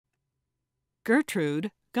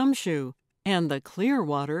Gertrude, Gumshoe, and the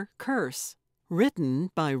Clearwater Curse.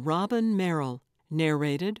 Written by Robin Merrill.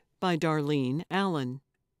 Narrated by Darlene Allen.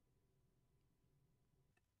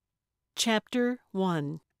 Chapter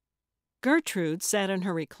 1. Gertrude sat in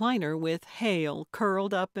her recliner with Hale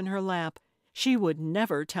curled up in her lap. She would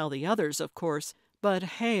never tell the others, of course, but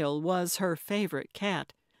Hale was her favorite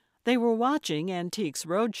cat. They were watching Antiques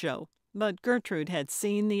Roadshow, but Gertrude had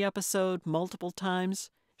seen the episode multiple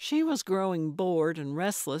times. She was growing bored and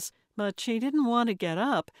restless, but she didn't want to get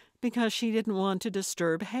up because she didn't want to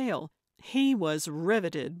disturb Hale. He was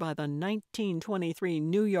riveted by the 1923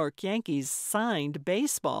 New York Yankees signed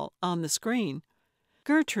baseball on the screen.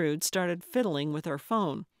 Gertrude started fiddling with her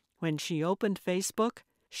phone. When she opened Facebook,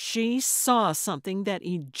 she saw something that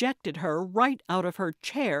ejected her right out of her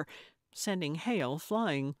chair, sending Hale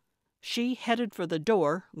flying. She headed for the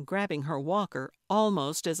door, grabbing her walker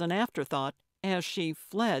almost as an afterthought as she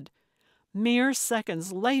fled. Mere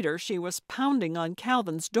seconds later, she was pounding on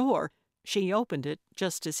Calvin's door. She opened it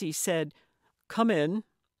just as he said, "Come in."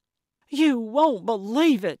 "You won't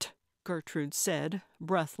believe it," Gertrude said,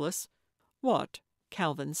 breathless. "What?"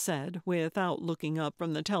 Calvin said, without looking up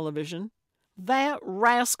from the television. "That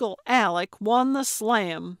rascal Alec won the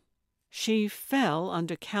slam." She fell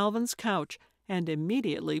onto Calvin's couch and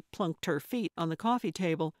immediately plunked her feet on the coffee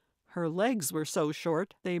table. Her legs were so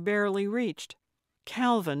short they barely reached.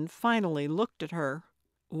 Calvin finally looked at her.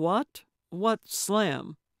 "What? What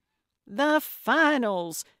slam?" "The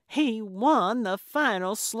finals. He won the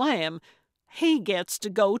final slam. He gets to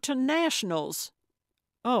go to nationals."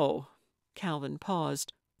 "Oh." Calvin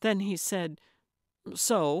paused. Then he said,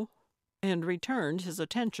 "So," and returned his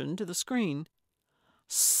attention to the screen.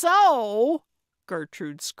 "So?"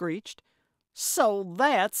 Gertrude screeched. "So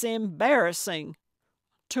that's embarrassing."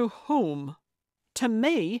 "To whom?" "To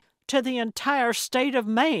me, to the entire state of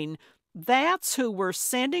Maine. That's who we're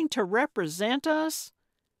sending to represent us."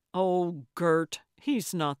 "Oh, Gert,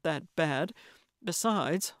 he's not that bad.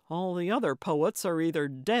 Besides, all the other poets are either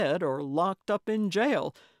dead or locked up in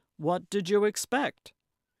jail. What did you expect?"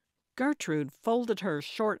 Gertrude folded her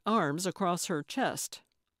short arms across her chest.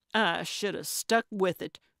 "I should have stuck with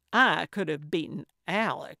it. I could have beaten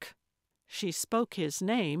Alec." She spoke his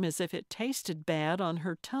name as if it tasted bad on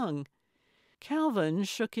her tongue. Calvin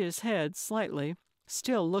shook his head slightly,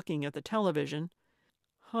 still looking at the television.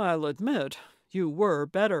 "I'll admit you were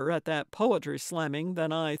better at that poetry slamming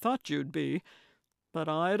than I thought you'd be, but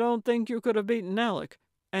I don't think you could have beaten Alec,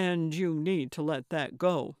 and you need to let that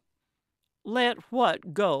go." "Let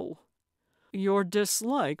what go?" "Your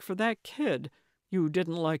dislike for that kid. You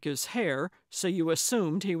didn't like his hair, so you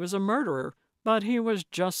assumed he was a murderer, but he was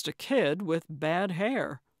just a kid with bad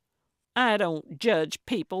hair." "I don't judge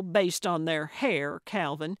people based on their hair,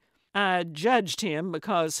 Calvin. I judged him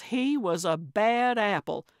because he was a bad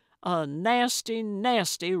apple, a nasty,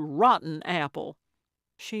 nasty, rotten apple."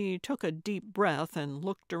 She took a deep breath and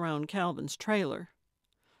looked around Calvin's trailer.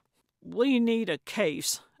 "We need a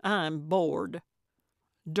case. I'm bored."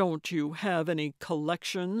 "Don't you have any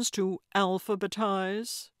collections to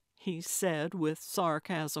alphabetize?" he said with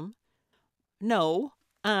sarcasm. "No,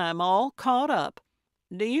 I'm all caught up.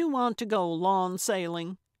 Do you want to go lawn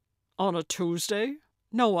sailing?" "On a Tuesday?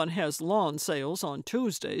 No one has lawn sales on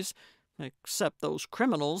Tuesdays, except those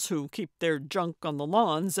criminals who keep their junk on the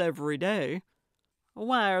lawns every day."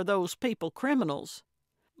 "Why are those people criminals?"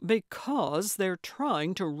 "Because they're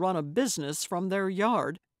trying to run a business from their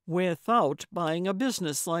yard without buying a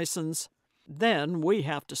business license. Then we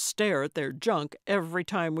have to stare at their junk every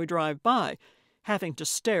time we drive by. Having to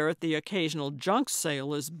stare at the occasional junk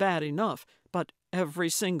sale is bad enough, but every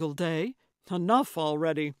single day? Enough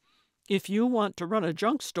already. If you want to run a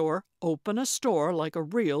junk store, open a store like a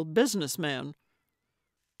real businessman."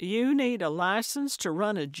 "You need a license to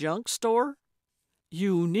run a junk store?"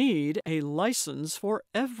 "You need a license for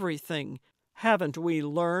everything. Haven't we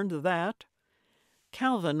learned that?"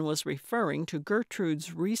 Calvin was referring to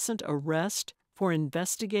Gertrude's recent arrest for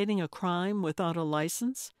investigating a crime without a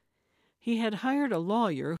license. He had hired a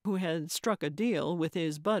lawyer who had struck a deal with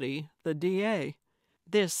his buddy, the DA.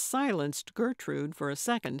 This silenced Gertrude for a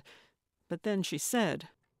second, but then she said,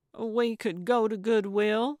 "We could go to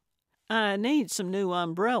Goodwill. I need some new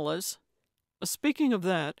umbrellas." "Speaking of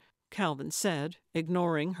that," Calvin said,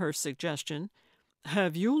 ignoring her suggestion,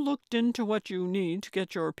 "have you looked into what you need to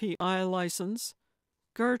get your PI license?"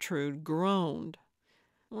 Gertrude groaned.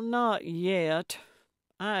 "Not yet.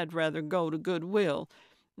 I'd rather go to Goodwill.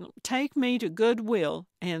 Take me to Goodwill,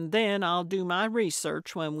 and then I'll do my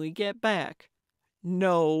research when we get back."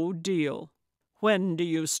 "No deal. When do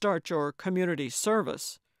you start your community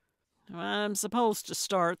service?" "I'm supposed to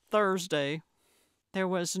start Thursday. There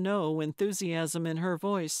was no enthusiasm in her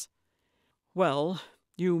voice. "Well,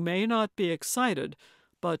 you may not be excited,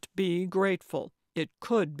 but be grateful. It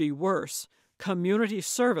could be worse. Community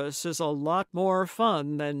service is a lot more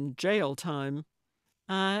fun than jail time."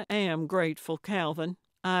 "I am grateful, Calvin.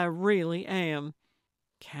 I really am."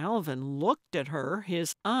 Calvin looked at her,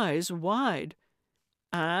 his eyes wide.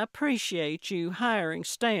 "I appreciate you hiring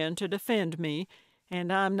Stan to defend me,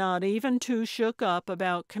 and I'm not even too shook up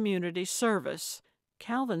about community service."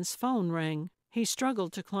 Calvin's phone rang. He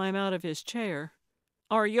struggled to climb out of his chair.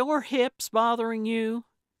 "Are your hips bothering you?"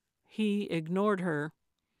 He ignored her.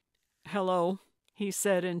 "Hello," he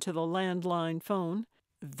said into the landline phone.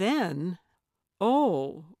 Then,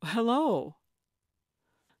 "Oh, hello."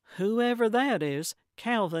 Whoever that is,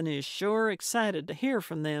 Calvin is sure excited to hear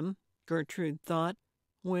from them, Gertrude thought,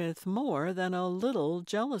 with more than a little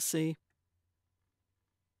jealousy.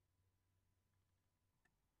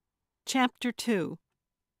 Chapter 2.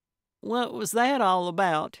 "What was that all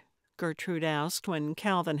about?" Gertrude asked when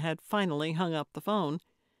Calvin had finally hung up the phone.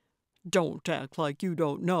 "Don't act like you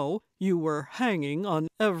don't know. You were hanging on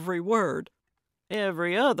every word."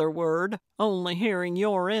 "Every other word, only hearing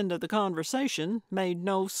your end of the conversation made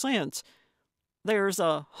no sense. There's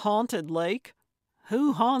a haunted lake?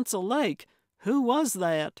 Who haunts a lake? Who was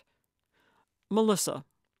that?" "Melissa."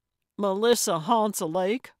 "Melissa haunts a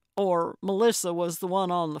lake, or Melissa was the one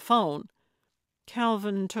on the phone?"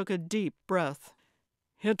 Calvin took a deep breath.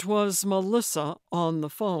 "It was Melissa on the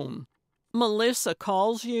phone." "Melissa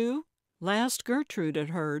calls you?" Last Gertrude had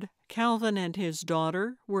heard, Calvin and his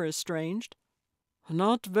daughter were estranged.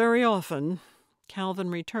 "Not very often."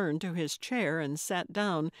 Calvin returned to his chair and sat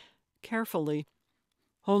down, carefully.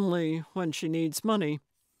 "Only when she needs money."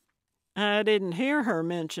 "I didn't hear her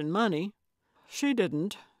mention money." "She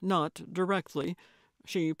didn't, not directly.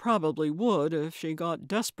 She probably would if she got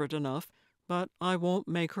desperate enough, but I won't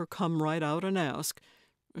make her come right out and ask.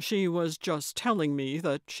 She was just telling me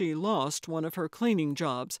that she lost one of her cleaning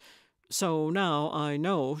jobs, so now I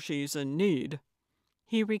know she's in need."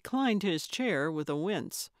 He reclined his chair with a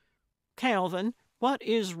wince. "Calvin, what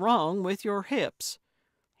is wrong with your hips?"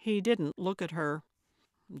 He didn't look at her.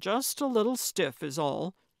 "Just a little stiff is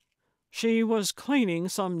all. She was cleaning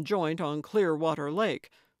some joint on Clearwater Lake,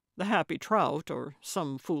 the Happy Trout or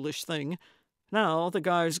some foolish thing. Now the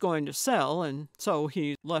guy's going to sell, and so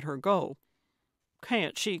he let her go."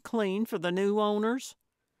 "Can't she clean for the new owners?"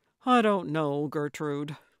 "I don't know,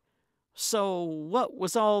 Gertrude." "So what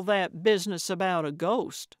was all that business about a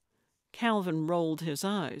ghost?" Calvin rolled his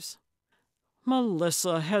eyes.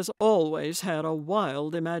 "Melissa has always had a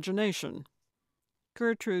wild imagination."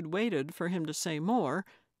 Gertrude waited for him to say more.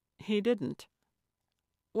 He didn't.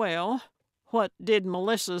 "Well, what did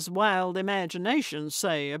Melissa's wild imagination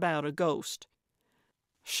say about a ghost?"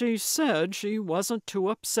 "She said she wasn't too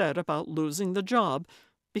upset about losing the job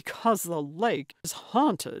because the lake is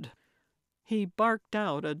haunted." He barked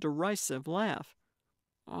out a derisive laugh.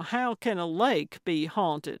 "How can a lake be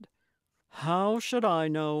haunted?" "How should I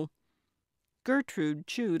know?" Gertrude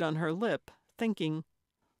chewed on her lip, thinking.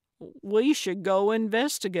 "We should go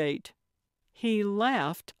investigate." He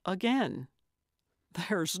laughed again.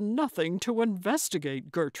 "There's nothing to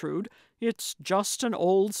investigate, Gertrude. It's just an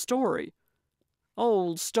old story."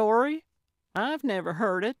 "Old story? I've never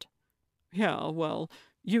heard it." "Yeah, well,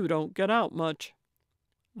 you don't get out much."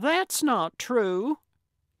 "That's not true."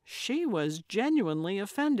 She was genuinely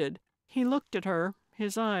offended. He looked at her,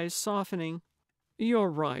 his eyes softening. "You're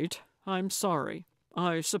right. I'm sorry.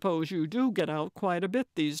 I suppose you do get out quite a bit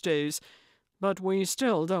these days, but we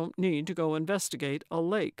still don't need to go investigate a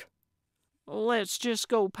lake." "Let's just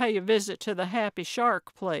go pay a visit to the Happy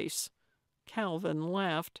Shark place." Calvin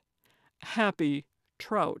laughed. "Happy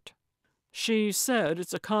Trout. She said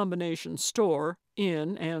it's a combination store,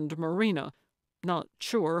 inn, and marina. Not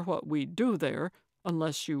sure what we'd do there,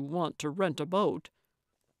 unless you want to rent a boat."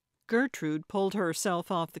 Gertrude pulled herself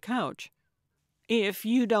off the couch. "If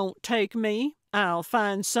you don't take me, I'll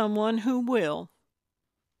find someone who will."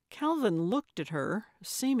 Calvin looked at her,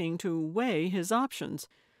 seeming to weigh his options.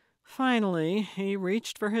 Finally, he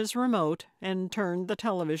reached for his remote and turned the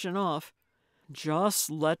television off. "Just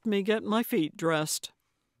let me get my feet dressed."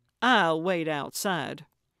 "I'll wait outside."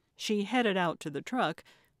 She headed out to the truck,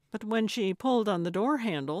 but when she pulled on the door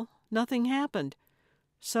handle, nothing happened.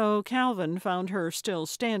 So Calvin found her still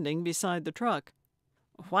standing beside the truck.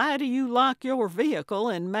 "Why do you lock your vehicle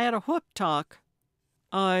in Mattahooptock?"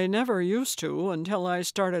 "I never used to until I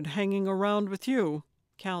started hanging around with you,"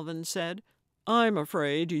 Calvin said. "I'm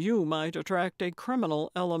afraid you might attract a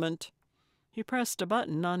criminal element." He pressed a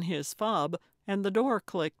button on his fob, and the door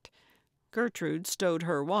clicked. Gertrude stowed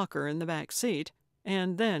her walker in the back seat.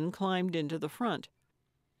 and then climbed into the front.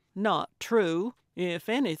 "Not true. If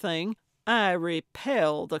anything, I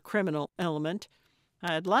repel the criminal element.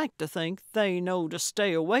 I'd like to think they know to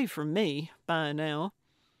stay away from me by now."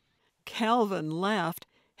 Calvin laughed,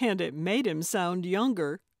 and it made him sound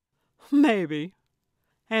younger. "Maybe."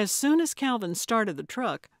 As soon as Calvin started the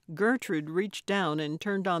truck, Gertrude reached down and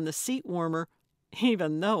turned on the seat warmer,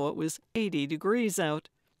 even though it was 80 degrees out.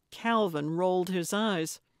 Calvin rolled his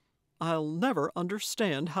eyes. "I'll never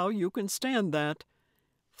understand how you can stand that."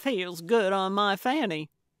 "Feels good on my fanny,"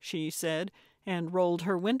 she said, and rolled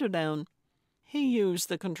her window down. He used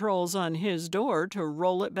the controls on his door to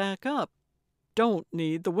roll it back up. "Don't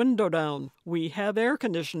need the window down. We have air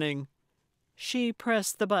conditioning." She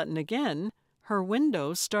pressed the button again. Her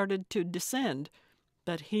window started to descend,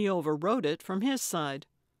 but he overrode it from his side.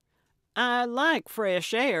 "I like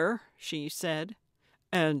fresh air," she said.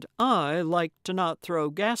 "And I like to not throw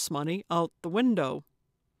gas money out the window."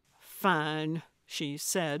 "Fine," she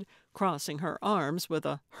said, crossing her arms with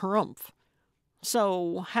a harumph.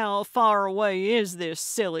 "So how far away is this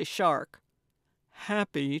silly shark?"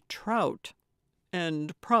 "Happy trout.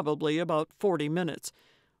 And probably about 40 minutes.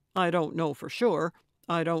 I don't know for sure.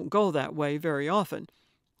 I don't go that way very often.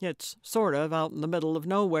 It's sort of out in the middle of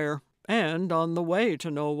nowhere, and on the way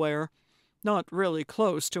to nowhere. Not really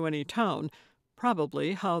close to any town.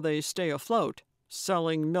 Probably how they stay afloat,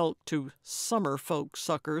 selling milk to summer folk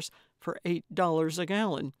suckers for $8 a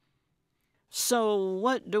gallon." "So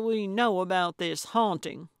what do we know about this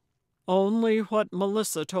haunting?" "Only what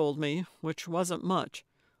Melissa told me, which wasn't much.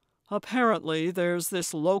 Apparently there's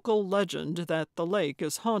this local legend that the lake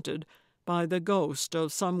is haunted by the ghost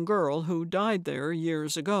of some girl who died there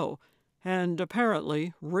years ago, and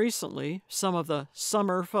apparently recently some of the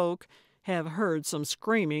summer folk have heard some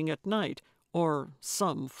screaming at night, or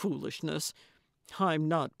some foolishness. I'm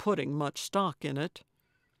not putting much stock in it."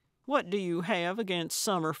 "What do you have against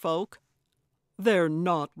summer folk?" "They're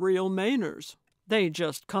not real Mainers. They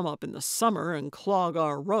just come up in the summer and clog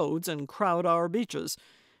our roads and crowd our beaches.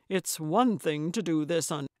 It's one thing to do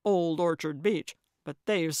this on Old Orchard Beach, but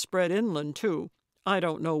they've spread inland too. I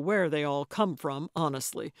don't know where they all come from,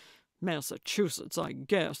 honestly. Massachusetts, I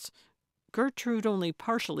guess." Gertrude only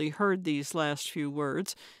partially heard these last few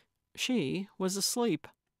words. She was asleep.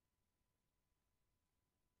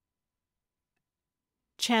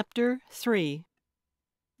 Chapter 3.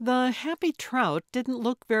 The happy trout didn't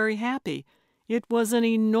look very happy. It was an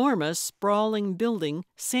enormous, sprawling building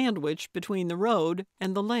sandwiched between the road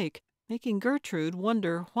and the lake, making Gertrude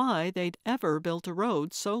wonder why they'd ever built a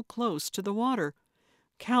road so close to the water.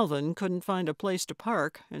 Calvin couldn't find a place to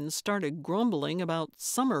park and started grumbling about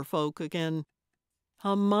summer folk again.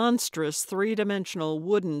 A monstrous three-dimensional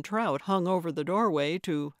wooden trout hung over the doorway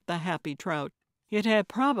to the happy trout. It had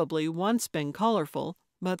probably once been colorful,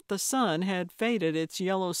 but the sun had faded its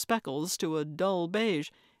yellow speckles to a dull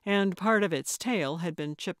beige, and part of its tail had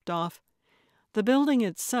been chipped off. The building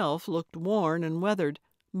itself looked worn and weathered,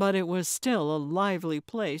 but it was still a lively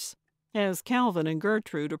place. As Calvin and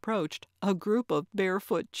Gertrude approached, a group of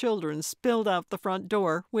barefoot children spilled out the front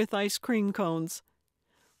door with ice cream cones.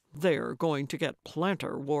 "They're going to get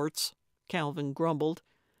plantar warts," Calvin grumbled.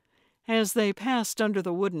 As they passed under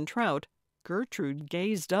the wooden trout, Gertrude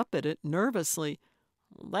gazed up at it nervously.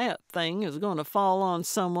 "That thing is going to fall on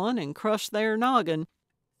someone and crush their noggin."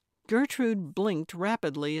 Gertrude blinked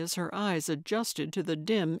rapidly as her eyes adjusted to the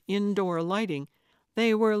dim indoor lighting.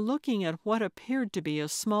 They were looking at what appeared to be a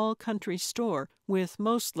small country store with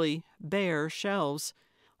mostly bare shelves.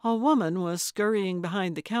 A woman was scurrying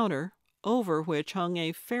behind the counter, over which hung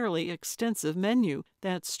a fairly extensive menu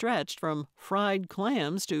that stretched from fried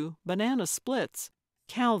clams to banana splits.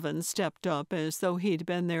 Calvin stepped up as though he'd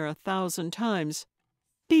been there 1,000 times.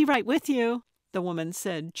 "Be right with you," the woman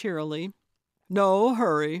said cheerily. "No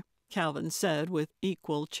hurry," Calvin said with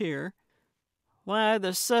equal cheer. "Why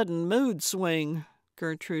the sudden mood swing?"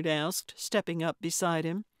 Gertrude asked, stepping up beside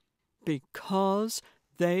him. "Because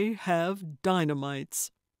they have dynamites."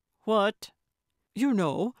 "What?" "You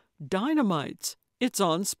know, dynamites. It's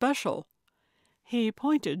on special." He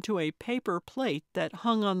pointed to a paper plate that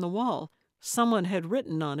hung on the wall. Someone had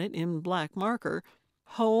written on it in black marker,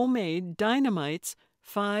 "Homemade dynamites,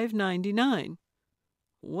 $5.99.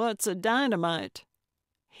 "What's a dynamite?"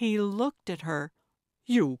 He looked at her.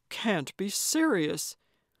 "You can't be serious."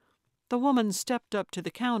 The woman stepped up to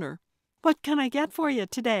the counter. "What can I get for you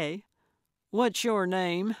today?" "What's your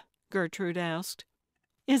name?" Gertrude asked.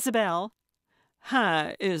 "Isabel."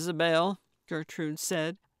 "Hi, Isabel," Gertrude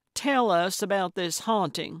said. "Tell us about this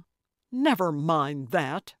haunting." "Never mind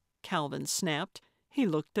that," Calvin snapped. He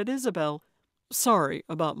looked at Isabel. "Sorry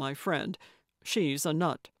about my friend. She's a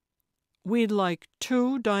nut. We'd like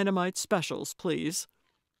 2 dynamite specials, please.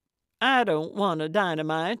 I don't want a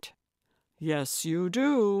dynamite. Yes, you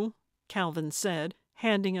do, Calvin said,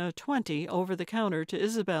 handing a 20 over the counter to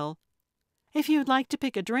Isabel. If you'd like to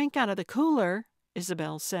pick a drink out of the cooler,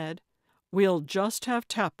 Isabel said. We'll just have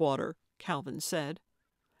tap water, Calvin said.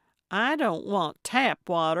 I don't want tap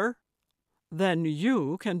water. Then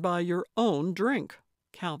you can buy your own drink,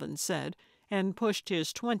 Calvin said, and pushed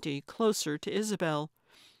his 20 closer to Isabel.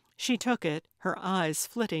 She took it, her eyes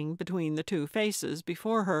flitting between the 2 faces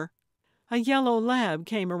before her. A yellow lab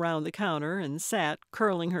came around the counter and sat,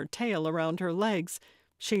 curling her tail around her legs.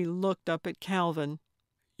 She looked up at Calvin.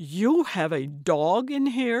 "You have a dog in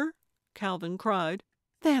here?" Calvin cried.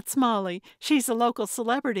 "That's Molly. She's a local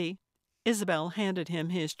celebrity." Isabel handed him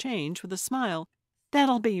his change with a smile.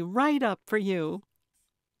 "That'll be right up for you."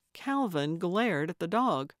 Calvin glared at the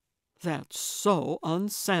dog. "That's so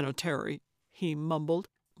unsanitary," he mumbled,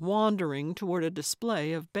 wandering toward a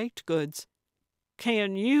display of baked goods.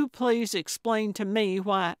 "Can you please explain to me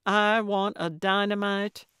why I want a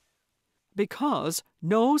dynamite?" "Because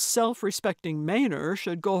no self-respecting Mainer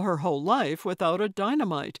should go her whole life without a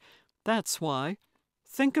dynamite. That's why.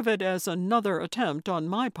 Think of it as another attempt on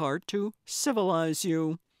my part to civilize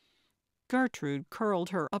you." Gertrude curled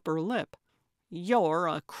her upper lip. "You're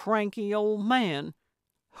a cranky old man."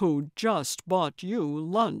 "Who just bought you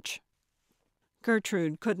lunch."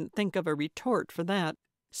 Gertrude couldn't think of a retort for that,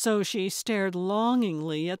 so she stared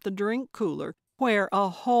longingly at the drink cooler, where a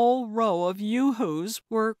whole row of yoo-hoos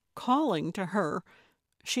were calling to her.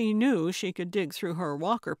 She knew she could dig through her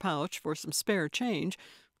walker pouch for some spare change,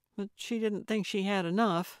 but she didn't think she had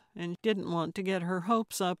enough, and didn't want to get her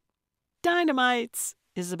hopes up. "Dynamites!"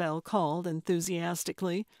 Isabel called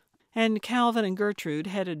enthusiastically, and Calvin and Gertrude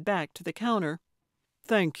headed back to the counter.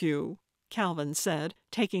 "Thank you," Calvin said,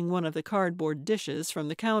 taking one of the cardboard dishes from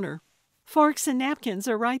the counter. "Forks and napkins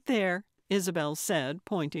are right there," Isabel said,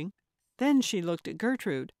 pointing. Then she looked at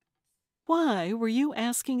Gertrude. "Why, were you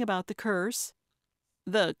asking about the curse?"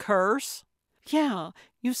 "The curse?" "Yeah,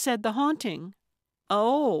 you said the haunting."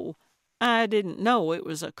 "Oh, I didn't know it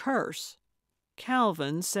was a curse."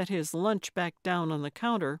 Calvin set his lunch back down on the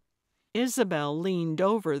counter. Isabel leaned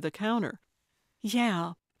over the counter.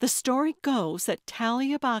 "Yeah, the story goes that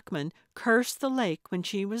Talia Bachman cursed the lake when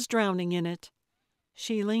she was drowning in it."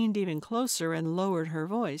 She leaned even closer and lowered her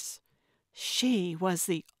voice. "She was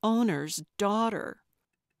the owner's daughter."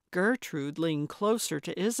 Gertrude leaned closer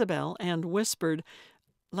to Isabel and whispered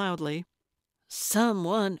loudly,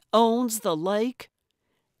 "Someone owns the lake?"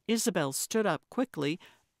 Isabel stood up quickly,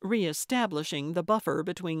 re-establishing the buffer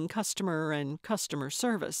between customer and customer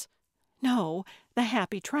service. "No, the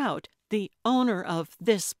Happy Trout, the owner of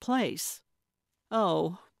this place."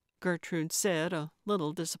 "Oh," Gertrude said, a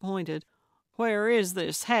little disappointed. "Where is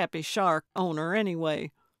this Happy Shark owner,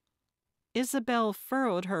 anyway?" Isabel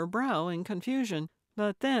furrowed her brow in confusion,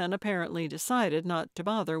 but then apparently decided not to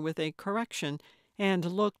bother with a correction, and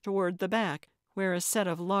looked toward the back, where a set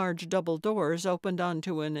of large double doors opened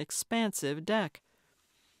onto an expansive deck.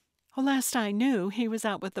 "Last I knew, he was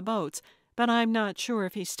out with the boats, but I'm not sure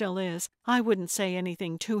if he still is. I wouldn't say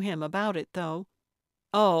anything to him about it, though."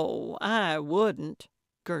 "Oh, I wouldn't,"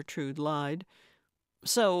 Gertrude lied.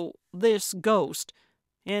 "So, this ghost,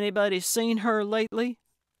 anybody seen her lately?"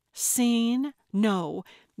 "Seen? No,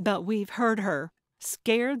 but we've heard her.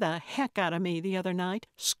 Scared the heck out of me the other night,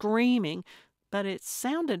 screaming, but it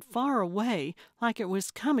sounded far away, like it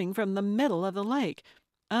was coming from the middle of the lake.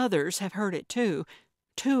 Others have heard it, too.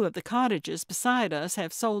 2 of the cottages beside us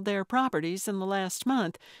have sold their properties in the last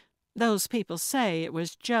month. Those people say it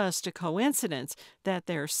was just a coincidence, that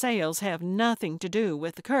their sales have nothing to do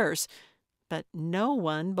with the curse, but no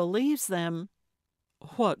one believes them."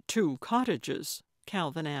 "What 2 cottages?"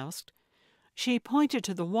 Calvin asked. She pointed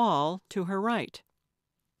to the wall to her right.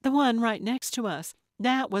 "The one right next to us.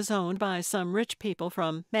 That was owned by some rich people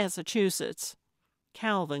from Massachusetts."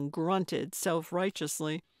 Calvin grunted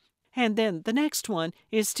self-righteously. "And then the next one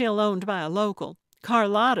is still owned by a local.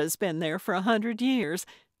 Carlotta's been there for 100 years.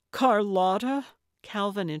 "Carlotta?"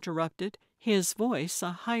 Calvin interrupted, his voice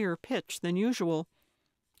a higher pitch than usual.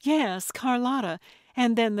 "Yes, Carlotta.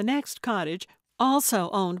 And then the next cottage, also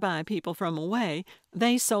owned by people from away,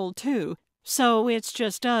 they sold too. So it's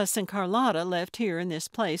just us and Carlotta left here in this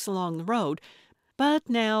place along the road. But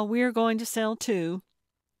now we're going to sell too."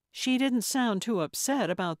 She didn't sound too upset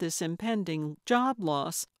about this impending job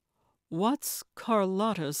loss. "What's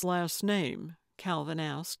Carlotta's last name?" Calvin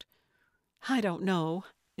asked. "I don't know,"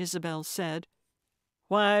 Isabel said.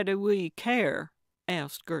 "Why do we care?"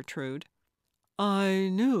 asked Gertrude. "I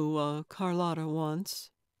knew a Carlotta once,"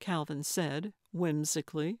 Calvin said,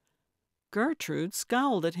 whimsically. Gertrude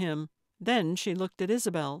scowled at him. Then she looked at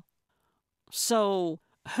Isabel. So,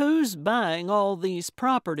 who's buying all these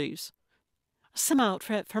properties? Some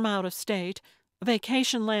outfit from out of state.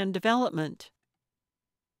 Vacation Land Development.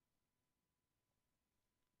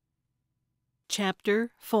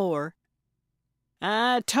 Chapter 4.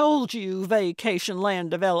 I told you Vacation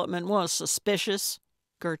Land Development was suspicious,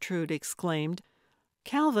 Gertrude exclaimed.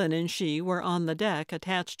 Calvin and she were on the deck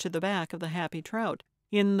attached to the back of the Happy Trout,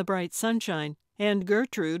 in the bright sunshine, and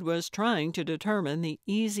Gertrude was trying to determine the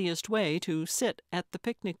easiest way to sit at the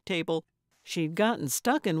picnic table. She'd gotten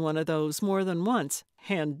stuck in one of those more than once,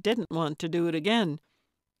 and didn't want to do it again.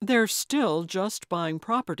 They're still just buying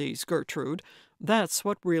properties, Gertrude. That's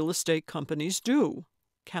what real estate companies do,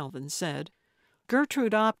 Calvin said.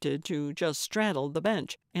 Gertrude opted to just straddle the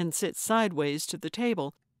bench and sit sideways to the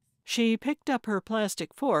table. She picked up her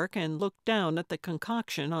plastic fork and looked down at the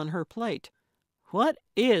concoction on her plate. What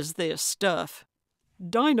is this stuff?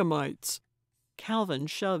 Dynamites. Calvin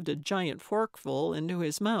shoved a giant forkful into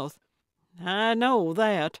his mouth. I know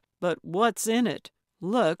that, but what's in it?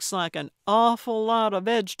 Looks like an awful lot of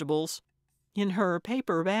vegetables. In her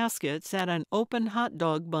paper basket sat an open hot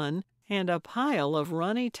dog bun and a pile of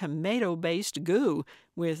runny tomato-based goo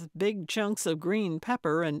with big chunks of green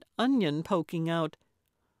pepper and onion poking out.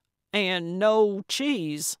 And no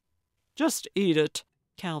cheese. Just eat it,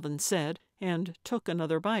 Calvin said, and took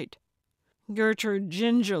another bite. Gertrude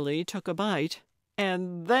gingerly took a bite,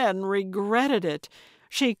 and then regretted it.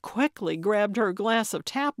 She quickly grabbed her glass of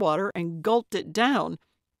tap water and gulped it down.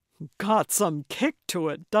 Got some kick to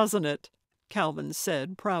it, doesn't it? Calvin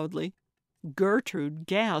said proudly. Gertrude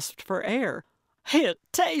gasped for air. It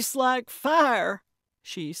tastes like fire,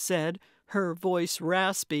 she said, her voice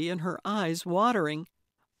raspy and her eyes watering.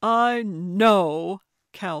 I know,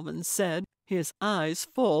 Calvin said, his eyes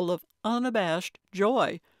full of unabashed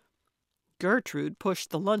joy. Gertrude pushed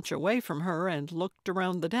the lunch away from her and looked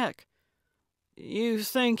around the deck. You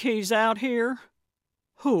think he's out here?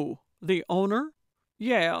 Who, the owner?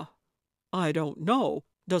 Yeah. I don't know.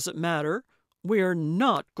 Does it matter? We're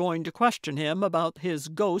not going to question him about his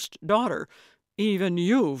ghost daughter. Even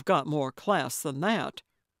you've got more class than that.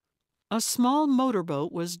 A small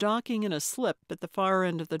motorboat was docking in a slip at the far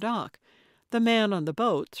end of the dock. The man on the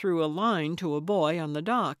boat threw a line to a boy on the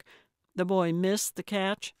dock. The boy missed the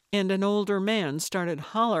catch, and an older man started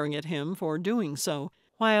hollering at him for doing so,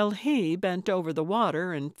 while he bent over the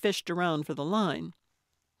water and fished around for the line.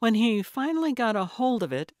 When he finally got a hold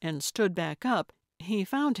of it and stood back up, he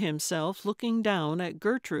found himself looking down at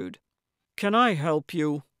Gertrude. "Can I help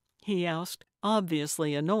you?" he asked,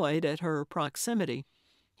 obviously annoyed at her proximity.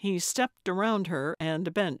 He stepped around her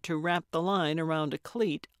and bent to wrap the line around a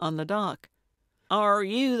cleat on the dock. "Are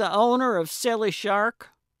you the owner of Silly Shark?"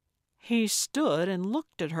 He stood and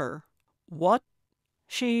looked at her. "What?"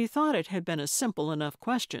 She thought it had been a simple enough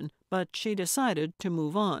question, but she decided to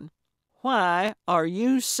move on. "Why are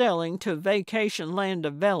you selling to Vacation Land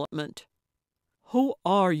Development?" "Who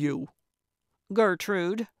are you?"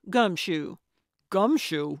 "Gertrude, Gumshoe."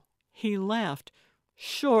 "Gumshoe?" He laughed.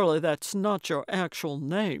 "Surely that's not your actual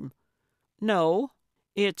name." "No,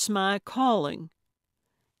 it's my calling."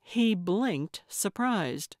 He blinked,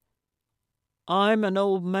 surprised. "I'm an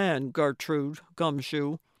old man, Gertrude,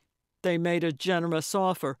 Gumshoe. They made a generous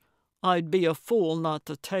offer. I'd be a fool not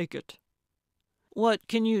to take it." "What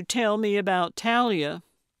can you tell me about Talia?"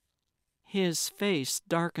 His face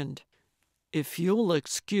darkened. "If you'll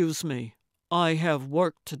excuse me, I have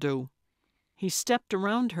work to do." He stepped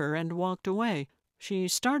around her and walked away. She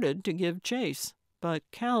started to give chase, but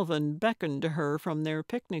Calvin beckoned to her from their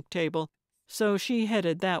picnic table, so she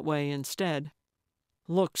headed that way instead.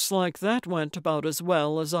 "Looks like that went about as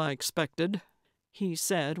well as I expected," he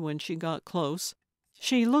said when she got close.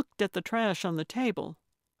 She looked at the trash on the table.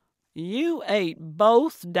 "You ate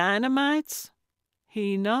both dynamites?"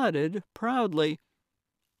 He nodded proudly.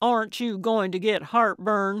 "Aren't you going to get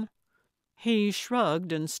heartburn?" He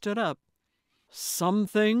shrugged and stood up. "Some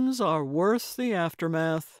things are worth the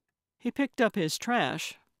aftermath." He picked up his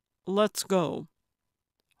trash. "Let's go."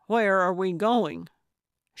 "Where are we going?"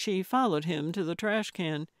 She followed him to the trash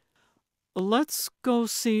can. "Let's go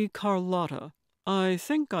see Carlotta. I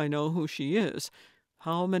think I know who she is.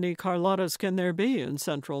 How many Carlottas can there be in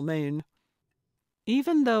central Maine?"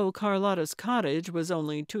 Even though Carlotta's cottage was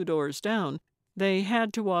only 2 doors down, they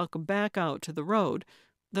had to walk back out to the road.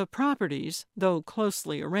 The properties, though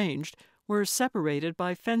closely arranged, were separated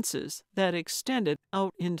by fences that extended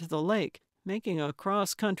out into the lake, making a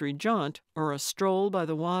cross-country jaunt or a stroll by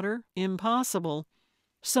the water impossible.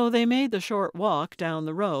 So they made the short walk down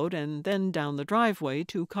the road and then down the driveway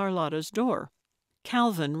to Carlotta's door.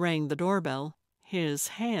 Calvin rang the doorbell, his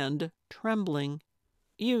hand trembling.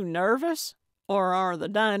 "You nervous? Or are the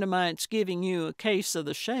dynamites giving you a case of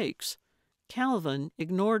the shakes?" Calvin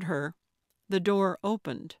ignored her. The door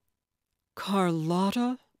opened.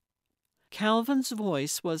 "Carlotta?" Calvin's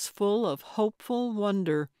voice was full of hopeful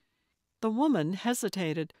wonder. The woman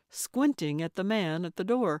hesitated, squinting at the man at the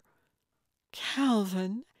door.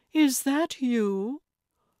 "Calvin, is that you?"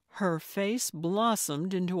 Her face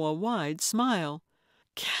blossomed into a wide smile.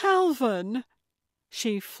 "Calvin!"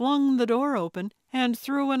 She flung the door open and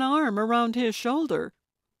threw an arm around his shoulder.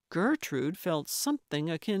 Gertrude felt something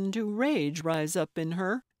akin to rage rise up in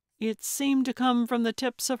her. It seemed to come from the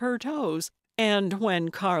tips of her toes, and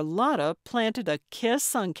when Carlotta planted a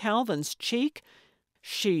kiss on Calvin's cheek,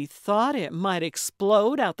 she thought it might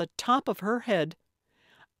explode out the top of her head.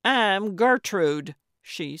 "I'm Gertrude,"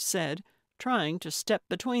 she said, trying to step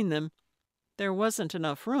between them. There wasn't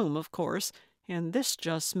enough room, of course, and this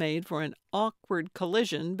just made for an awkward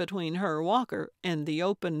collision between her walker and the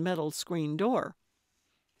open metal screen door.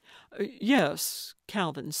 "Yes,"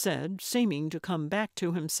 Calvin said, seeming to come back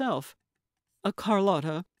to himself.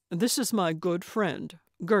 "Carlotta, this is my good friend,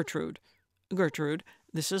 Gertrude. Gertrude,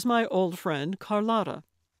 this is my old friend, Carlotta."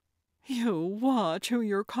 "You watch who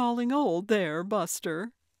you're calling old there,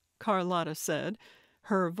 Buster," Carlotta said,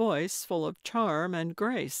 her voice full of charm and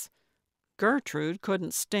grace. Gertrude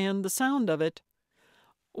couldn't stand the sound of it.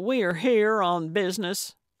 "We're here on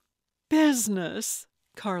business." "Business,"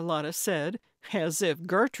 Carlotta said, as if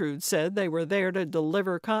Gertrude said they were there to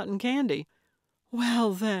deliver cotton candy.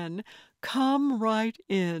 "Well, then, come right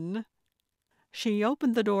in." She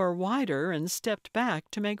opened the door wider and stepped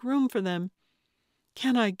back to make room for them.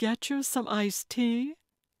 "Can I get you some iced tea?"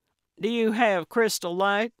 "Do you have Crystal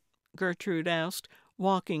Light?" Gertrude asked,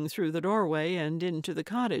 walking through the doorway and into the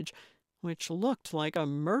cottage, which looked like a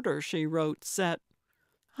murder she wrote set.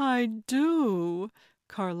 "I do,"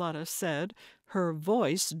 Carlotta said, her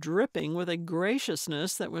voice dripping with a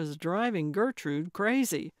graciousness that was driving Gertrude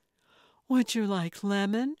crazy. "Would you like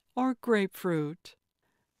lemon or grapefruit?"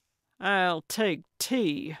 "I'll take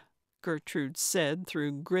tea," Gertrude said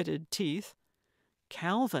through gritted teeth.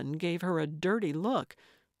 Calvin gave her a dirty look,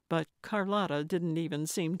 but Carlotta didn't even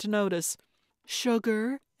seem to notice.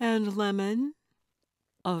 "Sugar and lemon?"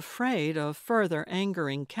 Afraid of further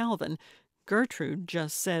angering Calvin, Gertrude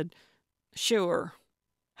just said, "Sure."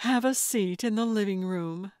 "Have a seat in the living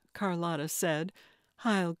room," Carlotta said.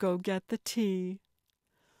 "I'll go get the tea."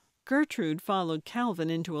 Gertrude followed Calvin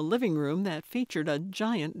into a living room that featured a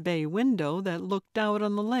giant bay window that looked out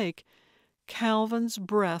on the lake. Calvin's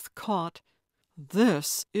breath caught.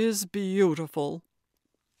 "This is beautiful."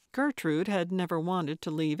 Gertrude had never wanted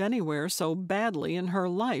to leave anywhere so badly in her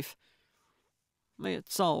life.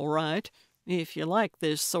 "It's all right, if you like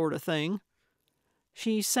this sort of thing."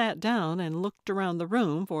 She sat down and looked around the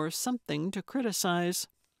room for something to criticize.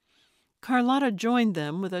 Carlotta joined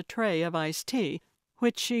them with a tray of iced tea,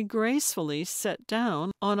 which she gracefully set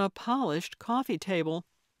down on a polished coffee table.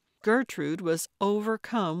 Gertrude was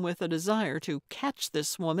overcome with a desire to catch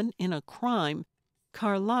this woman in a crime.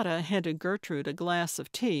 Carlotta handed Gertrude a glass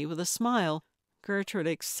of tea with a smile. Gertrude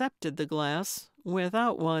accepted the glass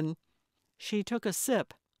without one. She took a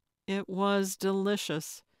sip. It was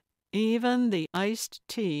delicious. Even the iced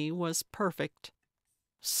tea was perfect.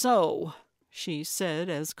 "So," she said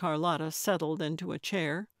as Carlotta settled into a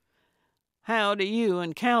chair, "how do you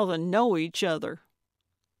and Calvin know each other?"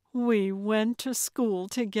 "We went to school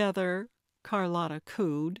together," Carlotta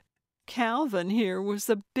cooed. "Calvin here was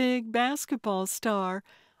a big basketball star.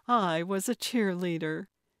 I was a cheerleader."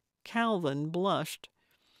 Calvin blushed.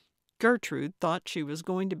 Gertrude thought she was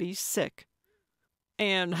going to be sick.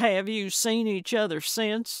 "And have you seen each other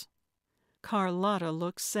since?" Carlotta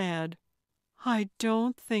looked sad. "I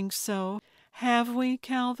don't think so. Have we,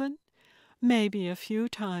 Calvin? Maybe a few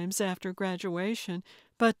times after graduation,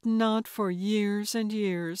 but not for years and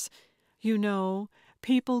years. You know,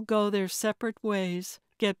 people go their separate ways,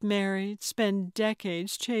 get married, spend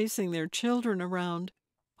decades chasing their children around.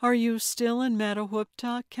 Are you still in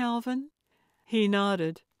Mattahoopta, Calvin?" He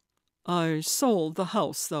nodded. "I sold the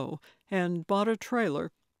house, though, and bought a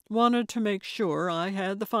trailer. Wanted to make sure I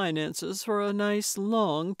had the finances for a nice,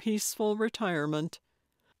 long, peaceful retirement."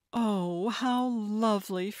 "Oh, how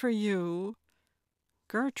lovely for you."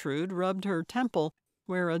 Gertrude rubbed her temple,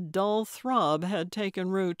 where a dull throb had taken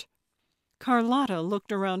root. Carlotta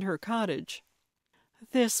looked around her cottage.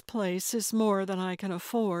 "This place is more than I can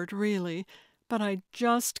afford, really, but I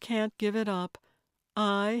just can't give it up.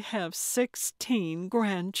 I have 16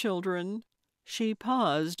 grandchildren." She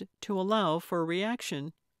paused to allow for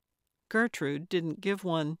reaction. Gertrude didn't give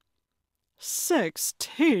one.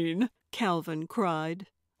 16? Calvin cried.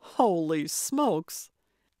 Holy smokes!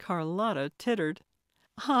 Carlotta tittered.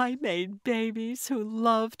 I made babies who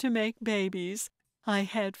love to make babies. I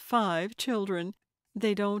had 5 children.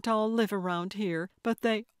 They don't all live around here, but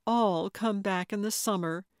they all come back in the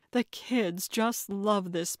summer. The kids just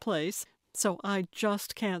love this place, so I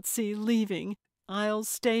just can't see leaving. I'll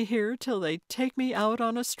stay here till they take me out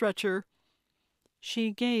on a stretcher."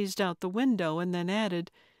 She gazed out the window and then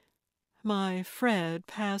added, "My Fred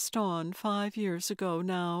passed on 5 years ago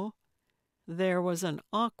now." There was an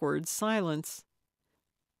awkward silence.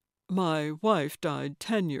 "My wife died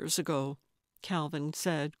 10 years ago," Calvin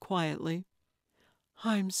said quietly.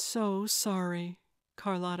 "I'm so sorry,"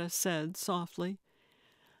 Carlotta said softly.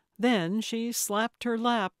 Then she slapped her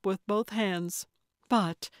lap with both hands.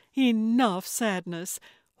 "But enough sadness.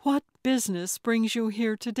 What business brings you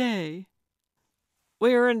here today?"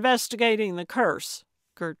 "We're investigating the curse,"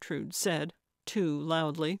 Gertrude said, too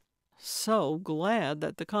loudly. So glad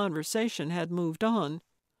that the conversation had moved on.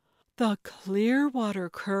 "The Clearwater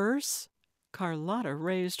curse?" Carlotta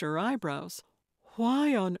raised her eyebrows.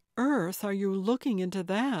 "Why on earth are you looking into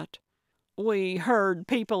that?" "We heard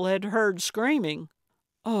people had heard screaming."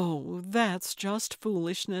 "Oh, that's just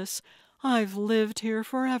foolishness. I've lived here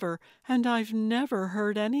forever, and I've never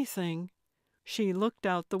heard anything." She looked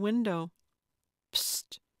out the window.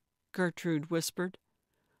 "Psst," Gertrude whispered.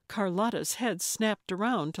 Carlotta's head snapped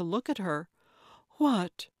around to look at her.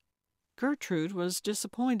 "What?" Gertrude was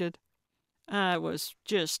disappointed. "I was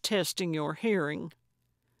just testing your hearing."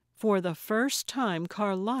 For the first time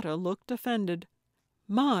Carlotta looked offended.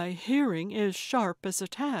 "My hearing is sharp as a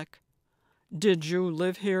tack." "Did you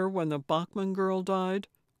live here when the Bachman girl died?"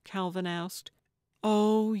 Calvin asked.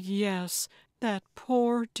 "Oh, yes, that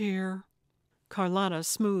poor dear." Carlotta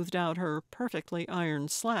smoothed out her perfectly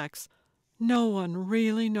ironed slacks. "No one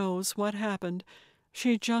really knows what happened.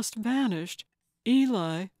 She just vanished.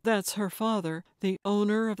 Eli, that's her father, the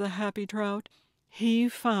owner of the Happy Trout, he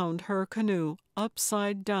found her canoe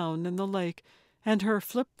upside down in the lake, and her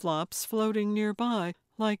flip-flops floating nearby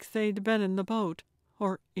like they'd been in the boat,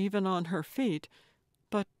 or even on her feet,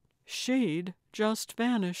 but she'd just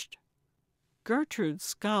vanished." Gertrude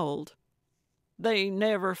scowled. "They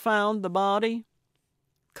never found the body?"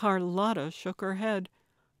 Carlotta shook her head.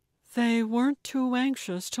 "They weren't too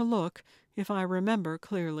anxious to look, if I remember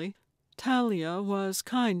clearly. Talia was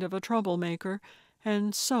kind of a troublemaker,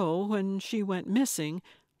 and so when she went missing,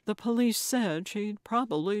 the police said she'd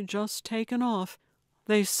probably just taken off.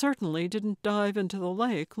 They certainly didn't dive into the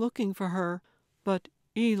lake looking for her, but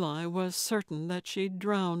Eli was certain that she'd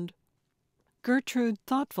drowned." Gertrude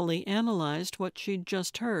thoughtfully analyzed what she'd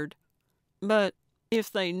just heard. "But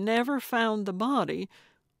if they never found the body,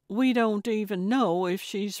 we don't even know if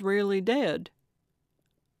she's really dead."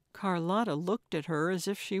 Carlotta looked at her as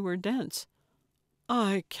if she were dense.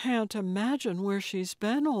 "I can't imagine where she's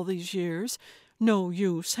been all these years. No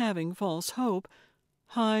use having false hope.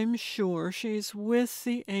 I'm sure she's with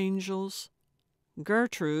the angels."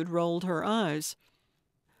 Gertrude rolled her eyes.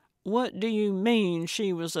 "What do you mean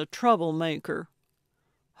she was a troublemaker?"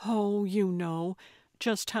 "Oh, you know,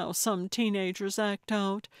 just how some teenagers act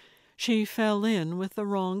out. She fell in with the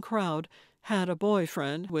wrong crowd, had a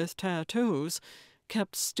boyfriend with tattoos,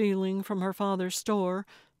 kept stealing from her father's store,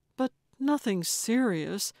 but nothing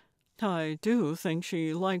serious. I do think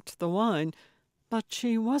she liked the wine, but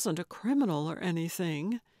she wasn't a criminal or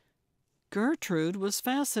anything." Gertrude was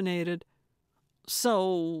fascinated.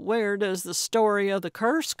 "So where does the story of the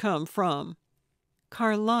curse come from?"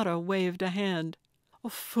 Carlotta waved a hand.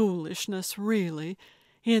 "Foolishness, really.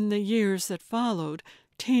 In the years that followed,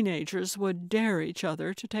 teenagers would dare each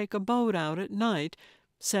other to take a boat out at night,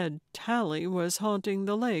 said Tally was haunting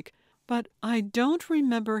the lake, but I don't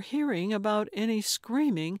remember hearing about any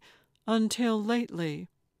screaming until lately."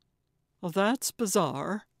 "That's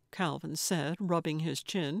bizarre," Calvin said, rubbing his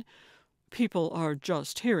chin. "People are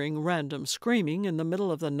just hearing random screaming in the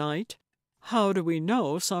middle of the night. How do we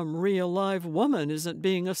know some real live woman isn't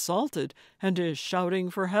being assaulted and is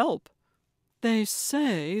shouting for help?" "They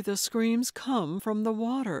say the screams come from the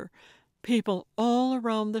water. People all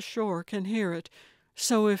around the shore can hear it.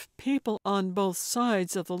 So if people on both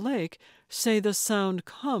sides of the lake say the sound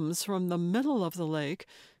comes from the middle of the lake,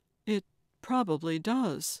 it probably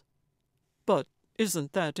does." "But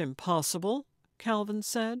isn't that impossible?" Calvin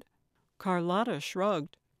said. Carlotta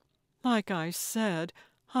shrugged. "Like I said,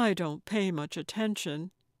 I don't pay much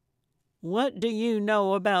attention." "What do you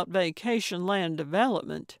know about vacation land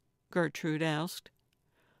development?" Gertrude asked.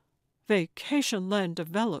 Vacation Land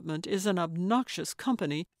Development is an obnoxious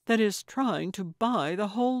company that is trying to buy the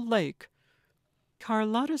whole lake."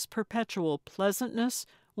 Carlotta's perpetual pleasantness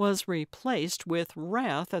was replaced with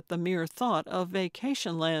wrath at the mere thought of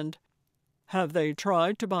Vacation Land. "Have they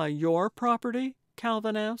tried to buy your property?"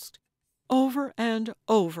 Calvin asked. "Over and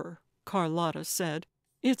over," Carlotta said.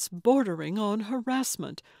 "It's bordering on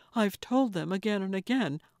harassment. I've told them again and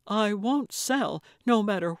again I won't sell, no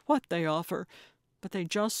matter what they offer, but they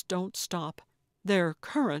just don't stop. Their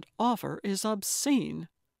current offer is obscene."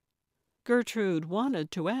 Gertrude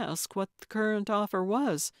wanted to ask what the current offer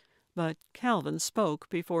was, but Calvin spoke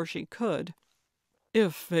before she could.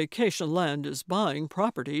 "If Vacation Land is buying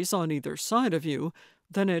properties on either side of you,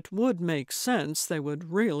 then it would make sense they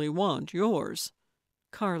would really want yours."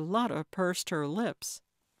 Carlotta pursed her lips.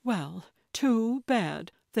 "Well, too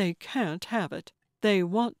bad. They can't have it. They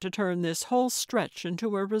want to turn this whole stretch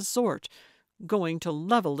into a resort, going to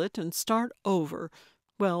level it and start over.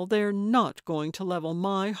 Well, they're not going to level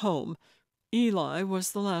my home. Eli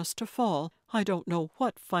was the last to fall. I don't know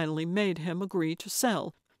what finally made him agree to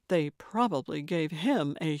sell. They probably gave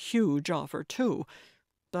him a huge offer, too.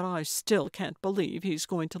 But I still can't believe he's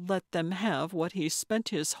going to let them have what he spent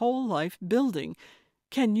his whole life building.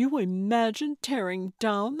 Can you imagine tearing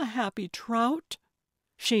down the happy trout?"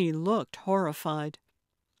 She looked horrified.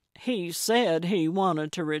 "He said he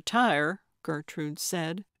wanted to retire," Gertrude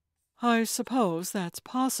said. "I suppose that's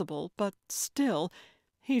possible, but still,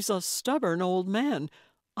 he's a stubborn old man.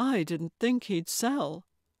 I didn't think he'd sell."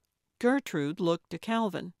 Gertrude looked to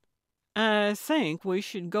Calvin. "I think we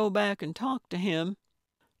should go back and talk to him."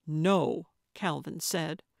 "No," Calvin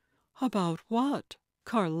said. "About what?"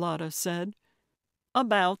 Carlotta said.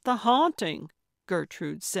 "About the haunting,"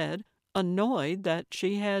 Gertrude said, annoyed that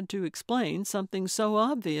she had to explain something so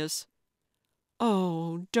obvious.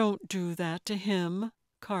 "Oh, don't do that to him,"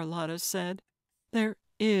 Carlotta said. "There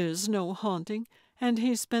is no haunting, and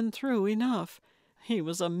he's been through enough. He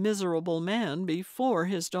was a miserable man before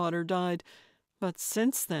his daughter died, but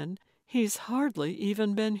since then he's hardly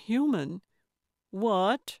even been human."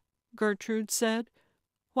 "What?" Gertrude said.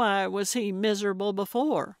 "Why was he miserable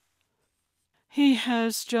before?" "He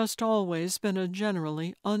has just always been a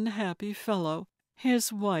generally unhappy fellow.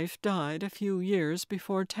 His wife died a few years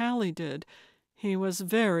before Tally did. He was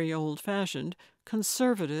very old-fashioned,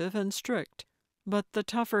 conservative, and strict. But the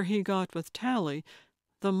tougher he got with Tally,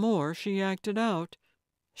 the more she acted out.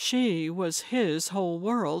 She was his whole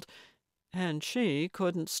world, and she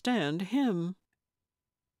couldn't stand him."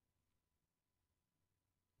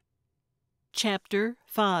 Chapter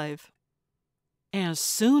 5. As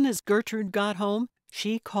soon as Gertrude got home,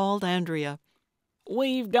 she called Andrea.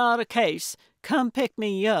 "We've got a case. Come pick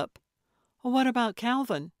me up." "What about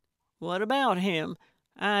Calvin?" "What about him?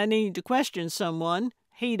 I need to question someone.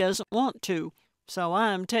 He doesn't want to, so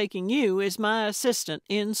I'm taking you as my assistant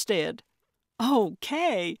instead."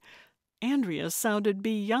 "Okay." Andrea sounded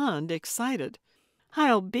beyond excited.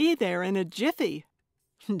 "I'll be there in a jiffy."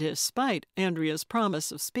 Despite Andrea's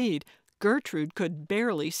promise of speed, Gertrude could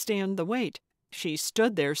barely stand the wait. She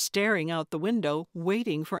stood there staring out the window,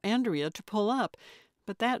 waiting for Andrea to pull up,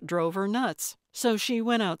 but that drove her nuts. So she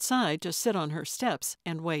went outside to sit on her steps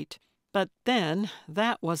and wait. But then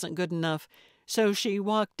that wasn't good enough, so she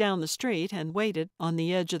walked down the street and waited on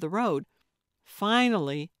the edge of the road.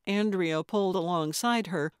 Finally, Andrea pulled alongside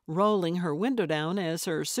her, rolling her window down as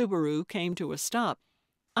her Subaru came to a stop.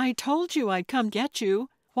 "I told you I'd come get you.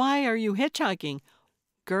 Why are you hitchhiking?"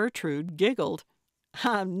 Gertrude giggled.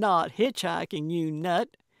 "I'm not hitchhiking, you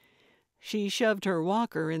nut." She shoved her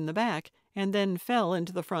walker in the back and then fell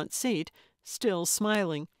into the front seat, still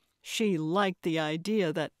smiling. She liked the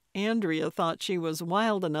idea that Andrea thought she was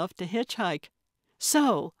wild enough to hitchhike.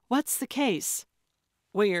 "So, what's the case?"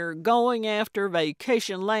 "We're going after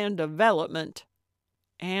Vacation Land Development."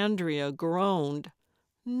 Andrea groaned.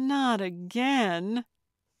 "Not again."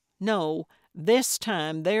 "No, this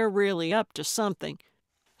time they're really up to something.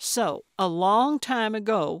 So, a long time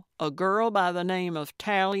ago, a girl by the name of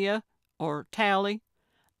Tally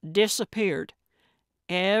disappeared.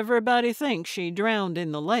 Everybody thinks she drowned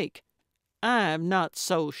in the lake. I'm not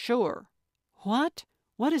so sure." "What?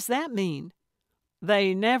 What does that mean?"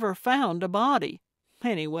 "They never found a body.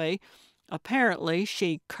 Anyway, apparently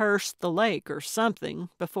she cursed the lake or something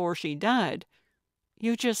before she died."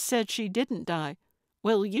 "You just said she didn't die."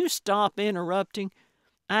 "Will you stop interrupting?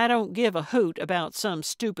 I don't give a hoot about some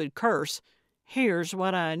stupid curse. Here's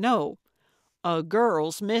what I know. A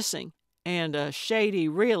girl's missing, and a shady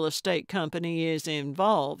real estate company is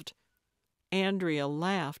involved." Andrea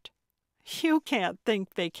laughed. "You can't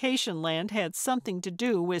think Vacation Land had something to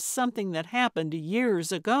do with something that happened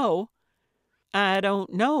years ago." I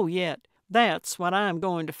don't know yet. That's what I'm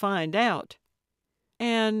going to find out."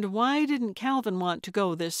 "And why didn't Calvin want to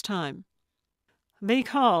go this time?"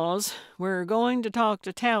 "Because we're going to talk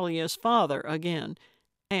to Talia's father again,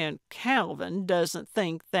 and Calvin doesn't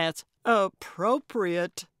think that's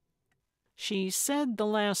appropriate." She said the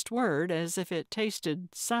last word as if it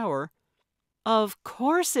tasted sour. "Of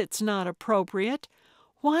course it's not appropriate.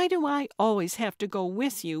 Why do I always have to go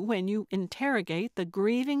with you when you interrogate the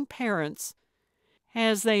grieving parents?"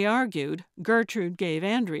 As they argued, Gertrude gave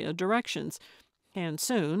Andrea directions, and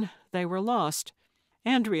soon they were lost.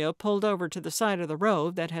 Andrea pulled over to the side of the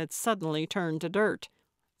road that had suddenly turned to dirt.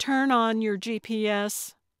 "Turn on your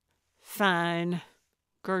GPS." "Fine."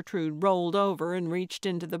 Gertrude rolled over and reached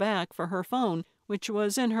into the back for her phone, which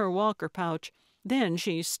was in her walker pouch. Then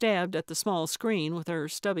she stabbed at the small screen with her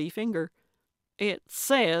stubby finger. "It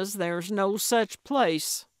says there's no such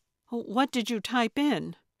place." "What did you type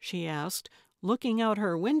in?" she asked, looking out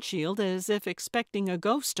her windshield as if expecting a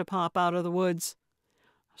ghost to pop out of the woods.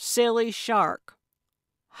 "Silly shark."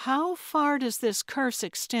 "How far does this curse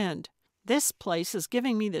extend? This place is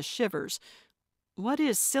giving me the shivers. What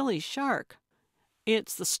is Silly Shark?"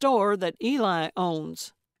 "It's the store that Eli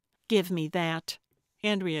owns." "Give me that."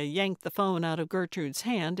 Andrea yanked the phone out of Gertrude's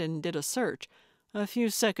hand and did a search. A few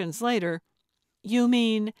seconds later, "You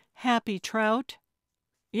mean Happy Trout?"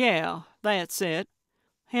 "Yeah, that's it."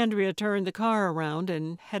 Andrea turned the car around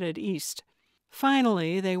and headed east.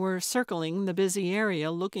 Finally, they were circling the busy area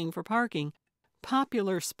looking for parking.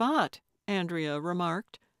 "Popular spot," Andrea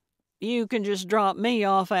remarked. "You can just drop me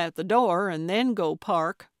off at the door and then go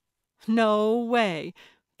park." "No way.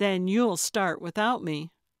 Then you'll start without me."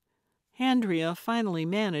 Andrea finally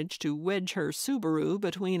managed to wedge her Subaru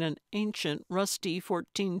between an ancient, rusty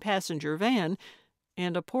 14-passenger van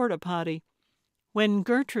and a porta-potty. When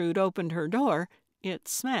Gertrude opened her door, it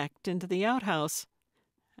smacked into the outhouse.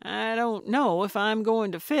 "I don't know if I'm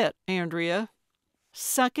going to fit, Andrea."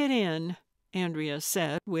 "Suck it in," Andrea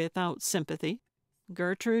said without sympathy.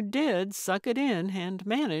 Gertrude did suck it in and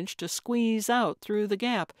managed to squeeze out through the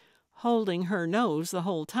gap, holding her nose the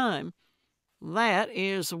whole time. "That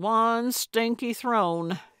is one stinky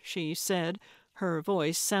throne," she said, her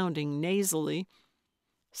voice sounding nasally.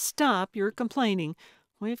 "Stop your complaining.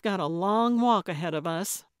 We've got a long walk ahead of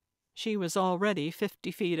us." She was already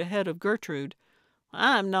 50 feet ahead of Gertrude.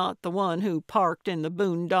 "I'm not the one who parked in the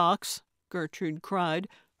boondocks," Gertrude cried,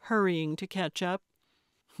 hurrying to catch up.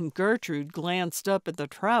 Gertrude glanced up at the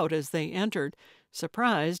trout as they entered,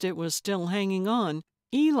 surprised it was still hanging on.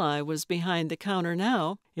 Eli was behind the counter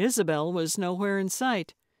now. Isabel was nowhere in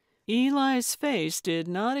sight. Eli's face did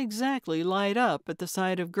not exactly light up at the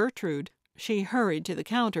sight of Gertrude. She hurried to the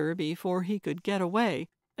counter before he could get away.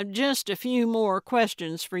 "Just a few more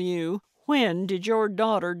questions for you. When did your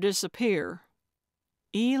daughter disappear?"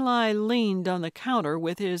 Eli leaned on the counter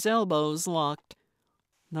with his elbows locked.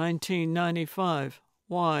 1995.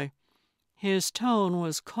 Why?" His tone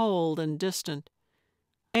was cold and distant.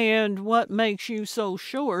 "And what makes you so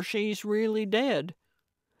sure she's really dead?"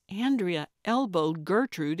 Andrea elbowed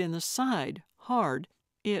Gertrude in the side, hard.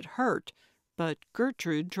 It hurt, but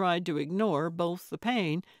Gertrude tried to ignore both the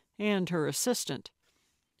pain and her assistant.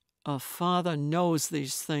 "A father knows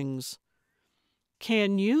these things."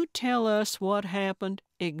 "Can you tell us what happened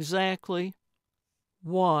exactly?"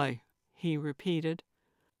 "Why?" he repeated.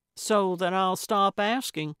 "So that I'll stop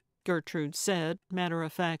asking," Gertrude said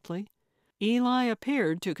matter-of-factly. Eli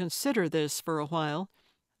appeared to consider this for a while.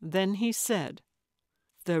 Then he said,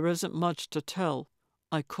 "There isn't much to tell.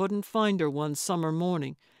 I couldn't find her one summer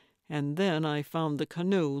morning, and then I found the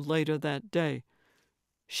canoe later that day.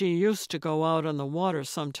 She used to go out on the water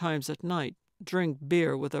sometimes at night, drink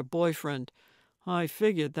beer with her boyfriend. I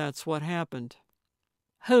figured that's what happened."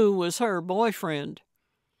 "Who was her boyfriend?"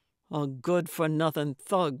 "A good-for-nothing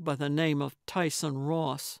thug by the name of Tyson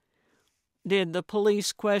Ross." "Did the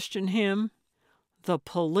police question him?" "The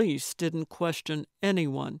police didn't question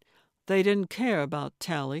anyone. They didn't care about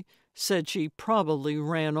Tally, said she probably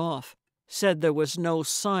ran off, said there was no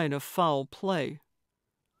sign of foul play."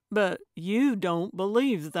 "But you don't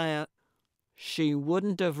believe that." "She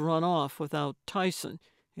wouldn't have run off without Tyson,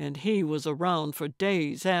 and he was around for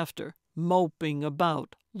days after, moping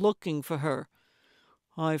about, looking for her.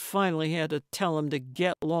 I finally had to tell him to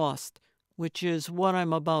get lost, which is what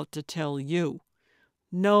I'm about to tell you.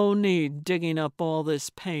 No need digging up all this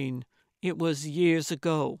pain. It was years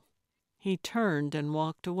ago." He turned and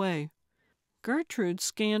walked away. Gertrude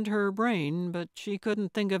scanned her brain, but she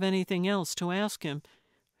couldn't think of anything else to ask him.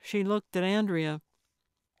 She looked at Andrea.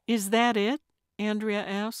 "Is that it?" Andrea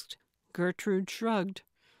asked. Gertrude shrugged.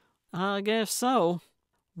 "I guess so."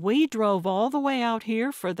 We drove all the way out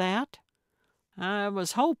here for that?" "I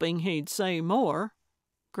was hoping he'd say more."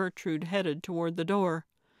 Gertrude headed toward the door.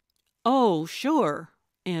 "Oh, sure,"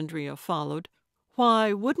 Andrea followed.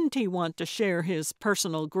 "Why wouldn't he want to share his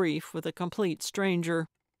personal grief with a complete stranger?"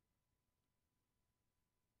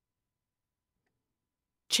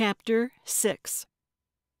 Chapter 6.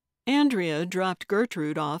 Andrea dropped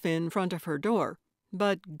Gertrude off in front of her door,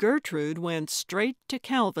 but Gertrude went straight to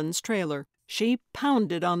Calvin's trailer. She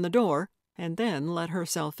pounded on the door and then let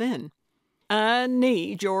herself in. "I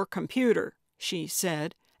need your computer," she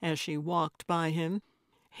said as she walked by him.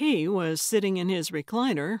 He was sitting in his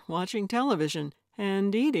recliner watching television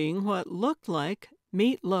and eating what looked like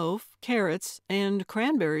meatloaf, carrots, and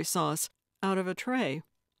cranberry sauce out of a tray.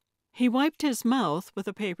 He wiped his mouth with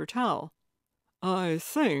a paper towel. "I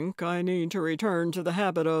think I need to return to the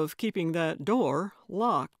habit of keeping that door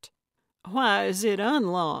locked." "Why is it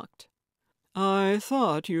unlocked?" "I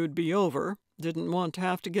thought you'd be over, didn't want to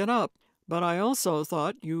have to get up, but I also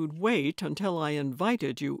thought you'd wait until I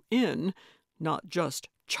invited you in, not just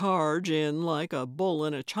charge in like a bull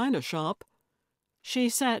in a china shop." She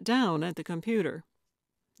sat down at the computer.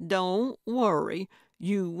 "Don't worry,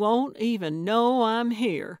 you won't even know I'm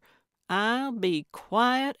here. I'll be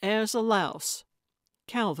quiet as a louse."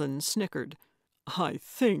 Calvin snickered. "I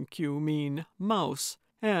think you mean mouse,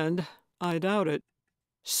 and I doubt it.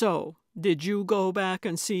 So, did you go back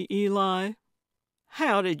and see Eli?"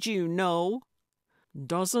 "How did you know?"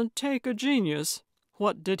 "Doesn't take a genius.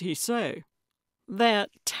 What did he say?" "That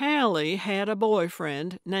Tally had a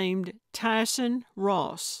boyfriend named Tyson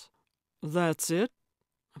Ross." "That's it?"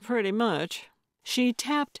 "Pretty much." She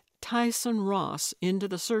tapped Tyson Ross into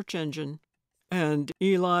the search engine. "And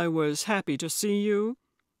Eli was happy to see you?"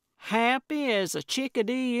 "Happy as a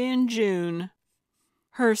chickadee in June."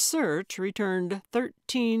 Her search returned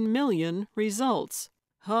 13 million results.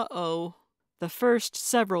 Uh-oh. The first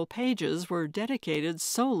several pages were dedicated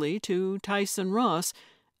solely to Tyson Ross,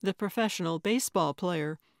 the professional baseball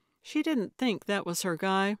player. She didn't think that was her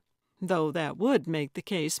guy, though that would make the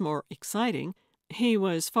case more exciting. He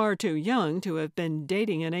was far too young to have been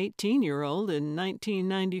dating an 18-year-old in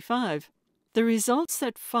 1995. The results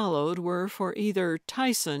that followed were for either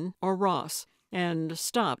Tyson or Ross, and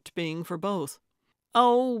stopped being for both.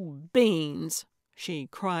 "Oh, beans!" she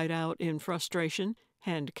cried out in frustration,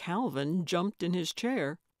 and Calvin jumped in his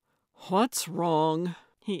chair. "What's wrong?"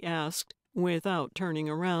 he asked, without turning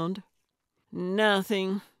around.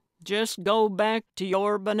 "Nothing. Just go back to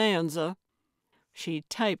your bonanza." She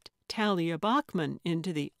typed Talia Bachman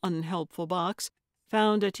into the unhelpful box,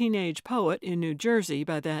 found a teenage poet in New Jersey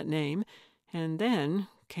by that name, and then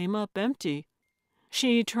came up empty.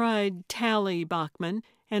 She tried Tally Bachman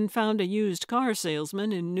and found a used car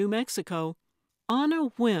salesman in New Mexico. On a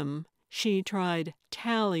whim, she tried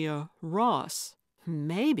Talia Ross.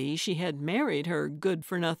 Maybe she had married her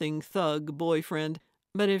good-for-nothing thug boyfriend,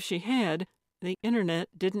 but if she had, the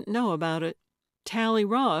internet didn't know about it. Tally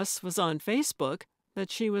Ross was on Facebook,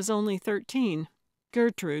 but she was only 13.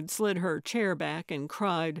 Gertrude slid her chair back and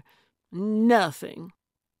cried, "Nothing."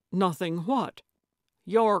 "Nothing what?"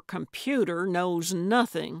 "Your computer knows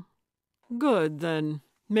nothing." "Good, then.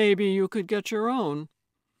 Maybe you could get your own."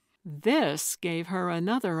 This gave her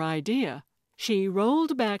another idea. She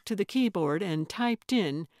rolled back to the keyboard and typed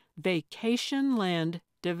in Vacation Land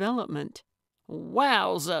Development.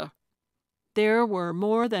 Wowza! There were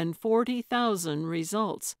more than 40,000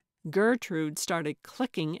 results. Gertrude started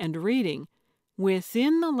clicking and reading.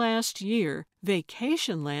 Within the last year,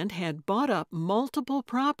 Vacation Land had bought up multiple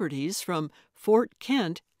properties from Fort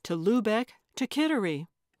Kent to Lubeck to Kittery.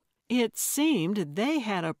 It seemed they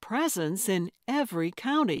had a presence in every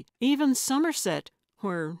county, even Somerset,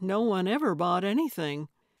 where no one ever bought anything.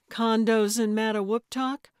 Condos in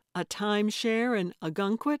Mattawuptuck, a timeshare in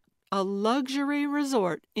Ogunquit, a luxury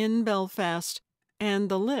resort in Belfast, and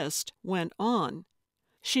the list went on.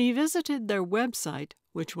 She visited their website,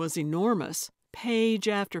 which was enormous, page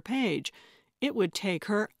after page. It would take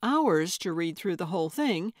her hours to read through the whole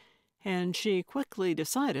thing, and she quickly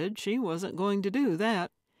decided she wasn't going to do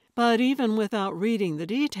that. But even without reading the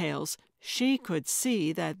details, she could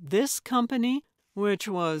see that this company, which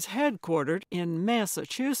was headquartered in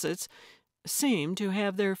Massachusetts, seemed to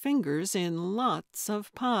have their fingers in lots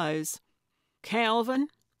of pies. "Calvin,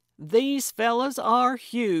 these fellas are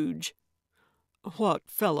huge." "What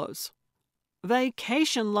fellas?"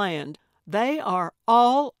 "Vacation Land. They are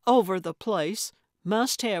all over the place.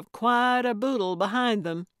 Must have quite a boodle behind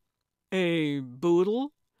them." "A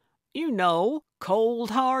boodle?" "You know,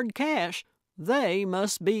 cold hard cash. They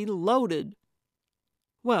must be loaded."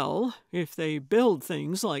 "Well, if they build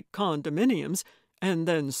things like condominiums, and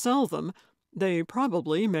then sell them, they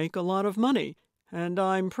probably make a lot of money, and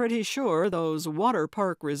I'm pretty sure those water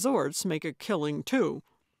park resorts make a killing too.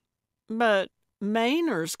 But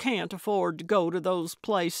Mainers can't afford to go to those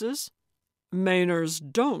places. Mainers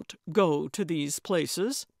don't go to these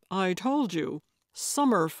places. I told you.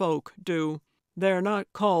 Summer folk do. They're not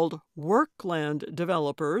called workland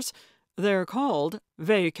developers. They're called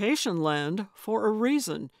vacation land for a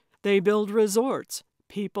reason. They build resorts.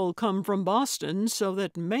 People come from Boston so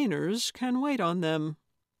that Mainers can wait on them.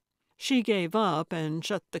 She gave up and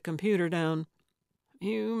shut the computer down.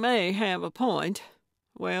 You may have a point.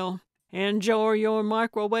 Well, enjoy your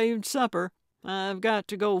microwaved supper. I've got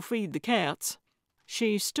to go feed the cats.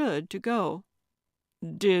 She stood to go.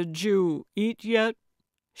 Did you eat yet?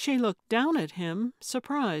 She looked down at him,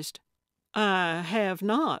 surprised. I have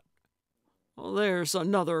not. Well, there's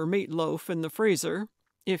another meatloaf in the freezer,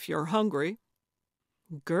 if you're hungry.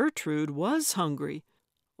 Gertrude was hungry.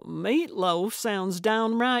 Meatloaf sounds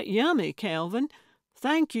downright yummy, Calvin.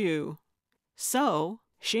 Thank you. So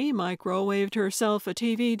she microwaved herself a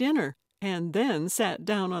TV dinner and then sat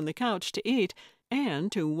down on the couch to eat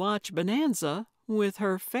and to watch Bonanza with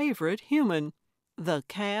her favorite human. The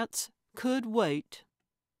cats could wait.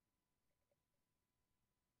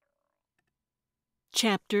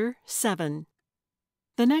 Chapter 7.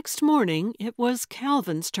 The next morning it was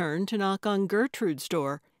Calvin's turn to knock on Gertrude's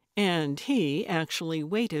door, and he actually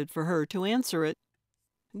waited for her to answer it.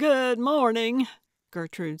 "Good morning,"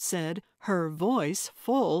 Gertrude said, her voice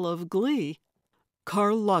full of glee.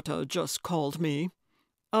 "Carlotta just called me."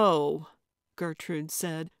 "Oh," Gertrude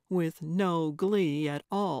said, with no glee at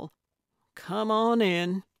all. "Come on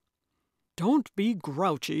in." "Don't be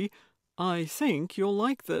grouchy. I think you'll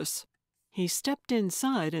like this." He stepped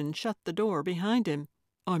inside and shut the door behind him.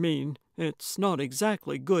 "I mean, it's not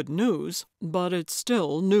exactly good news, but it's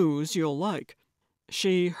still news you'll like.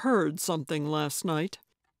 She heard something last night."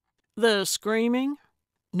 "The screaming?"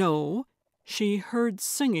 "No, she heard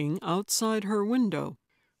singing outside her window.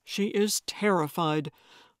 She is terrified.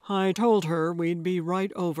 I told her we'd be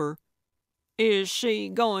right over." "Is she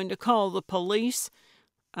going to call the police?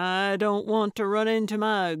 I don't want to run into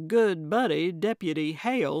my good buddy, Deputy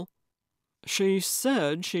Hale." "She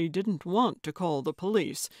said she didn't want to call the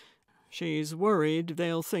police. She's worried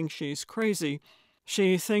they'll think she's crazy.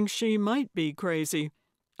 She thinks she might be crazy.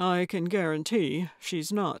 I can guarantee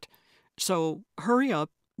she's not. So hurry up,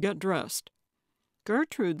 get dressed."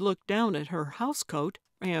 Gertrude looked down at her housecoat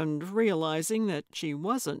and, realizing that she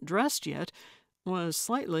wasn't dressed yet, was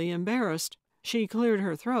slightly embarrassed. She cleared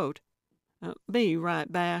her throat. "Be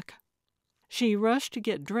right back." She rushed to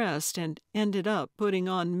get dressed and ended up putting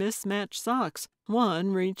on mismatched socks.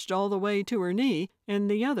 One reached all the way to her knee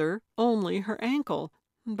and the other only her ankle.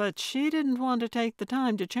 But she didn't want to take the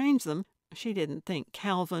time to change them. She didn't think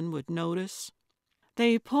Calvin would notice.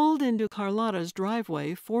 They pulled into Carlotta's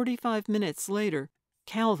driveway 45 minutes later.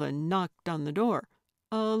 Calvin knocked on the door.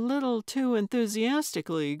 A little too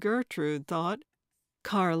enthusiastically, Gertrude thought.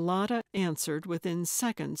 Carlotta answered within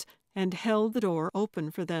seconds and held the door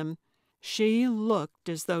open for them. She looked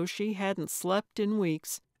as though she hadn't slept in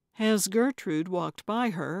weeks. As Gertrude walked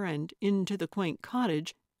by her and into the quaint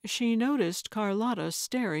cottage, she noticed Carlotta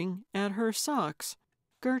staring at her socks.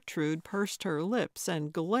 Gertrude pursed her lips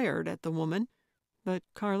and glared at the woman, but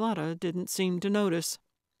Carlotta didn't seem to notice.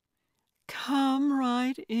 "Come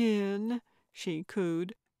right in," she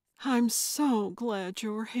cooed. "I'm so glad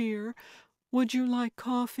you're here. Would you like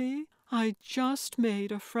coffee? I just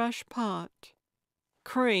made a fresh pot."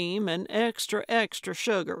 "Cream and extra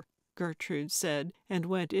sugar," Gertrude said, and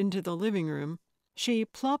went into the living room. She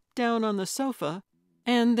plopped down on the sofa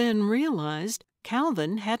and then realized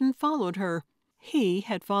Calvin hadn't followed her. He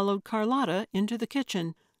had followed Carlotta into the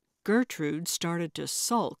kitchen. Gertrude started to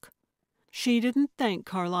sulk. She didn't thank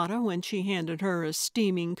Carlotta when she handed her a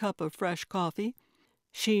steaming cup of fresh coffee.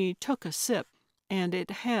 She took a sip, and it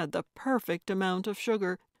had the perfect amount of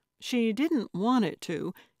sugar. She didn't want it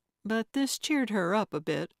to, but this cheered her up a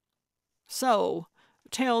bit. "So,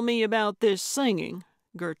 tell me about this singing,"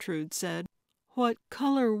 Gertrude said. What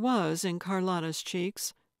color was in Carlotta's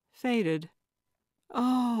cheeks faded.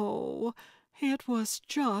 "Oh, it was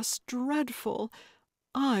just dreadful.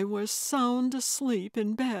 I was sound asleep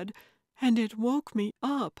in bed, and it woke me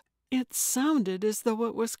up. It sounded as though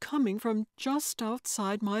it was coming from just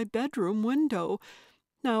outside my bedroom window.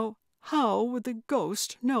 Now, how would the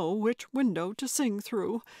ghost know which window to sing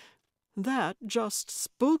through? That just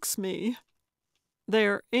spooks me."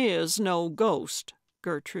 "There is no ghost,"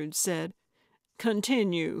 Gertrude said.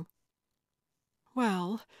 "Continue."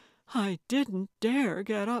 "Well, I didn't dare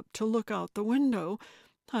get up to look out the window.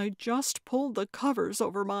 I just pulled the covers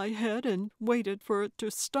over my head and waited for it to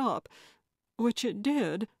stop, which it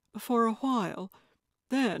did for a while.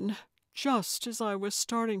 Then, just as I was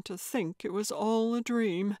starting to think it was all a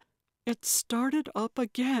dream, it started up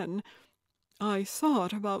again. I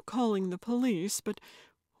thought about calling the police, but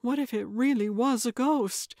what if it really was a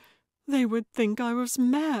ghost? They would think I was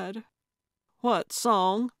mad. "What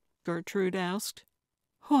song?" Gertrude asked.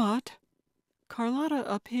 What? Carlotta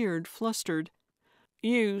appeared flustered.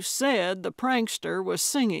 "You said the prankster was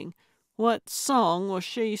singing. What song was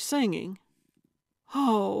she singing?"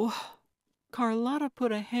 Oh, Carlotta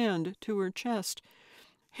put a hand to her chest.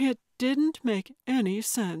 It didn't make any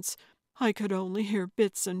sense. I could only hear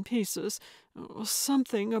bits and pieces.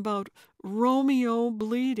 Something about Romeo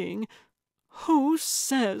bleeding. Who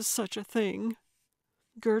says such a thing?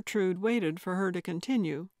 Gertrude waited for her to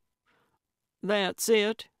continue. "That's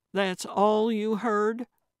it? That's all you heard?"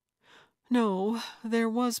 No, there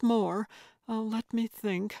was more. Let me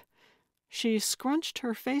think. She scrunched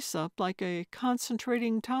her face up like a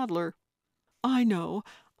concentrating toddler. I know.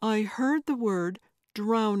 I heard the word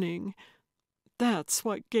drowning. That's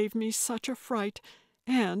what gave me such a fright.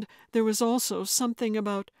 And there was also something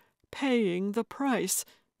about paying the price.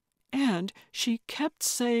 And she kept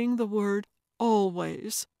saying the word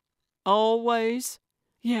always. Always?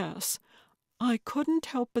 Yes. I couldn't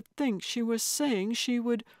help but think she was saying she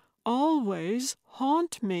would always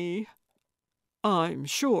haunt me. "I'm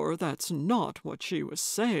sure that's not what she was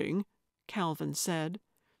saying," Calvin said.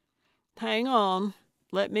 "Hang on.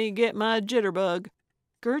 Let me get my jitterbug."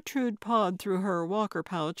 Gertrude pawed through her walker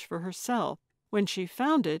pouch for herself. When she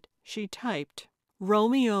found it, she typed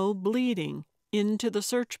 "Romeo bleeding" into the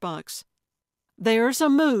search box. "There's a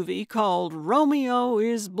movie called Romeo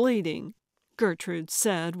is Bleeding," Gertrude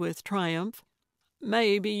said with triumph.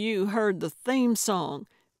 "Maybe you heard the theme song.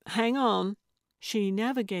 Hang on." She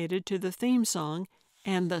navigated to the theme song,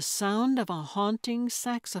 and the sound of a haunting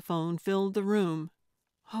saxophone filled the room.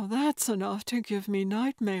 "Oh, that's enough to give me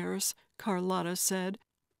nightmares," Carlotta said.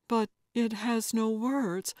 "But it has no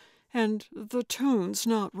words, and the tune's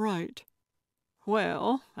not right."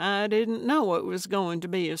 "Well, I didn't know it was going to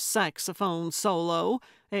be a saxophone solo.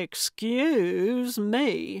 Excuse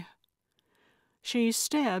me." She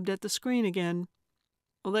stabbed at the screen again.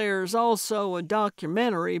 "There's also a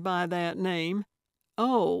documentary by that name.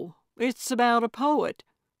 Oh, it's about a poet.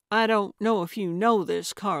 I don't know if you know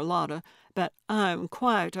this, Carlotta, but I'm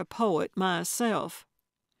quite a poet myself."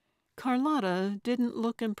 Carlotta didn't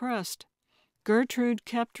look impressed. Gertrude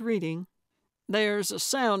kept reading. "There's a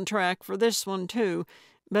soundtrack for this one, too,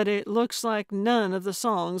 but it looks like none of the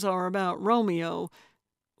songs are about Romeo.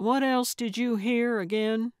 What else did you hear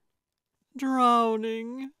again?"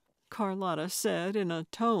 "Drowning," Carlotta said in a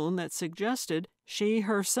tone that suggested she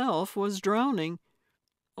herself was drowning.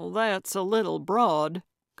 "That's a little broad,"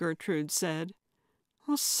 Gertrude said.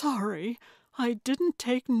 "Sorry, I didn't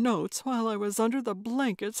take notes while I was under the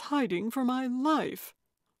blankets hiding for my life."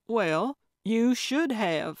 "Well, you should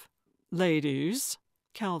have." "Ladies,"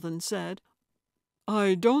 Calvin said,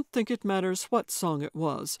 "I don't think it matters what song it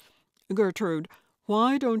was. Gertrude,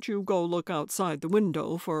 why don't you go look outside the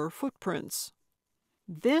window for footprints?"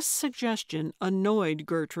 This suggestion annoyed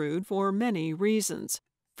Gertrude for many reasons.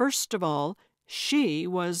 First of all, she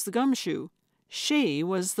was the gumshoe. She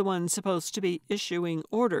was the one supposed to be issuing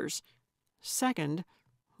orders. Second,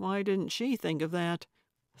 why didn't she think of that?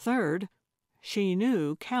 Third, she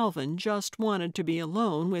knew Calvin just wanted to be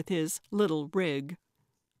alone with his little rig.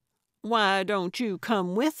 "Why don't you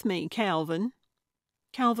come with me, Calvin?"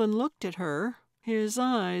 Calvin looked at her. His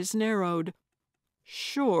eyes narrowed.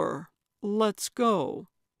 "Sure, let's go."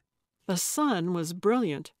 The sun was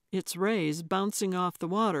brilliant, its rays bouncing off the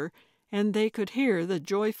water, and they could hear the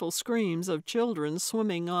joyful screams of children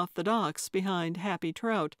swimming off the docks behind happy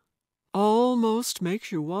trout. "Almost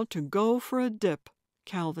makes you want to go for a dip,"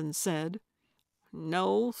 Calvin said.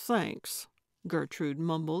 "No, thanks," Gertrude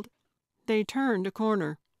mumbled. They turned a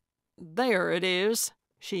corner. "There it is."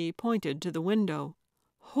 She pointed to the window.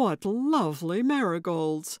 "What lovely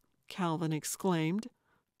marigolds!" Calvin exclaimed.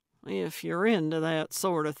 "If you're into that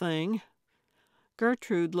sort of thing."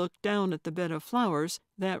 Gertrude looked down at the bed of flowers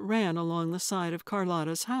that ran along the side of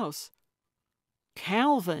Carlotta's house.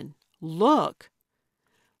 "Calvin, look!"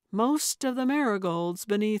 Most of the marigolds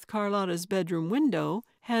beneath Carlotta's bedroom window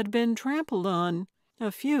had been trampled on.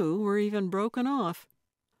 A few were even broken off.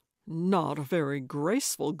 "Not a very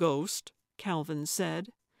graceful ghost," Calvin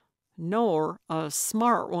said. "Nor a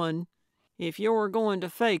smart one. If you're going to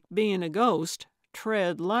fake being a ghost,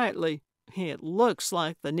 tread lightly. It looks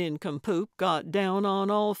like the nincompoop got down on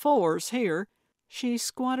all fours here." She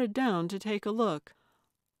squatted down to take a look.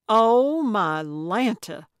 Oh, my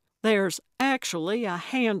Lanta! There's actually a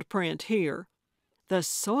handprint here. The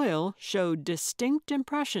soil showed distinct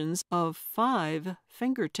impressions of 5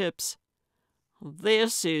 fingertips.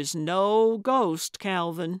 This is no ghost,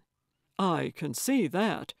 Calvin. I can see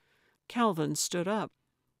that. Calvin stood up.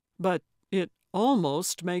 But it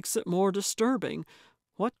almost makes it more disturbing.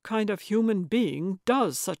 What kind of human being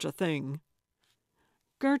does such a thing?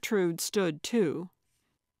 Gertrude stood too.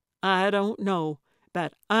 I don't know,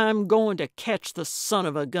 but I'm going to catch the son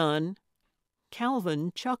of a gun.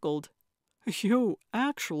 Calvin chuckled. You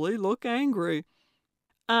actually look angry.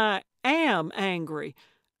 I am angry.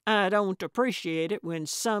 I don't appreciate it when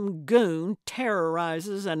some goon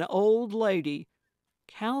terrorizes an old lady.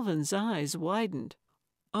 Calvin's eyes widened.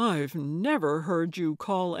 I've never heard you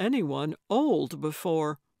call anyone old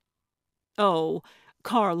before. Oh,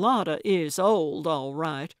 Carlotta is old, all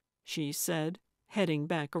right, she said, heading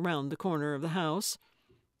back around the corner of the house.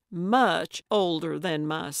 Much older than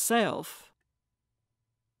myself.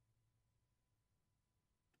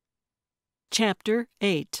 Chapter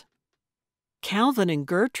 8. Calvin and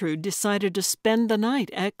Gertrude decided to spend the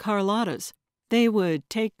night at Carlotta's. They would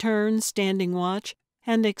take turns standing watch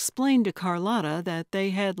and explain to Carlotta that they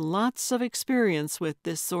had lots of experience with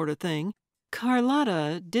this sort of thing.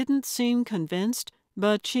 Carlotta didn't seem convinced,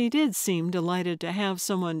 but she did seem delighted to have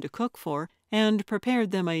someone to cook for, and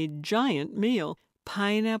prepared them a giant meal: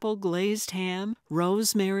 pineapple glazed ham,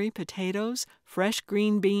 rosemary potatoes, fresh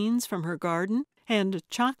green beans from her garden, and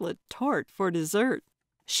chocolate tart for dessert.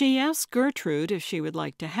 She asked Gertrude if she would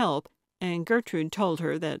like to help, and Gertrude told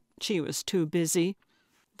her that she was too busy.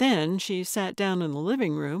 Then she sat down in the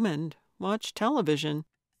living room and watched television.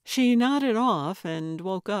 She nodded off and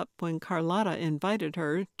woke up when Carlotta invited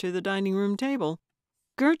her to the dining room table.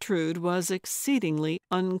 Gertrude was exceedingly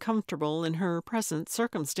uncomfortable in her present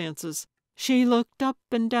circumstances. She looked up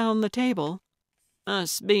and down the table.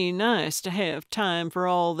 Must be nice to have time for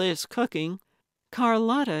all this cooking.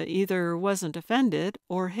 Carlotta either wasn't offended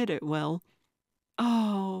or hid it well.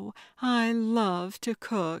 Oh, I love to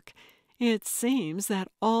cook. It seems that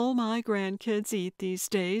all my grandkids eat these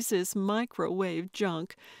days is microwave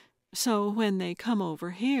junk. So when they come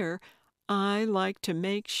over here, I like to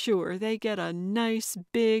make sure they get a nice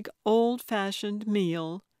big old-fashioned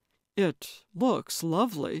meal. It looks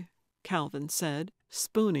lovely, Calvin said,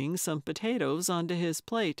 spooning some potatoes onto his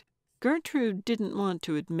plate. Gertrude didn't want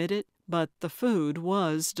to admit it, but the food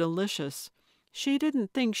was delicious. She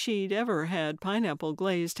didn't think she'd ever had pineapple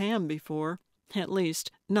glazed ham before, at least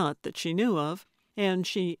not that she knew of, and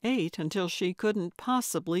she ate until she couldn't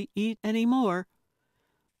possibly eat any more.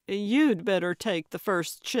 You'd better take the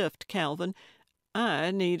first shift, Calvin.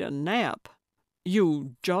 I need a nap.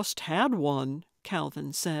 You just had one,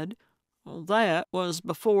 Calvin said. That was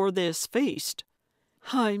before this feast.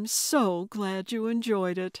 I'm so glad you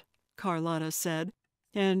enjoyed it, Carlotta said,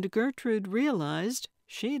 and Gertrude realized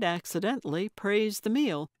she'd accidentally praised the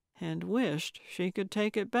meal and wished she could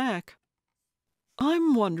take it back.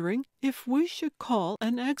 I'm wondering if we should call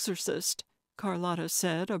an exorcist, Carlotta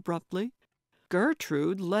said abruptly.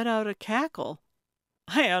 Gertrude let out a cackle.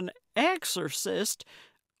 An exorcist?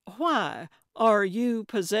 Why, are you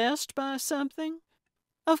possessed by something?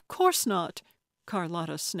 Of course not,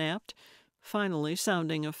 Carlotta snapped, finally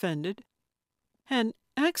sounding offended. An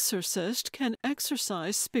exorcist can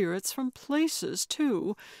exorcise spirits from places,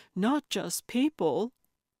 too, not just people.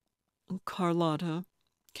 Carlotta,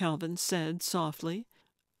 Calvin said softly,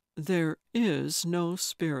 there is no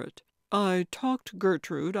spirit. I talked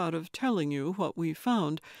Gertrude out of telling you what we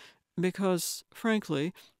found, because,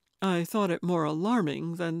 frankly, I thought it more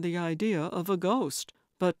alarming than the idea of a ghost.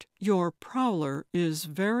 But your prowler is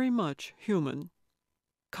very much human.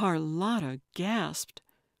 Carlotta gasped.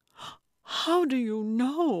 How do you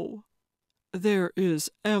know? There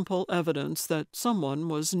is ample evidence that someone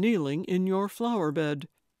was kneeling in your flower bed.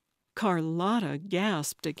 Carlotta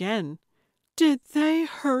gasped again. Did they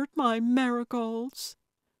hurt my marigolds?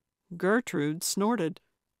 Gertrude snorted.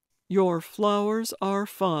 Your flowers are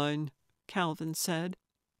fine, Calvin said.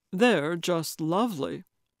 They're just lovely.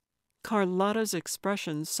 Carlotta's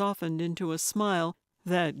expression softened into a smile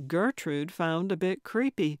that Gertrude found a bit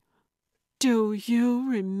creepy. Do you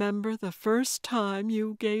remember the first time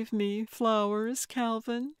you gave me flowers,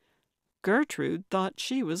 Calvin? Gertrude thought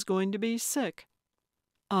she was going to be sick.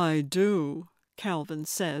 I do, Calvin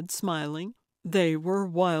said, smiling. They were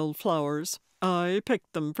wildflowers. I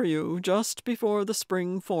picked them for you just before the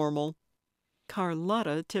spring formal.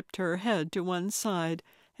 Carlotta tipped her head to one side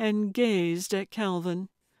and gazed at Calvin.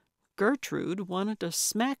 Gertrude wanted to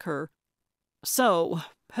smack her. So,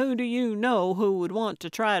 who do you know who would want to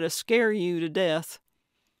try to scare you to death?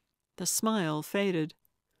 The smile faded.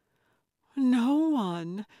 "No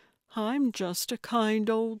one. I'm just a kind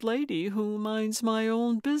old lady who minds my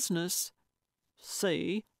own business."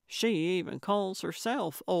 See, she even calls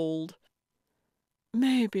herself old.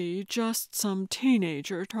 "Maybe just some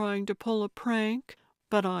teenager trying to pull a prank,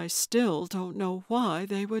 but I still don't know why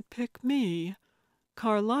they would pick me."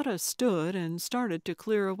 Carlotta stood and started to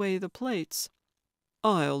clear away the plates.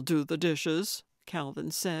 "I'll do the dishes," Calvin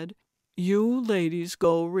said. "You ladies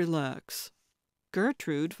go relax."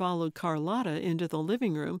 Gertrude followed Carlotta into the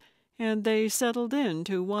living room, and they settled in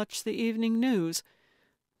to watch the evening news.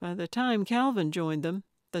 By the time Calvin joined them,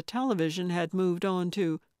 the television had moved on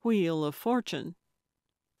to Wheel of Fortune.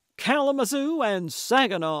 "Kalamazoo and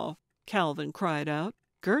Saginaw!" Calvin cried out.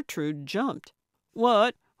 Gertrude jumped.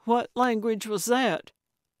 What language was that?"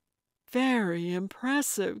 "Very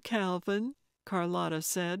impressive, Calvin," Carlotta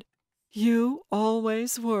said. "You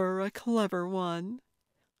always were a clever one."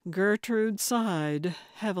 Gertrude sighed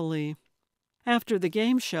heavily. After the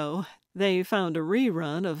game show, they found a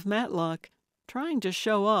rerun of Matlock. Trying to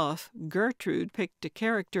show off, Gertrude picked a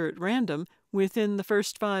character at random within the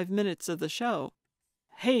first 5 minutes of the show.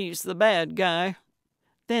 "He's the bad guy."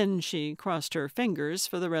 Then she crossed her fingers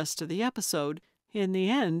for the rest of the episode. In the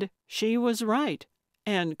end, she was right,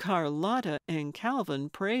 and Carlotta and Calvin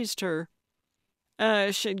praised her.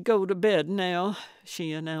 "I should go to bed now,"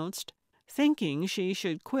 she announced, thinking she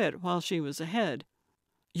should quit while she was ahead.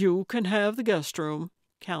 "You can have the guest room,"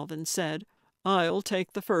 Calvin said. "I'll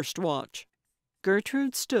take the first watch."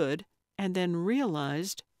 Gertrude stood and then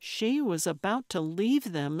realized she was about to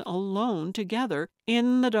leave them alone together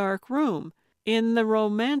in the dark room, in the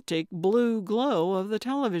romantic blue glow of the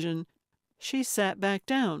television. She sat back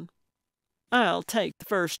down. "I'll take the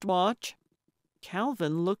first watch."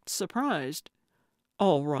 Calvin looked surprised.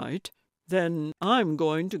 "All right. Then I'm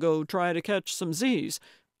going to go try to catch some Z's.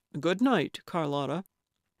 Good night, Carlotta."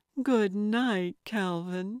 "Good night,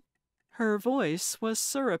 Calvin." Her voice was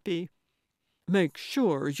syrupy. "Make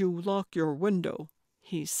sure you lock your window,"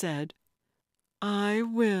 he said. "I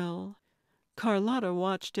will." Carlotta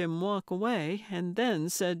watched him walk away and then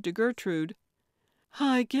said to Gertrude,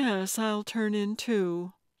 "I guess I'll turn in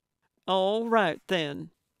too." "All right, then."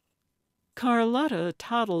 Carlotta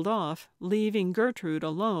toddled off, leaving Gertrude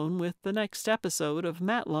alone with the next episode of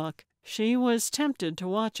Matlock. She was tempted to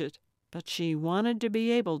watch it, but she wanted to be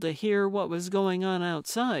able to hear what was going on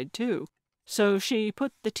outside, too. So she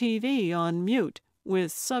put the TV on mute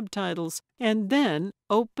with subtitles and then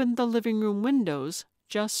opened the living room windows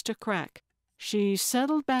just a crack. She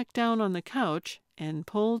settled back down on the couch and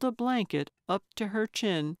pulled a blanket up to her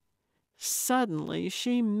chin. Suddenly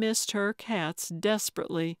she missed her cats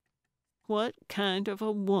desperately. What kind of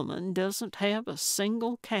a woman doesn't have a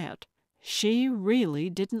single cat? She really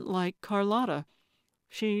didn't like Carlotta.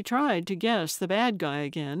 She tried to guess the bad guy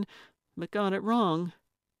again, but got it wrong.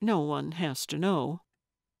 No one has to know.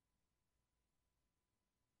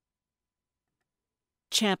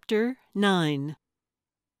 Chapter 9.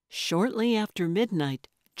 Shortly after midnight,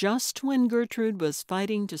 just when Gertrude was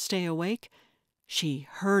fighting to stay awake, she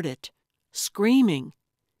heard it, screaming.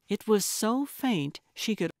 It was so faint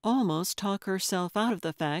she could almost talk herself out of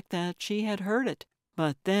the fact that she had heard it.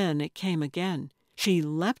 But then it came again. She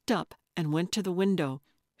leapt up and went to the window.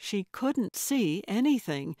 She couldn't see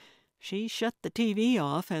anything. She shut the TV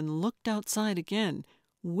off and looked outside again,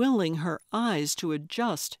 willing her eyes to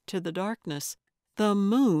adjust to the darkness. The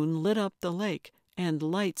moon lit up the lake, and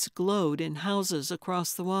lights glowed in houses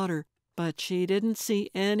across the water. But she didn't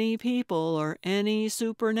see any people or any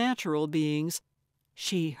supernatural beings.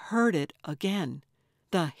 She heard it again.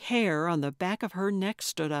 The hair on the back of her neck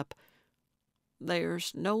stood up.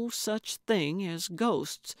 "There's no such thing as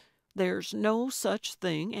ghosts. There's no such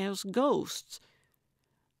thing as ghosts."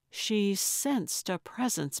 She sensed a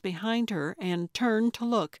presence behind her and turned to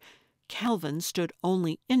look. Calvin stood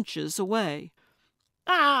only inches away.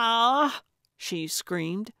 "Ah!" she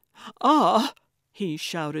screamed. "Ah!" he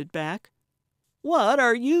shouted back. "What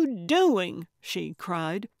are you doing?" she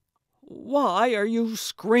cried. "Why are you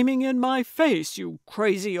screaming in my face, you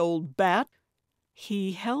crazy old bat?"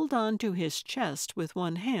 He held on to his chest with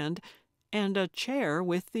one hand and a chair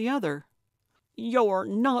with the other. "You're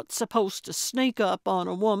not supposed to sneak up on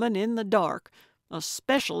a woman in the dark,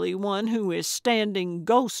 especially one who is standing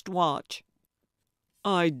ghost watch."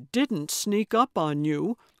 "I didn't sneak up on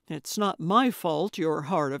you. It's not my fault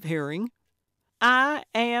you're hard of hearing." "I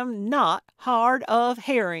am not hard of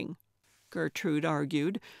hearing," Gertrude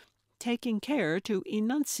argued, taking care to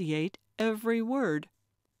enunciate every word.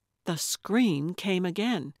 The scream came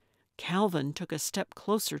again. Calvin took a step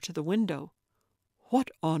closer to the window. "What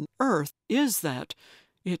on earth is that?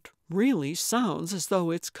 It really sounds as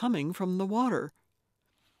though it's coming from the water."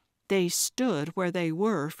 They stood where they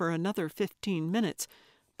were for another 15 minutes,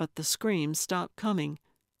 but the screams stopped coming.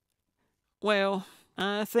 "Well,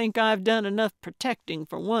 I think I've done enough protecting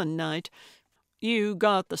for one night. You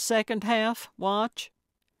got the second half watch?"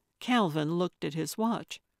 Calvin looked at his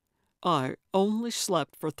watch. "I only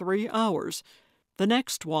slept for 3 hours. The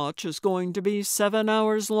next watch is going to be 7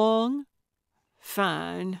 hours long?"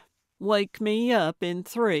 "Fine. Wake me up in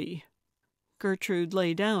 3. Gertrude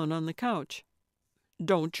lay down on the couch.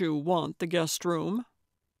 "Don't you want the guest room?"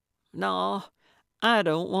 "No, I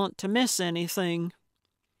don't want to miss anything."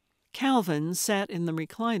 Calvin sat in the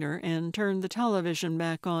recliner and turned the television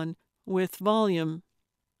back on, with volume.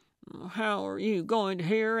 "How are you going to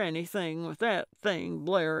hear anything with that thing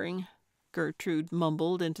blaring?" Gertrude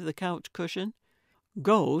mumbled into the couch cushion.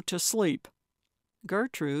 "Go to sleep."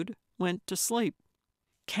 Gertrude went to sleep.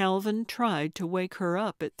 Calvin tried to wake her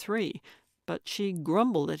up at 3, but she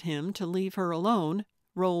grumbled at him to leave her alone,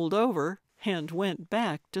 rolled over, and went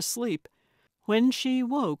back to sleep. When she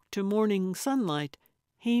woke to morning sunlight,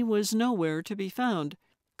 he was nowhere to be found.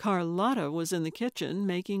 Carlotta was in the kitchen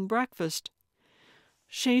making breakfast.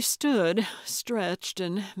 She stood, stretched,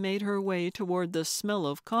 and made her way toward the smell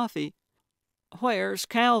of coffee. "Where's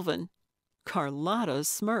Calvin?" Carlotta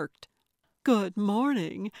smirked. "Good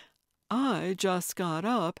morning. I just got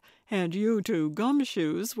up, and you two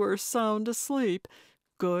gumshoes were sound asleep.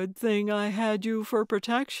 Good thing I had you for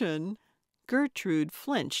protection." Gertrude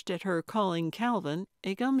flinched at her calling Calvin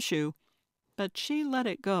a gumshoe, but she let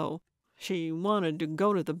it go. She wanted to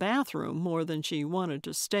go to the bathroom more than she wanted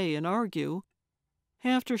to stay and argue.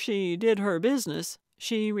 After she did her business,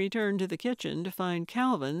 she returned to the kitchen to find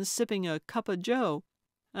Calvin sipping a cup of joe.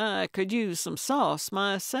 "I could use some sauce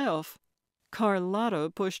myself."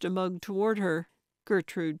 Carlotta pushed a mug toward her.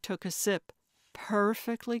 Gertrude took a sip.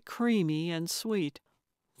 Perfectly creamy and sweet.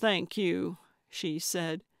 "Thank you," she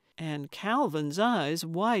said, and Calvin's eyes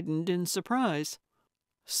widened in surprise.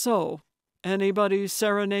 "So, anybody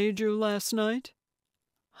serenade you last night?"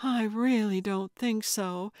 "I really don't think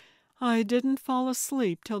so. I didn't fall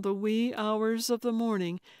asleep till the wee hours of the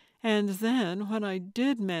morning, and then when I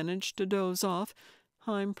did manage to doze off,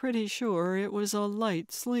 I'm pretty sure it was a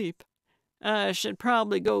light sleep." "I should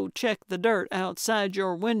probably go check the dirt outside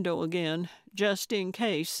your window again, just in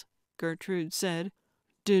case," Gertrude said.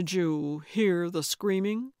 "Did you hear the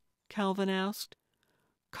screaming?" Calvin asked.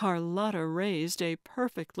 Carlotta raised a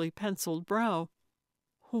perfectly penciled brow.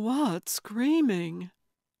 "What screaming?"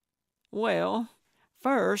 "Well,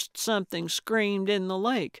 first something screamed in the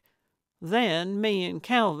lake. Then me and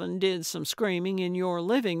Calvin did some screaming in your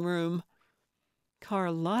living room."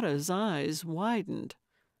 Carlotta's eyes widened.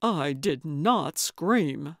 "I did not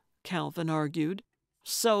scream," Calvin argued.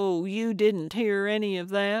 "So you didn't hear any of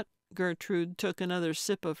that?" Gertrude took another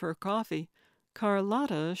sip of her coffee.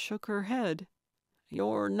 Carlotta shook her head.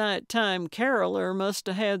 "Your nighttime caroler must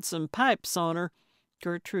have had some pipes on her."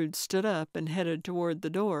 Gertrude stood up and headed toward the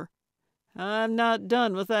door. "I'm not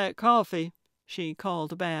done with that coffee," she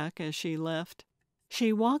called back as she left.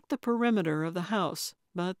 She walked the perimeter of the house,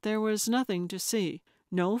 but there was nothing to see.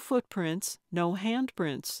 No footprints, no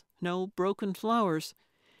handprints, no broken flowers.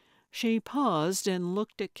 She paused and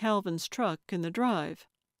looked at Calvin's truck in the drive.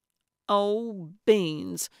 "Oh,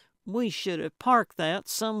 beans! We should have parked that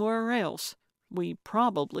somewhere else. We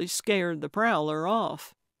probably scared the prowler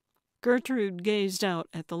off." Gertrude gazed out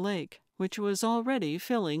at the lake, which was already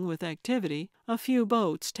filling with activity, a few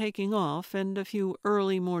boats taking off and a few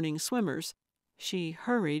early morning swimmers. She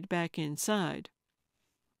hurried back inside.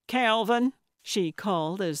 "Calvin!" she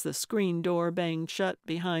called as the screen door banged shut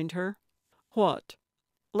behind her. "What?"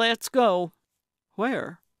 "Let's go."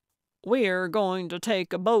 "Where?" "We're going to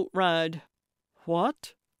take a boat ride."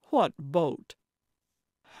 "What? What boat?"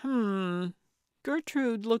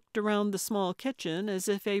 Gertrude looked around the small kitchen as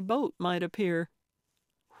if a boat might appear.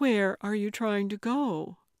 "Where are you trying to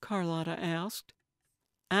go?" Carlotta asked.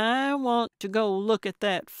 "I want to go look at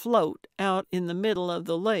that float out in the middle of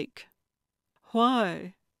the lake."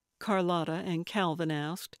 "Why?" Carlotta and Calvin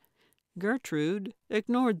asked. Gertrude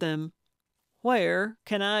ignored them. "Where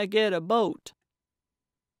can I get a boat?"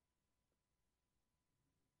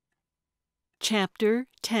 Chapter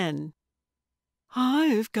 10.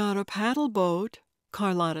 "I've got a paddle boat,"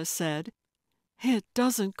 Carlotta said. "It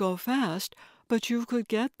doesn't go fast, but you could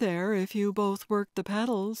get there if you both worked the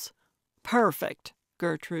pedals." "Perfect,"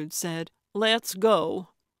 Gertrude said. "Let's go."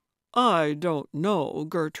 "I don't know,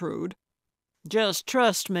 Gertrude." "Just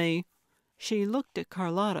trust me." She looked at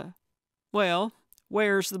Carlotta. "Well,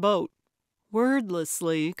 where's the boat?"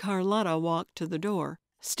 Wordlessly, Carlotta walked to the door,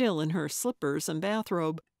 still in her slippers and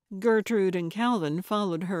bathrobe. Gertrude and Calvin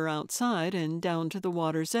followed her outside and down to the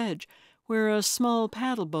water's edge, where a small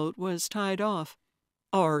paddle boat was tied off.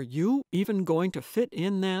 "Are you even going to fit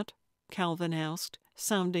in that?" Calvin asked,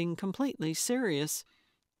 sounding completely serious.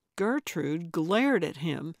 Gertrude glared at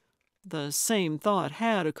him. The same thought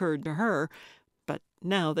had occurred to her, but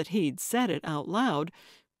now that he'd said it out loud,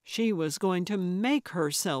 she was going to make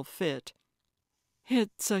herself fit.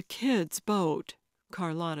 "It's a kid's boat,"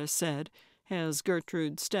 Carlotta said, as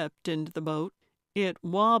Gertrude stepped into the boat. It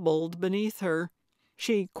wobbled beneath her.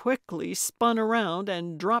 She quickly spun around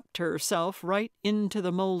and dropped herself right into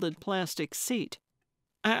the molded plastic seat.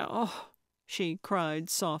 "Ow!" she cried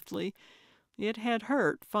softly. It had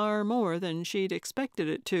hurt far more than she'd expected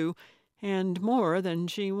it to, and more than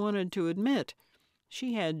she wanted to admit.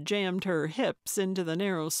 She had jammed her hips into the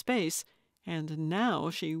narrow space, and now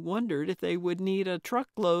she wondered if they would need a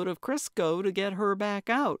truckload of Crisco to get her back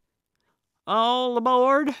out. "All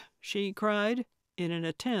aboard!" she cried, in an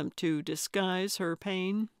attempt to disguise her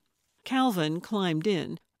pain. Calvin climbed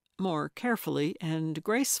in, more carefully and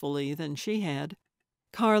gracefully than she had.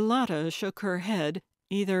 Carlotta shook her head,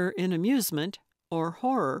 either in amusement or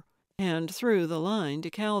horror, and threw the line to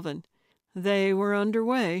Calvin. They were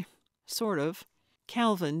underway, sort of.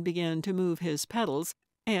 Calvin began to move his pedals,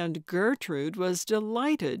 and Gertrude was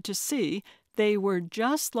delighted to see they were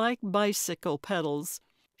just like bicycle pedals.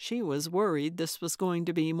 She was worried this was going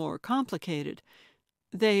to be more complicated.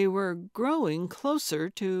 They were growing closer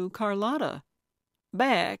to Carlotta.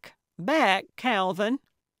 "Back, back, Calvin."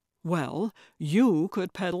 "Well, you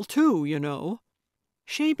could pedal too, you know."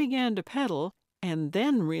 She began to pedal, and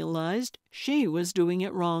then realized she was doing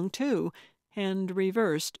it wrong too, and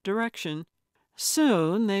reversed direction.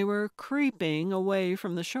 Soon they were creeping away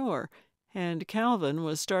from the shore, and Calvin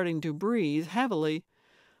was starting to breathe heavily.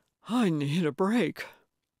 "I need a break."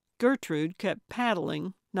 Gertrude kept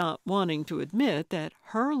paddling, not wanting to admit that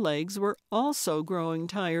her legs were also growing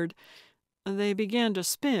tired. They began to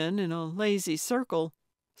spin in a lazy circle.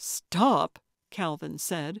 "Stop," Calvin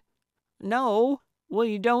said. "No,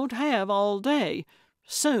 we don't have all day.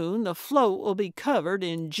 Soon the float will be covered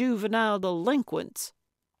in juvenile delinquents."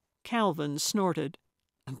 Calvin snorted.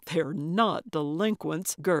 "They're not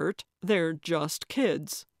delinquents, Gert. They're just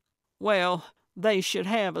kids." "Well, they should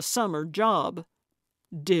have a summer job."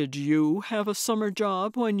 "Did you have a summer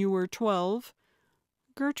job when you were 12?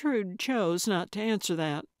 Gertrude chose not to answer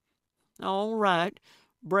that. "All right,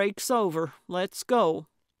 break's over. Let's go."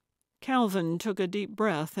 Calvin took a deep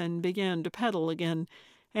breath and began to pedal again,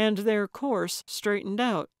 and their course straightened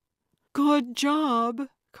out. "Good job,"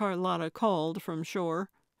 Carlotta called from shore.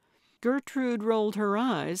 Gertrude rolled her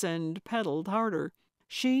eyes and pedaled harder.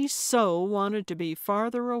 She so wanted to be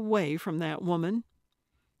farther away from that woman.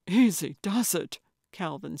 "Easy does it,"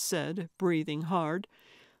 Calvin said, breathing hard.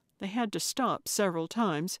 They had to stop several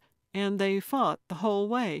times, and they fought the whole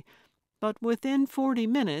way, but within 40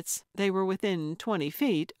 minutes they were within 20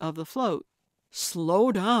 feet of the float.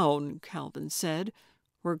 "Slow down," Calvin said.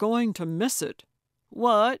 "We're going to miss it."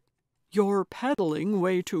 "What?" "You're pedaling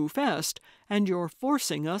way too fast, and you're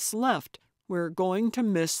forcing us left. We're going to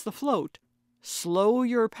miss the float. Slow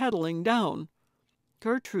your pedaling down."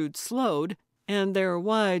 Gertrude slowed, and their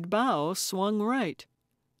wide bow swung right.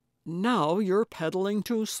 "Now you're pedaling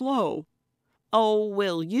too slow." "Oh,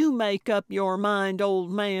 will you make up your mind,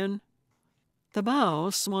 old man?" The bow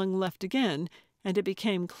swung left again, and it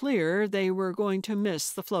became clear they were going to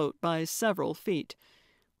miss the float by several feet.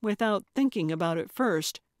 Without thinking about it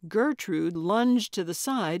first, Gertrude lunged to the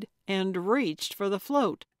side and reached for the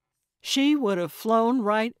float. She would have flown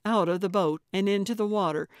right out of the boat and into the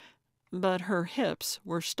water, but her hips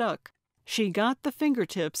were stuck. She got the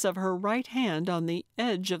fingertips of her right hand on the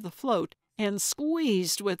edge of the float and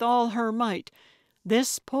squeezed with all her might.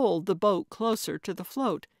 This pulled the boat closer to the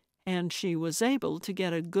float, and she was able to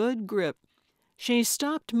get a good grip. She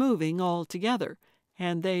stopped moving altogether,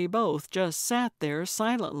 and they both just sat there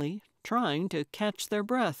silently, trying to catch their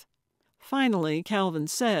breath. Finally, Calvin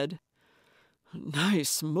said,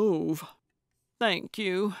 "Nice move." "Thank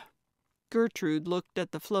you." Gertrude looked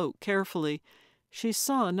at the float carefully. She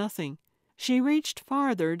saw nothing. She reached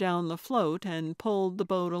farther down the float and pulled the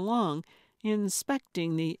boat along,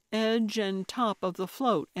 inspecting the edge and top of the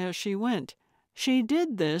float as she went. She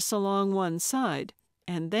did this along one side,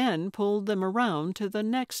 and then pulled them around to the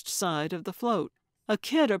next side of the float. A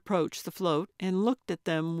kid approached the float and looked at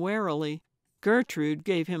them warily. Gertrude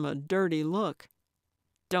gave him a dirty look.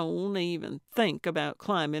 "Don't even think about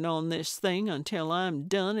climbing on this thing until I'm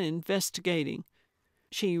done investigating."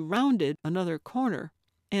 She rounded another corner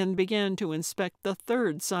and began to inspect the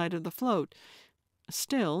third side of the float.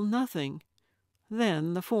 Still nothing.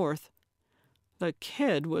 then the fourth. The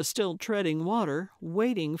kid was still treading water,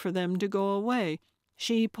 waiting for them to go away.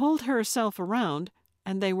 She pulled herself around,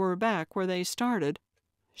 and they were back where they started.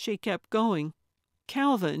 She kept going.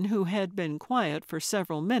 Calvin, who had been quiet for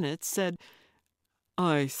several minutes, said,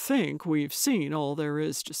 "I think we've seen all there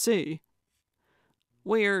is to see."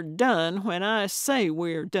 "We're done when I say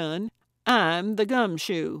we're done. I'm the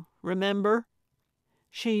gumshoe, remember?"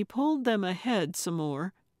 She pulled them ahead some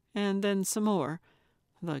more, and then some more.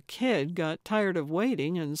 The kid got tired of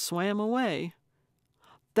waiting and swam away.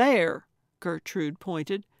 "There!" Gertrude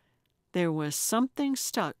pointed. There was something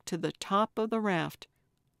stuck to the top of the raft.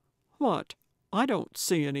 "What? I don't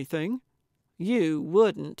see anything." "You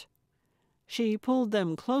wouldn't." She pulled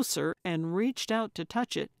them closer and reached out to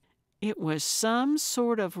touch it. It was some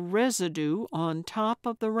sort of residue on top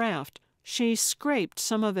of the raft. She scraped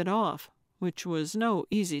some of it off, which was no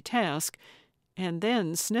easy task, and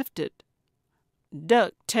then sniffed it.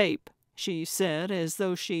 "Duct tape," she said, as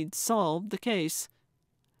though she'd solved the case.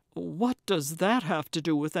 "What does that have to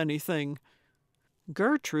do with anything?"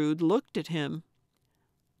 Gertrude looked at him.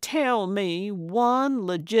 "Tell me one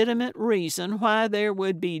legitimate reason why there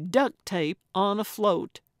would be duct tape on a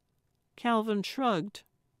float." Calvin shrugged.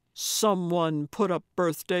 "Someone put up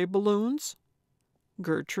birthday balloons?"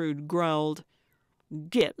 Gertrude growled.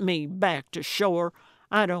 "Get me back to shore.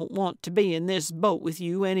 I don't want to be in this boat with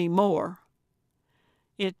you any more."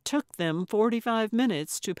 It took them 45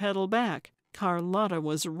 minutes to pedal back. Carlotta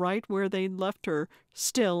was right where they'd left her,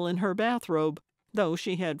 still in her bathrobe, though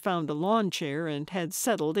she had found a lawn chair and had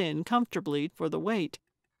settled in comfortably for the wait.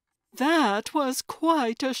 "That was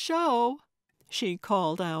quite a show," she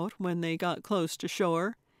called out when they got close to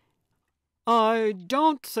shore. "I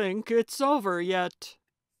don't think it's over yet,"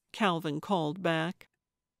 Calvin called back.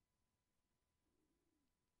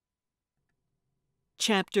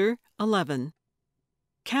 Chapter 11.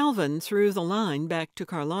 Calvin threw the line back to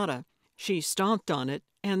Carlotta. She stomped on it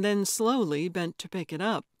and then slowly bent to pick it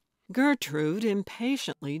up. Gertrude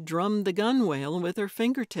impatiently drummed the gunwale with her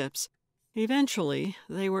fingertips. Eventually,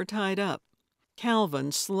 they were tied up.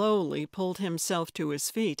 Calvin slowly pulled himself to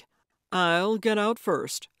his feet. "I'll get out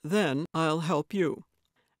first, then I'll help you."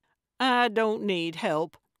 "I don't need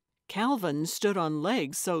help." Calvin stood on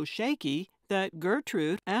legs so shaky that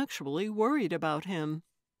Gertrude actually worried about him.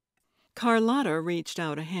 Carlotta reached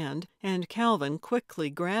out a hand, and Calvin quickly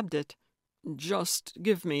grabbed it. "Just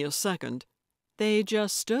give me a second." They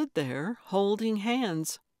just stood there, holding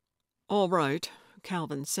hands. "All right,"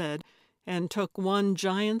 Calvin said, and took one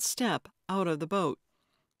giant step out of the boat.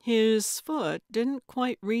 His foot didn't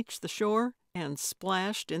quite reach the shore and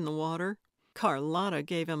splashed in the water. Carlotta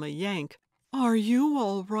gave him a yank. "Are you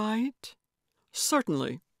all right?"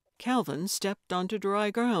 "Certainly." Calvin stepped onto dry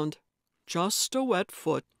ground. "Just a wet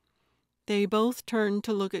foot." They both turned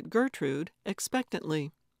to look at Gertrude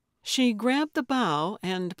expectantly. She grabbed the bow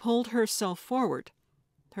and pulled herself forward.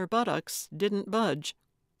 Her buttocks didn't budge.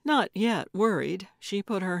 Not yet worried, she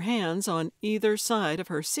put her hands on either side of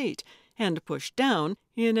her seat and pushed down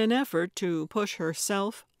in an effort to push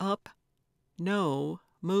herself up. No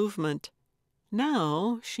movement.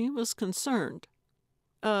 Now she was concerned.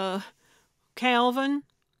 Calvin,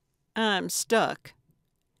 I'm stuck."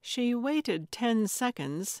 She waited 10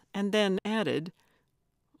 seconds and then added,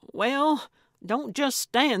 "Well, don't just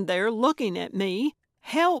stand there looking at me.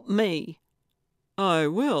 Help me." "I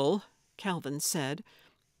will," Calvin said.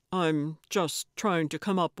 "I'm just trying to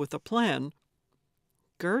come up with a plan."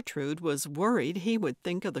 Gertrude was worried he would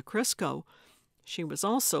think of the Crisco. She was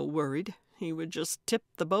also worried he would just tip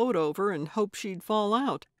the boat over and hope she'd fall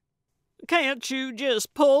out. "Can't you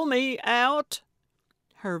just pull me out?"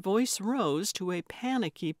 Her voice rose to a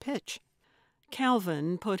panicky pitch.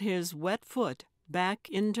 Calvin put his wet foot back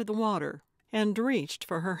into the water and reached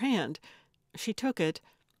for her hand. She took it.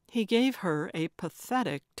 He gave her a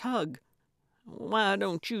pathetic tug. "Why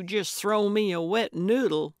don't you just throw me a wet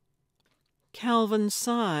noodle?" Calvin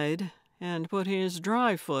sighed and put his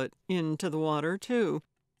dry foot into the water, too.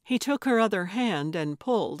 He took her other hand and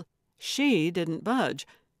pulled. She didn't budge,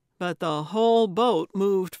 but the whole boat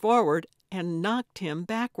moved forward and knocked him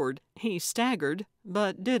backward. He staggered,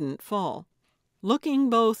 but didn't fall. Looking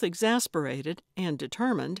both exasperated and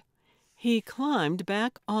determined, he climbed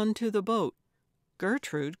back onto the boat.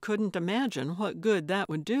 Gertrude couldn't imagine what good that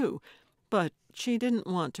would do, but she didn't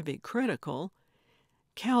want to be critical.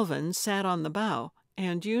 Calvin sat on the bow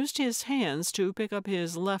and used his hands to pick up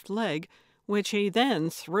his left leg, which he then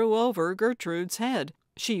threw over Gertrude's head.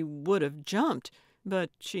 She would have jumped,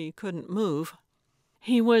 but she couldn't move.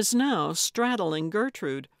 He was now straddling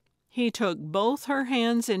Gertrude. He took both her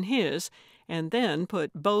hands in his and then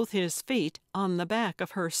put both his feet on the back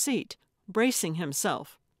of her seat, bracing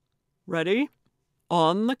himself. "Ready?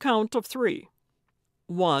 On the count of 3.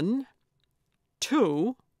 1,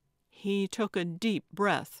 2, he took a deep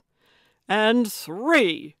breath, and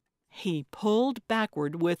 3. He pulled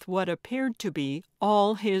backward with what appeared to be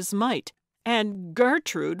all his might, and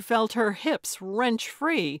Gertrude felt her hips wrench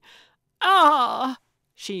free. "Ah!"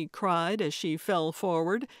 she cried as she fell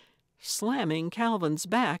forward, slamming Calvin's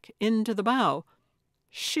back into the bow.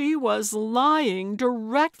 She was lying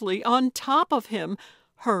directly on top of him,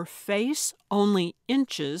 her face only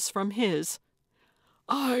inches from his.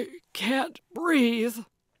 "I can't breathe,"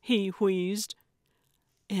 he wheezed.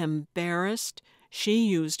 Embarrassed, she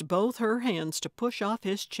used both her hands to push off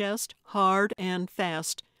his chest hard and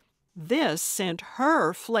fast. This sent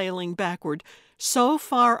her flailing backward, so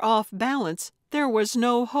far off balance there was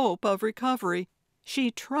no hope of recovery.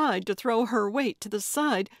 She tried to throw her weight to the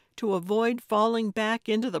side to avoid falling back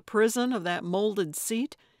into the prison of that molded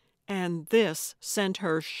seat, and this sent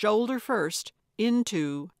her shoulder first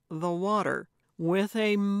into the water with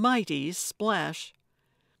a mighty splash.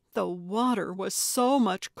 The water was so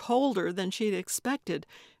much colder than she'd expected.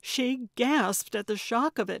 She gasped at the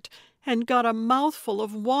shock of it and got a mouthful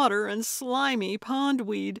of water and slimy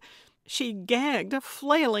pondweed. She gagged,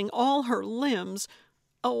 flailing all her limbs.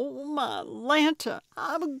 "Oh, my Lanta,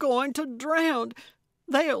 I'm going to drown.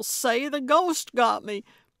 They'll say the ghost got me."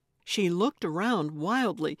 She looked around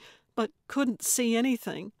wildly, but couldn't see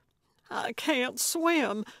anything. "I can't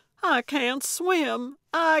swim. I can't swim.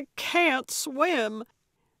 I can't swim."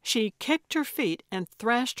 She kicked her feet and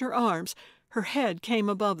thrashed her arms. Her head came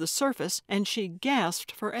above the surface, and she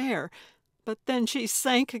gasped for air. But then she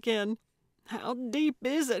sank again. "How deep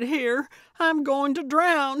is it here? I'm going to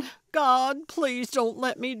drown. God, please don't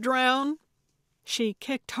let me drown." She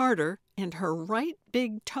kicked harder, and her right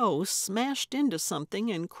big toe smashed into something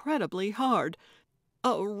incredibly hard.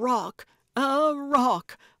 A rock! A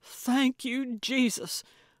rock! Thank you, Jesus!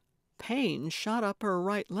 Pain shot up her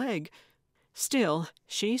right leg. Still,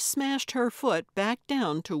 she smashed her foot back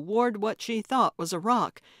down toward what she thought was a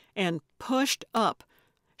rock, and pushed up.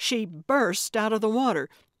 She burst out of the water,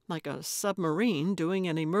 like a submarine doing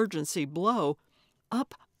an emergency blow.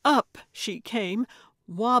 Up, up she came,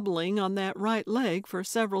 wobbling on that right leg for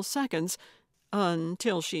several seconds,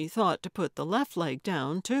 until she thought to put the left leg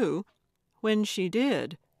down, too. When she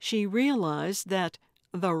did, she realized that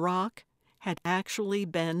the rock had actually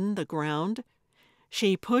been the ground.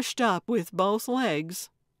 She pushed up with both legs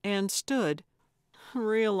and stood,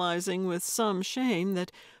 realizing with some shame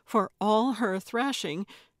that for all her thrashing,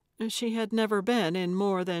 she had never been in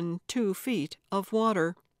more than 2 feet of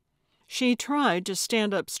water. She tried to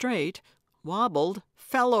stand up straight, wobbled,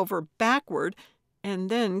 fell over backward, and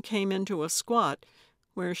then came into a squat,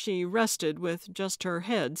 where she rested with just her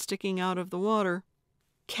head sticking out of the water.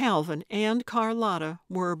 Calvin and Carlotta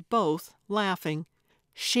were both laughing.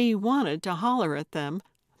 She wanted to holler at them,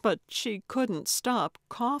 but she couldn't stop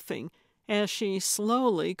coughing. As she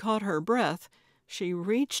slowly caught her breath, she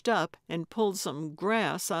reached up and pulled some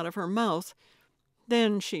grass out of her mouth.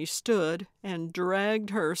 Then she stood and dragged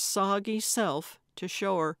her soggy self to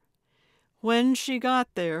shore. When she got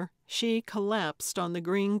there, she collapsed on the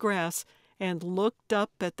green grass and looked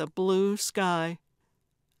up at the blue sky.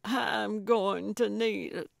 "I'm going to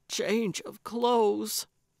need a change of clothes,"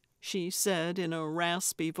 she said in a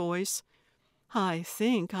raspy voice. "I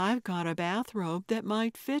think I've got a bathrobe that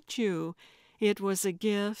might fit you. It was a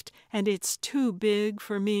gift, and it's too big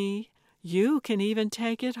for me. You can even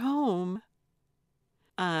take it home."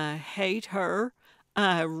 I hate her.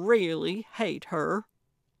 I really hate her.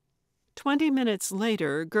 20 minutes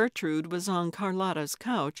later, Gertrude was on Carlotta's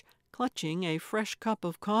couch, clutching a fresh cup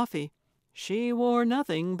of coffee. She wore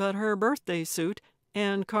nothing but her birthday suit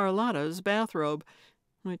and Carlotta's bathrobe,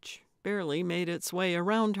 which barely made its way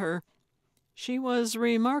around her. She was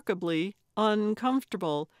remarkably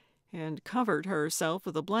uncomfortable and covered herself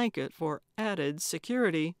with a blanket for added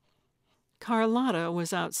security. Carlotta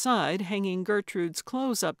was outside hanging Gertrude's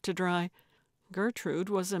clothes up to dry. Gertrude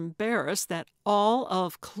was embarrassed that all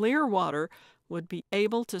of Clearwater would be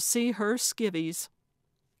able to see her skivvies.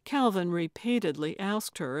 Calvin repeatedly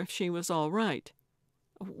asked her if she was all right.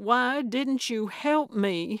 "Why didn't you help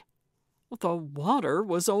me?" "The water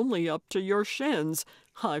was only up to your shins.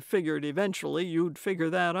 I figured eventually you'd figure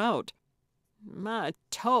that out." "My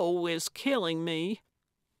toe is killing me."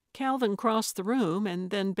 Calvin crossed the room and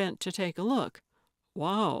then bent to take a look.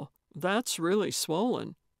 "Wow, that's really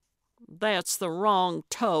swollen." "That's the wrong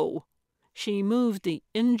toe." She moved the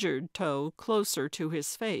injured toe closer to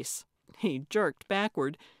his face. He jerked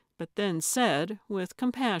backward, but then said, with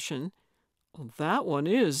compassion, That one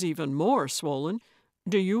is even more swollen.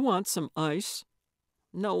 Do you want some ice?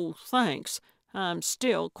 No, thanks. I'm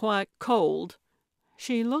still quite cold.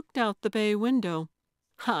 She looked out the bay window.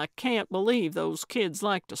 I can't believe those kids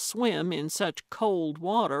like to swim in such cold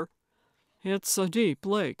water. It's a deep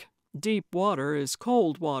lake. Deep water is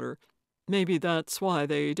cold water. Maybe that's why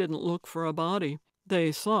they didn't look for a body.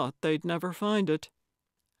 They thought they'd never find it.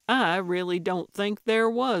 I really don't think there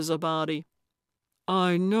was a body.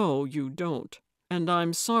 I know you don't, and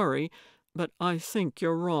I'm sorry, but I think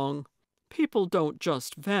you're wrong. People don't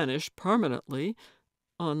just vanish permanently,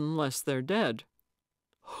 unless they're dead.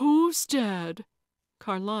 Who's dead?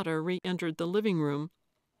 Carlotta re-entered the living room.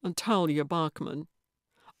 Talia Bachman.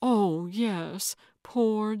 Oh, yes,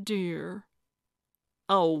 poor dear.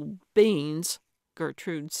 Oh, beans,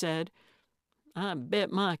 Gertrude said. I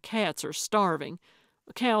bet my cats are starving.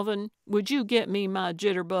 Calvin, would you get me my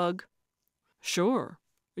jitterbug? Sure.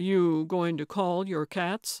 You going to call your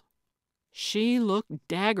cats? She looked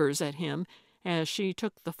daggers at him as she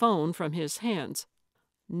took the phone from his hands.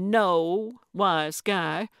 No, wise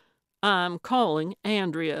guy. I'm calling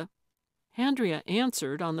Andrea. Andrea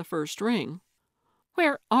answered on the first ring.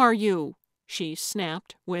 Where are you? She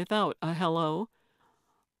snapped without a hello.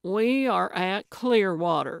 We are at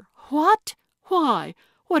Clearwater. What? Why?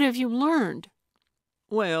 What have you learned?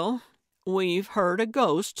 Well, we've heard a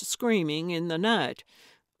ghost screaming in the night.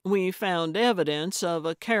 We found evidence of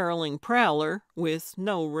a caroling prowler with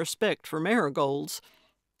no respect for marigolds.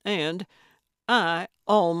 And I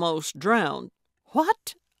almost drowned.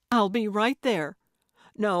 What? I'll be right there.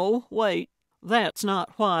 No, wait. That's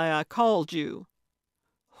not why I called you.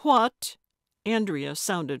 What? Andrea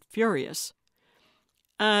sounded furious.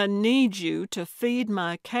 I need you to feed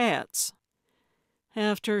my cats.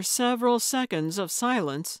 After several seconds of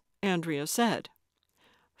silence, Andrea said,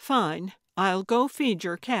 Fine, I'll go feed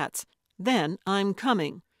your cats. Then I'm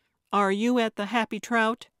coming. Are you at the Happy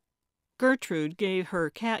Trout? Gertrude gave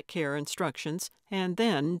her cat care instructions and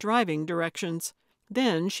then driving directions.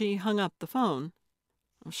 Then she hung up the phone.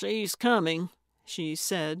 She's coming, she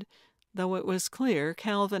said, though it was clear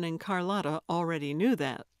Calvin and Carlotta already knew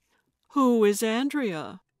that. Who is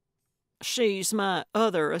Andrea? She's my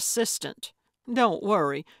other assistant. Don't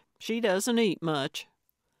worry, she doesn't eat much.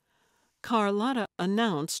 Carlotta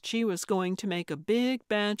announced she was going to make a big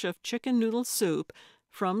batch of chicken noodle soup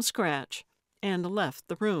from scratch and left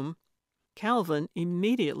the room. Calvin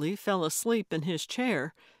immediately fell asleep in his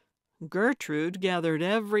chair. Gertrude gathered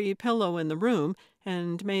every pillow in the room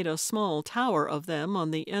and made a small tower of them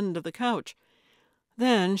on the end of the couch.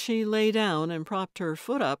 Then she lay down and propped her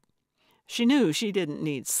foot up. She knew she didn't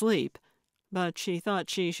need sleep, but she thought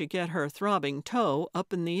she should get her throbbing toe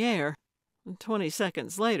up in the air. 20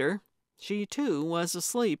 seconds later, she too was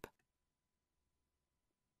asleep.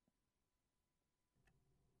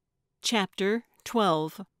 Chapter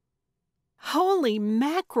 12. Holy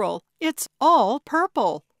mackerel! It's all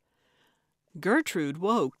purple! Gertrude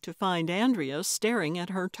woke to find Andrea staring at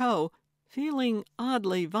her toe. Feeling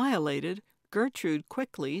oddly violated, Gertrude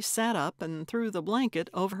quickly sat up and threw the blanket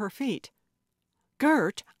over her feet.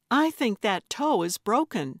 Gert, I think that toe is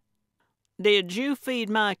broken. Did you feed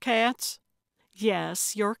my cats?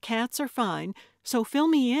 Yes, your cats are fine, so fill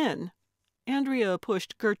me in. Andrea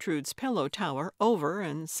pushed Gertrude's pillow tower over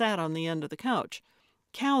and sat on the end of the couch.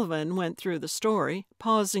 Calvin went through the story,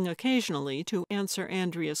 pausing occasionally to answer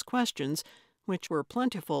Andrea's questions, which were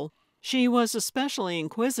plentiful. She was especially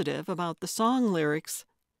inquisitive about the song lyrics.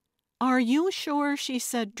 Are you sure she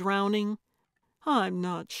said drowning? I'm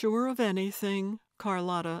not sure of anything,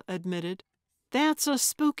 Carlotta admitted. That's a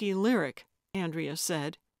spooky lyric, Andrea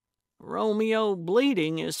said. Romeo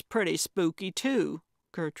bleeding is pretty spooky, too,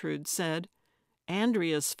 Gertrude said.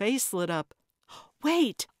 Andrea's face lit up.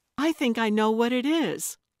 Wait, I think I know what it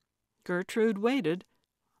is. Gertrude waited.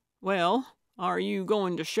 Well, are you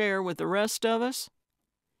going to share with the rest of us?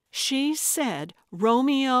 She said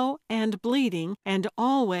Romeo and bleeding and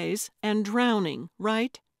always and drowning,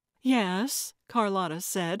 right? Yes, Carlotta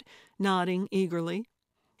said, nodding eagerly.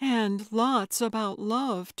 And lots about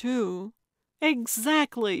love, too.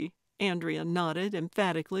 Exactly, Andrea nodded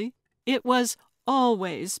emphatically. It was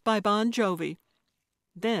Always by Bon Jovi.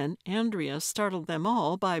 Then Andrea startled them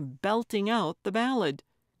all by belting out the ballad.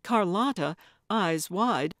 Carlotta, eyes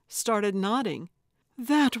wide, started nodding.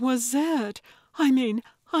 That was it. I mean,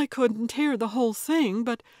 I couldn't hear the whole thing,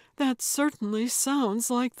 but that certainly sounds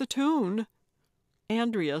like the tune.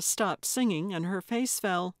 Andrea stopped singing and her face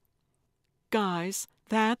fell. Guys,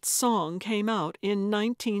 that song came out in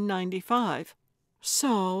 1995.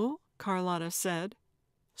 So, Carlotta said.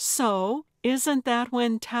 So, isn't that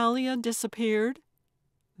when Talia disappeared?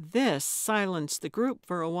 This silenced the group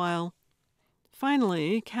for a while.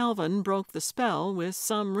 Finally, Calvin broke the spell with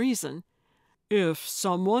some reason. If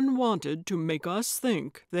someone wanted to make us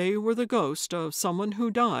think they were the ghost of someone who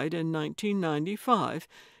died in 1995,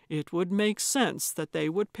 it would make sense that they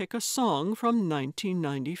would pick a song from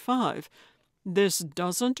 1995. This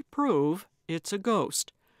doesn't prove it's a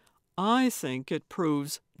ghost. I think it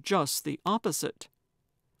proves just the opposite.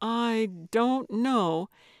 I don't know,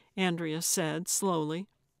 Andrea said slowly.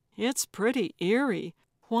 It's pretty eerie.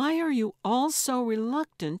 Why are you all so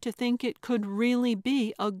reluctant to think it could really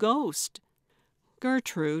be a ghost?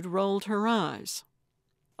 Gertrude rolled her eyes.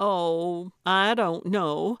 Oh, I don't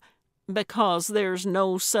know. Because there's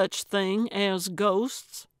no such thing as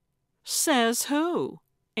ghosts? Says who?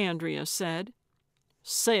 Andrea said.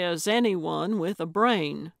 Says anyone with a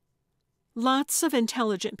brain. Lots of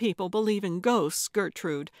intelligent people believe in ghosts,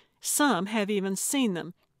 Gertrude. Some have even seen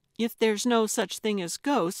them. If there's no such thing as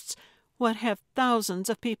ghosts, what have thousands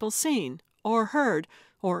of people seen, or heard,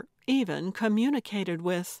 or even communicated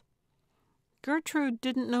with? Gertrude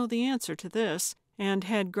didn't know the answer to this, and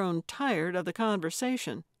had grown tired of the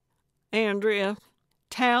conversation. Andrea,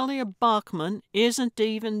 Talia Bachman isn't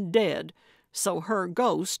even dead, so her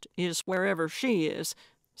ghost is wherever she is,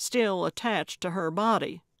 still attached to her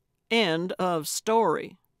body. End of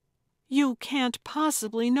story. You can't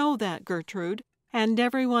possibly know that, Gertrude, and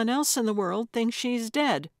everyone else in the world thinks she's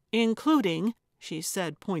dead, including, she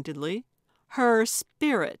said pointedly, her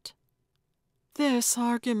spirit. This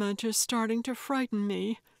argument is starting to frighten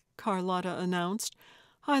me, Carlotta announced.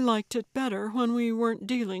 I liked it better when we weren't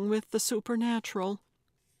dealing with the supernatural.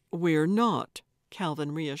 We're not,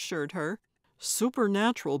 Calvin reassured her.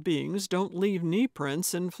 Supernatural beings don't leave knee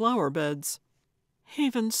prints in flower beds.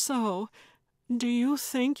 Even so, do you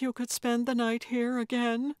think you could spend the night here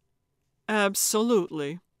again?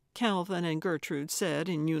 Absolutely, Calvin and Gertrude said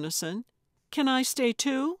in unison. Can I stay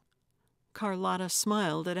too? Carlotta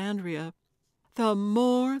smiled at Andrea. The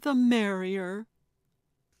more the merrier.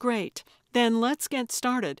 Great. Then let's get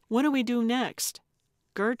started. What do we do next?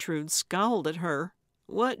 Gertrude scowled at her.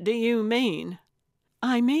 What do you mean?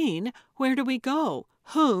 I mean, where do we go?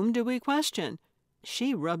 Whom do we question?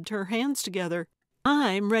 She rubbed her hands together.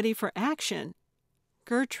 I'm ready for action.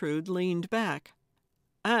 Gertrude leaned back.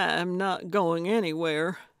 I'm not going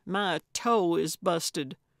anywhere. My toe is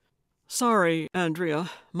busted. Sorry, Andrea.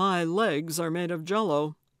 My legs are made of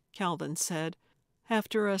jello, Calvin said.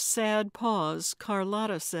 After a sad pause,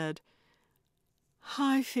 Carlotta said,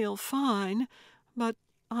 I feel fine, but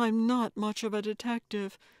I'm not much of a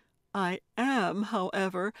detective. I am,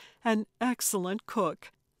 however, an excellent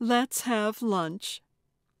cook. Let's have lunch.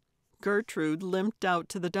 Gertrude limped out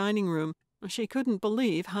to the dining room. She couldn't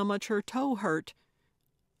believe how much her toe hurt.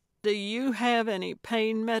 Do you have any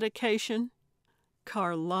pain medication?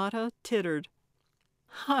 Carlotta tittered.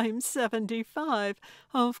 I'm 75.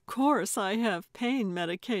 Of course I have pain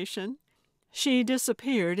medication. She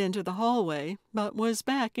disappeared into the hallway, but was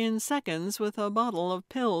back in seconds with a bottle of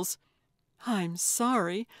pills. I'm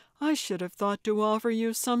sorry. I should have thought to offer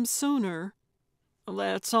you some sooner.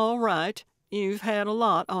 That's all right. You've had a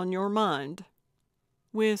lot on your mind.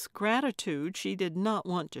 With gratitude she did not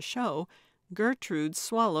want to show, Gertrude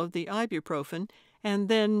swallowed the ibuprofen and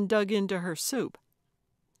then dug into her soup.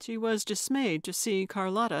 She was dismayed to see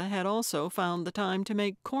Carlotta had also found the time to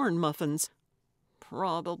make corn muffins.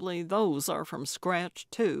 Probably those are from scratch,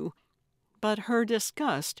 too. But her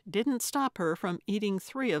disgust didn't stop her from eating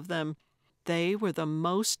 3 of them. They were the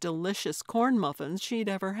most delicious corn muffins she'd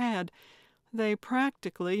ever had. They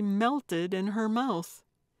practically melted in her mouth.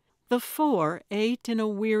 The 4 ate in a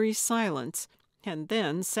weary silence, and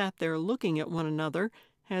then sat there looking at one another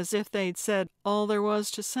as if they'd said all there was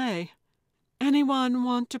to say. Anyone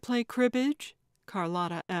want to play cribbage?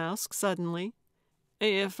 Carlotta asked suddenly.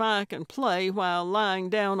 If I can play while lying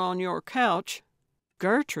down on your couch.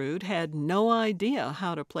 Gertrude had no idea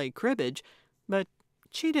how to play cribbage, but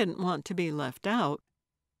she didn't want to be left out.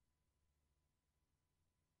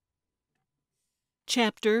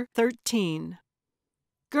 Chapter 13.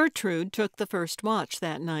 Gertrude took the first watch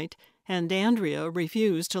that night, and Andrea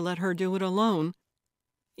refused to let her do it alone.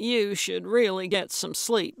 You should really get some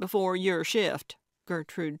sleep before your shift,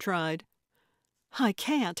 Gertrude tried. I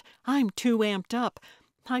can't. I'm too amped up.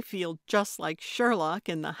 I feel just like Sherlock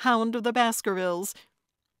in The Hound of the Baskervilles.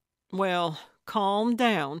 Well, calm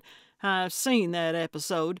down. I've seen that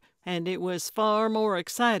episode, and it was far more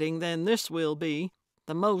exciting than this will be.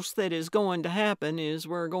 The most that is going to happen is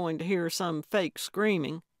we're going to hear some fake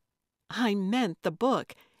screaming. I meant the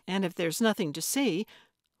book, and if there's nothing to see,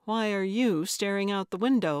 why are you staring out the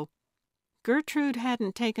window? Gertrude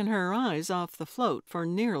hadn't taken her eyes off the float for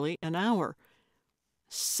nearly an hour.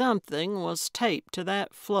 Something was taped to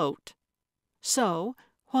that float. So,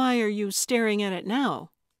 why are you staring at it now?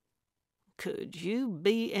 Could you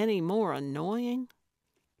be any more annoying?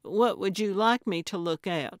 What would you like me to look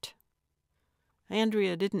at?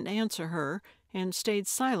 Andrea didn't answer her and stayed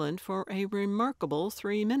silent for a remarkable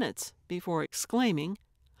 3 minutes before exclaiming,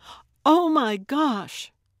 "Oh, my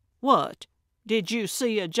gosh!" "What? Did you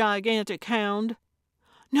see a gigantic hound?"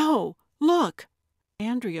 "No, look!"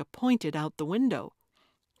 Andrea pointed out the window.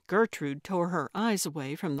 Gertrude tore her eyes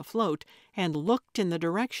away from the float and looked in the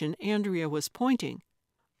direction Andrea was pointing.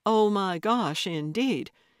 Oh, my gosh,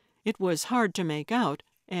 indeed! It was hard to make out,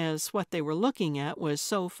 as what they were looking at was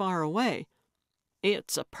so far away.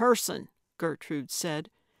 "It's a person," Gertrude said,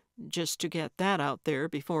 just to get that out there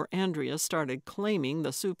before Andrea started claiming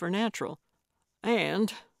the supernatural.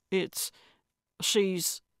 "And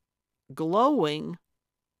she's glowing."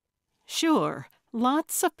 "Sure,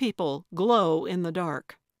 lots of people glow in the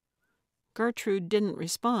dark." Gertrude didn't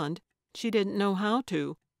respond. She didn't know how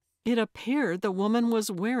to. It appeared the woman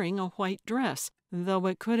was wearing a white dress, though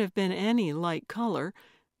it could have been any light color.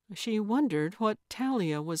 She wondered what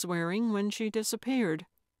Talia was wearing when she disappeared.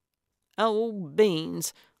 "Oh,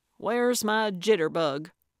 beans! Where's my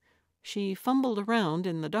jitterbug?" She fumbled around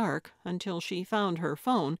in the dark until she found her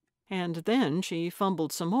phone, and then she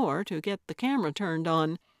fumbled some more to get the camera turned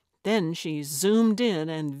on. Then she zoomed in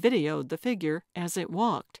and videoed the figure as it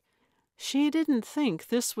walked. She didn't think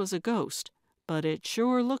this was a ghost, but it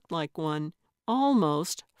sure looked like one,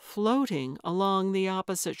 almost floating along the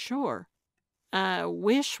opposite shore. "I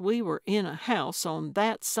wish we were in a house on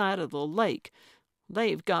that side of the lake.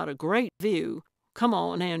 They've got a great view. Come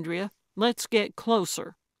on, Andrea, let's get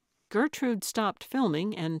closer." Gertrude stopped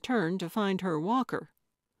filming and turned to find her walker.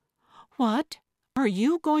 "What? Are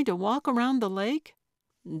you going to walk around the lake?"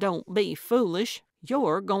 "Don't be foolish.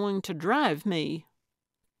 You're going to drive me."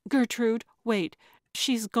 "Gertrude, wait.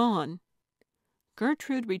 She's gone."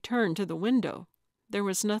 Gertrude returned to the window. There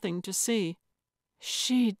was nothing to see.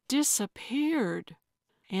 "She disappeared."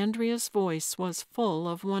 Andrea's voice was full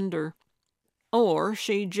of wonder. "Or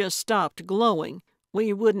she just stopped glowing.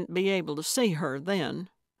 We wouldn't be able to see her then."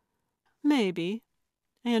 "Maybe."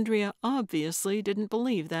 Andrea obviously didn't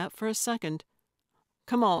believe that for a second.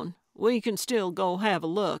 "Come on, we can still go have a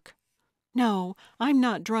look." "No, I'm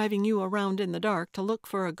not driving you around in the dark to look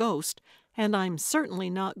for a ghost, and I'm certainly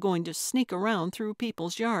not going to sneak around through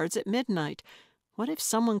people's yards at midnight. What if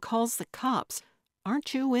someone calls the cops?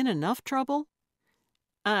 Aren't you in enough trouble?"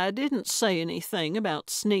 "I didn't say anything about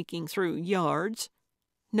sneaking through yards."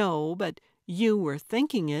 "No, but you were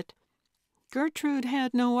thinking it." Gertrude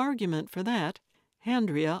had no argument for that.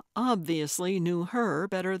 Andrea obviously knew her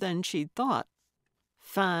better than she'd thought.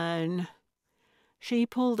 "Fine." She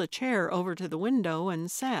pulled a chair over to the window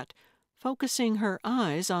and sat, focusing her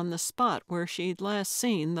eyes on the spot where she'd last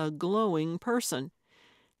seen the glowing person.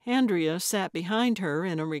 Andrea sat behind her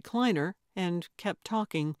in a recliner and kept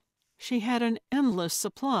talking. She had an endless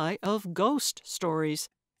supply of ghost stories,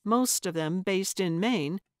 most of them based in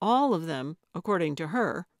Maine, all of them, according to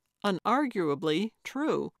her, unarguably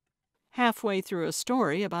true. Halfway through a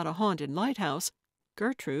story about a haunted lighthouse,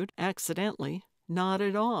 Gertrude accidentally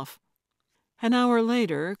nodded off. An hour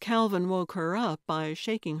later, Calvin woke her up by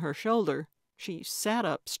shaking her shoulder. She sat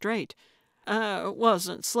up straight. "I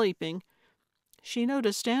wasn't sleeping." She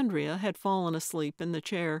noticed Andrea had fallen asleep in the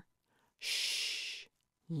chair. "Shh!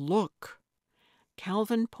 Look!"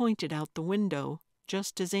 Calvin pointed out the window,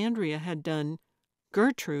 just as Andrea had done.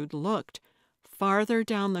 Gertrude looked. Farther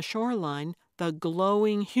down the shoreline, the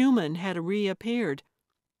glowing human had reappeared.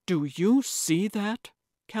 "Do you see that?"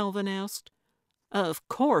 Calvin asked. "Of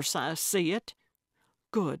course I see it."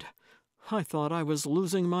 "Good. I thought I was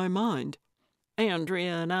losing my mind."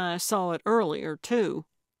 "Andrea and I saw it earlier, too."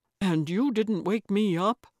 "And you didn't wake me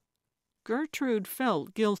up?" Gertrude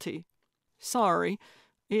felt guilty. "Sorry.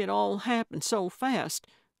 It all happened so fast.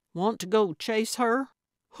 Want to go chase her?"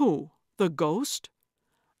 "Who? The ghost?"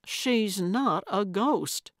 "She's not a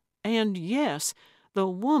ghost. And yes, the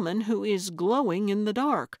woman who is glowing in the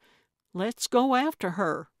dark. Let's go after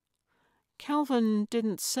her." Calvin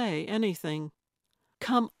didn't say anything.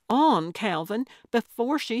 "Come on, Calvin,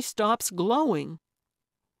 before she stops glowing."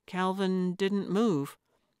 Calvin didn't move.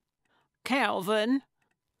 "Calvin!"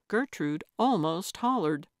 Gertrude almost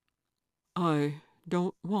hollered. "I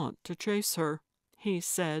don't want to chase her," he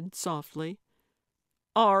said softly.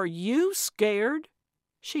 "Are you scared?"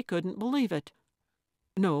 She couldn't believe it.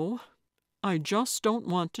 "No, I just don't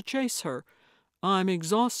want to chase her. I'm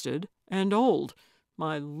exhausted and old.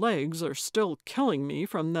 My legs are still killing me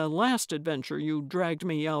from the last adventure you dragged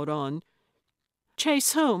me out on."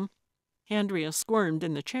 "Chase whom?" Andrea squirmed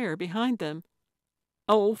in the chair behind them.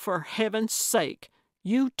 "Oh, for heaven's sake!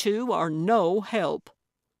 You two are no help."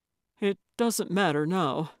 "It doesn't matter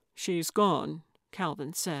now. She's gone,"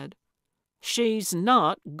 Calvin said. "She's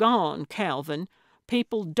not gone, Calvin.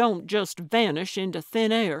 People don't just vanish into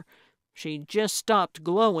thin air. She just stopped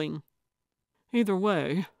glowing." "Either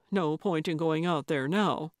way, no point in going out there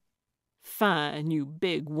now." "Fine, you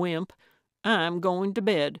big wimp. I'm going to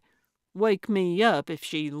bed. Wake me up if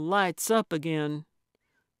she lights up again."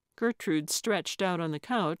 Gertrude stretched out on the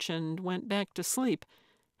couch and went back to sleep,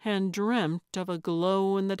 and dreamt of a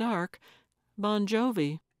glow-in-the-dark Bon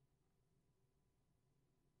Jovi.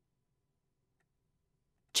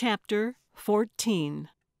 Chapter 14.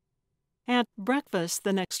 At breakfast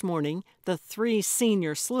the next morning, the 3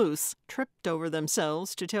 senior sleuths tripped over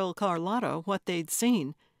themselves to tell Carlotta what they'd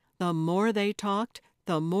seen. The more they talked,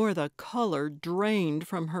 the more the color drained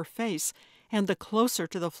from her face, and the closer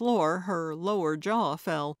to the floor her lower jaw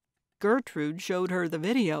fell. Gertrude showed her the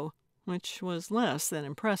video, which was less than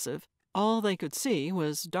impressive. All they could see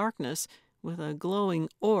was darkness, with a glowing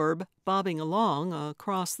orb bobbing along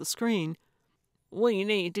across the screen. "We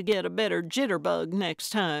need to get a better jitterbug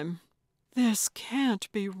next time." "This can't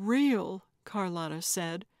be real," Carlotta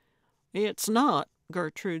said. "It's not,"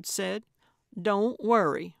 Gertrude said. "Don't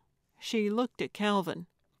worry." She looked at Calvin.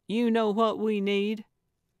 "You know what we need?"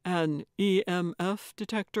 "An EMF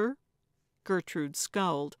detector?" Gertrude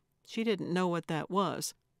scowled. She didn't know what that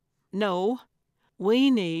was. "No, we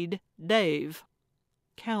need Dave."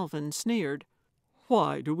 Calvin sneered.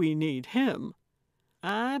 "Why do we need him?"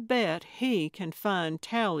 "I bet he can find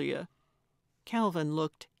Talia." Calvin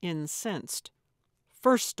looked incensed.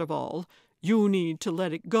 "First of all, you need to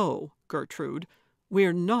let it go, Gertrude.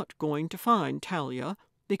 We're not going to find Talia,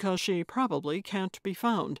 because she probably can't be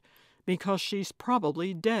found, because she's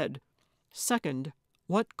probably dead. Second,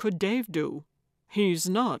 what could Dave do? He's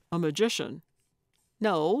not a magician."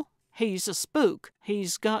 "No, he's a spook.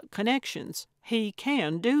 He's got connections. He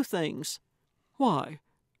can do things." "Why?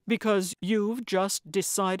 Because you've just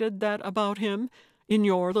decided that about him in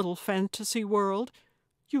your little fantasy world?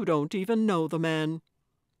 You don't even know the man."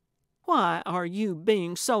 "Why are you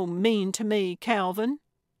being so mean to me, Calvin?"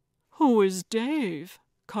 "Who is Dave?"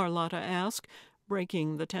 Carlotta asked,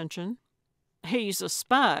 breaking the tension. "He's a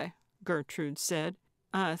spy," Gertrude said.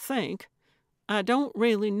 "I think. I don't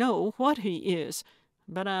really know what he is,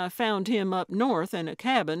 but I found him up north in a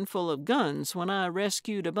cabin full of guns when I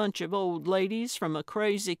rescued a bunch of old ladies from a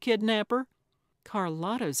crazy kidnapper."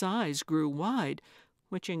 Carlotta's eyes grew wide,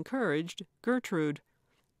 which encouraged Gertrude.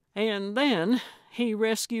 "And then he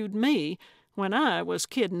rescued me when I was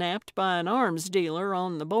kidnapped by an arms dealer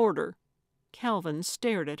on the border." Calvin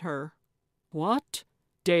stared at her. "What?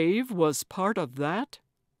 Dave was part of that?"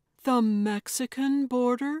 "The Mexican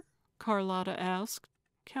border?" Carlotta asked.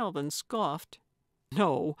 Calvin scoffed.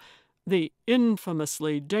 "No, the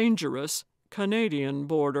infamously dangerous Canadian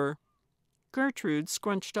border." Gertrude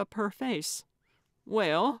scrunched up her face.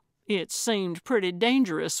 "Well, it seemed pretty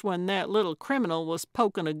dangerous when that little criminal was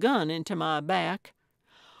poking a gun into my back."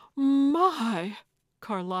 "My!"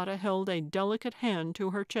 Carlotta held a delicate hand to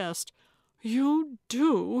her chest. "You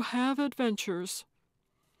do have adventures."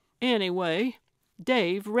 "Anyway,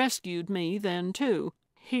 Dave rescued me then, too.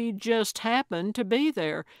 He just happened to be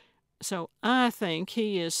there, so I think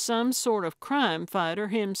he is some sort of crime fighter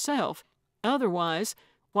himself. Otherwise,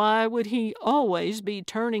 why would he always be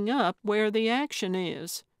turning up where the action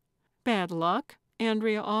is?" "Bad luck?"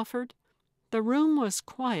 Andrea offered. The room was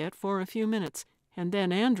quiet for a few minutes, and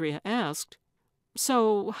then Andrea asked,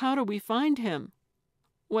 "So how do we find him?"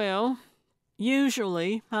 "Well,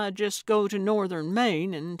 usually I just go to northern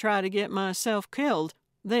Maine and try to get myself killed.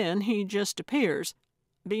 Then he just appears.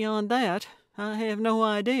 Beyond that, I have no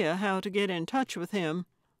idea how to get in touch with him."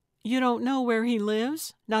 "You don't know where he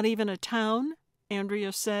lives? Not even a town?"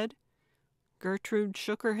 Andrea said. Gertrude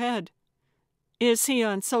shook her head. "Is he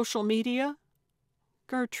on social media?"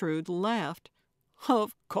 Gertrude laughed.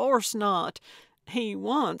 "Of course not. He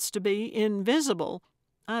wants to be invisible.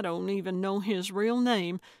 I don't even know his real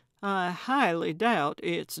name. I highly doubt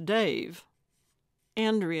it's Dave."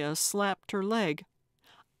 Andrea slapped her leg.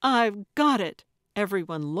 "I've got it!"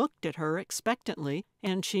 Everyone looked at her expectantly,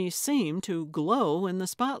 and she seemed to glow in the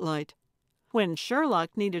spotlight. When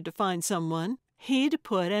Sherlock needed to find someone, he'd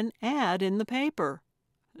put an ad in the paper.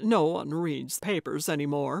 "No one reads papers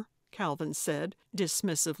anymore," Calvin said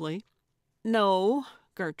dismissively. "No,"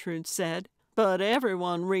 Gertrude said, "but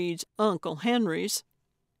everyone reads Uncle Henry's."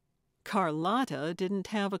 Carlotta didn't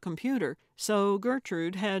have a computer, so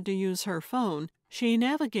Gertrude had to use her phone. She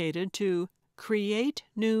navigated to Create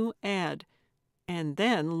New Ad, and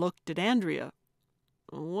then looked at Andrea.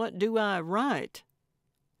 "What do I write?"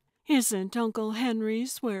 "Isn't Uncle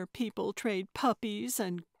Henry's where people trade puppies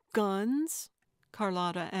and guns?"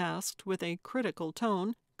 Carlotta asked with a critical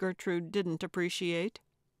tone Gertrude didn't appreciate.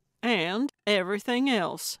 "And everything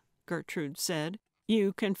else," Gertrude said.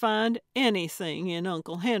 "You can find anything in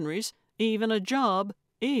Uncle Henry's, even a job,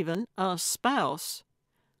 even a spouse."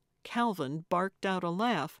 Calvin barked out a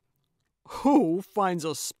laugh. "Who finds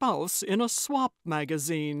a spouse in a swap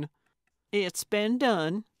magazine?" "It's been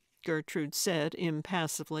done," Gertrude said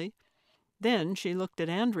impassively. Then she looked at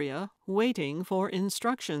Andrea, waiting for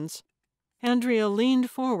instructions. Andrea leaned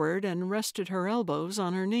forward and rested her elbows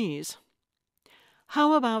on her knees.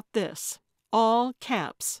 "How about this? All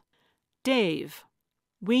caps. Dave,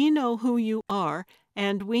 we know who you are,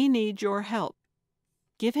 and we need your help.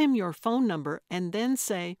 Give him your phone number and then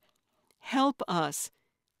say, 'Help us,'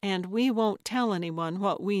 and we won't tell anyone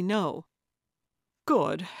what we know."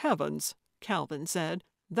 "Good heavens," Calvin said.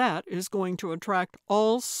 "That is going to attract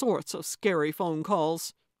all sorts of scary phone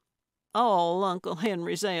calls." "All Uncle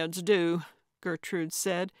Henry's ads do," Gertrude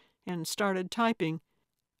said, and started typing.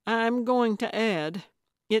 "I'm going to add,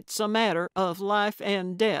 'It's a matter of life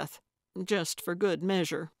and death,' just for good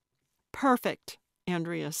measure." "Perfect,"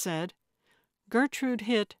 Andrea said. Gertrude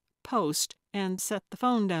hit post and set the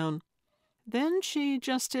phone down. Then she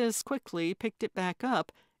just as quickly picked it back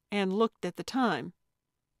up and looked at the time.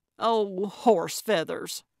 "Oh, horse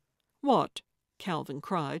feathers!" "What?" Calvin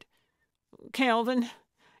cried. "Calvin,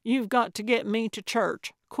 you've got to get me to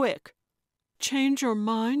church, quick." "Change your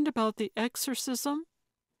mind about the exorcism?"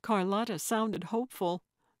 Carlotta sounded hopeful.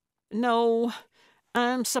 "No,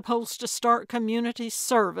 I'm supposed to start community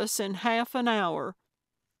service in half an hour."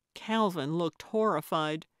 Calvin looked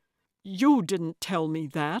horrified. "You didn't tell me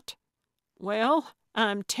that." "Well,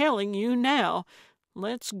 I'm telling you now.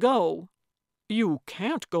 Let's go." "You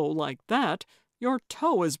can't go like that. Your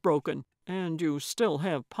toe is broken, and you still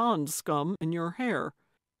have pond scum in your hair."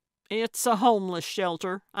 "It's a homeless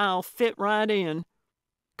shelter. I'll fit right in."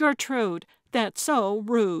 "Gertrude, that's so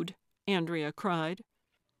rude," Andrea cried.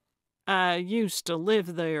 "I used to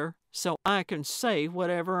live there, so I can say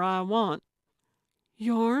whatever I want."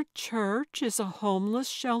 "Your church is a homeless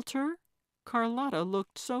shelter?" Carlotta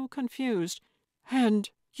looked so confused. "And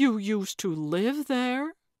you used to live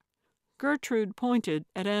there?" Gertrude pointed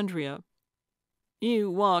at Andrea. "You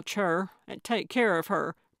watch her, and take care of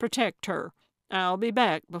her, protect her. I'll be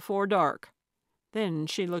back before dark." Then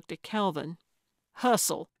she looked at Calvin.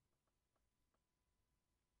 "Hustle."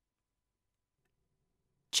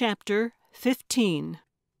 Chapter 15.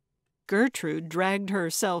 Gertrude dragged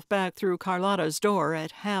herself back through Carlotta's door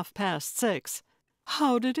at 6:30.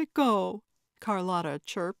 "How did it go?" Carlotta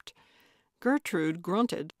chirped. Gertrude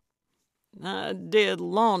grunted. "I did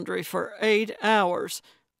laundry for 8 hours.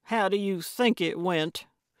 How do you think it went?"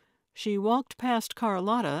 She walked past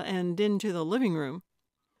Carlotta and into the living room.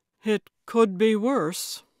 "It could be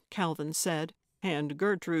worse," Calvin said, and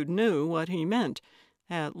Gertrude knew what he meant.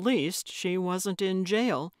 At least she wasn't in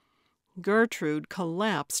jail. Gertrude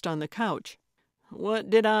collapsed on the couch. "What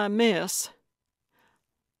did I miss?"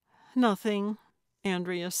 "Nothing,"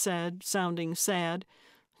 Andrea said, sounding sad.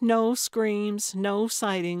 "No screams, no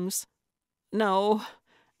sightings." "No,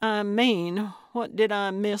 I mean, what did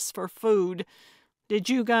I miss for food? Did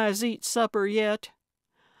you guys eat supper yet?"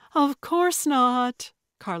 "Of course not,"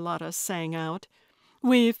 Carlotta sang out.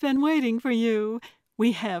 "We've been waiting for you.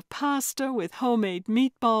 We have pasta with homemade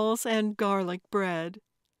meatballs and garlic bread."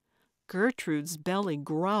 Gertrude's belly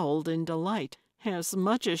growled in delight. As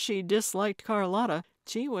much as she disliked Carlotta,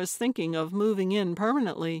 she was thinking of moving in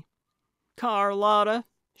permanently. "Carlotta,"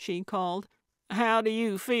 she called, "how do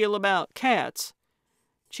you feel about cats?"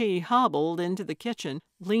 She hobbled into the kitchen,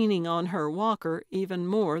 leaning on her walker even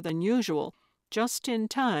more than usual, just in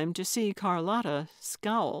time to see Carlotta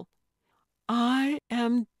scowl. "I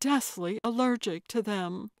am deathly allergic to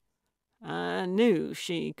them." I knew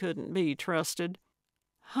she couldn't be trusted.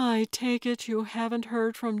 "I take it you haven't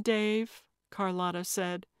heard from Dave?" Carlotta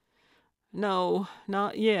said. "No,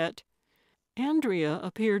 not yet." Andrea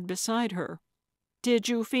appeared beside her. "Did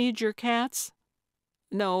you feed your cats?"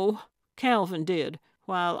 "No, Calvin did,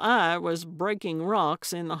 while I was breaking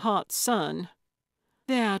rocks in the hot sun."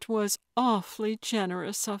 "That was awfully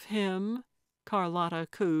generous of him," Carlotta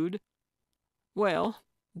cooed. "Well,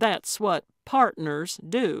 that's what partners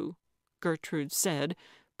do," Gertrude said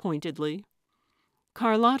pointedly.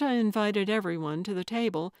 Carlotta invited everyone to the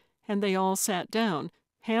table, and they all sat down.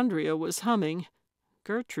 Andrea was humming,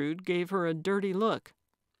 Gertrude gave her a dirty look.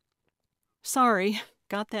 "Sorry,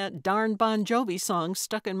 got that darn Bon Jovi song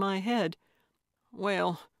stuck in my head."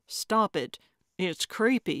 "Well, stop it. It's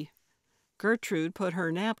creepy." Gertrude put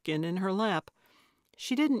her napkin in her lap.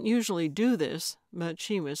 She didn't usually do this, but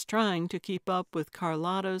she was trying to keep up with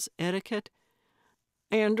Carlotta's etiquette.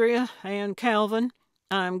 "Andrea and Calvin,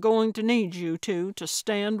 I'm going to need you two to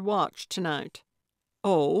stand watch tonight."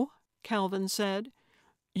 "Oh," Calvin said.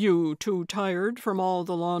 "You too tired from all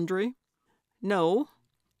the laundry?" "No.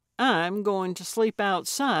 I'm going to sleep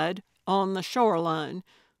outside on the shoreline.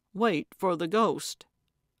 Wait for the ghost."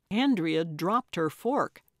 Andrea dropped her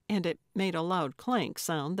fork, and it made a loud clank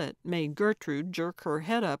sound that made Gertrude jerk her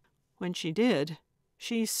head up. When she did,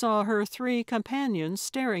 she saw her 3 companions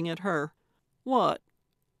staring at her. "What?"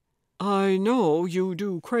 "I know you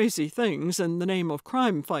do crazy things in the name of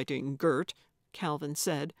crime-fighting, Gert," Calvin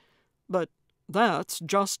said, "but that's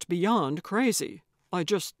just beyond crazy.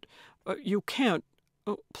 You can't...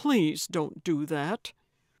 please don't do that."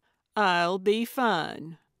 "I'll be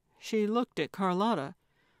fine." She looked at Carlotta.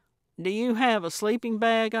 "Do you have a sleeping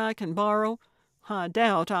bag I can borrow? I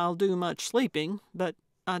doubt I'll do much sleeping, but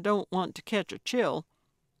I don't want to catch a chill."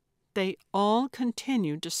 They all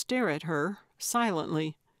continued to stare at her,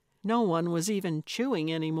 silently. No one was even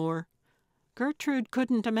chewing anymore. Gertrude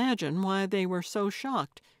couldn't imagine why they were so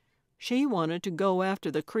shocked. She wanted to go after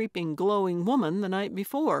the creeping, glowing woman the night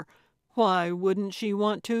before. Why wouldn't she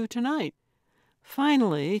want to tonight?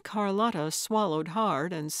 Finally, Carlotta swallowed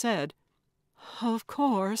hard and said, "Of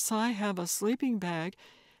course, I have a sleeping bag,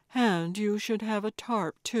 and you should have a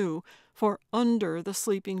tarp, too, for under the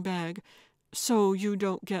sleeping bag, so you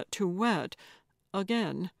don't get too wet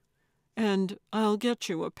again. And I'll get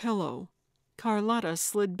you a pillow." Carlotta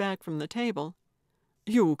slid back from the table.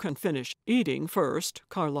 "You can finish eating first,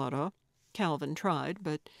 Carlotta." Calvin tried,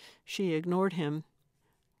 but she ignored him.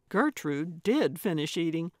 Gertrude did finish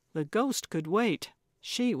eating. The ghost could wait.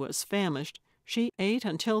 She was famished. She ate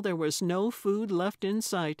until there was no food left in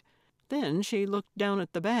sight. Then she looked down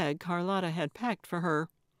at the bag Carlotta had packed for her.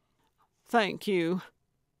 "Thank you.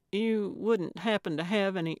 You wouldn't happen to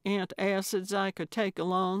have any antacids I could take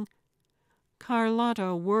along?"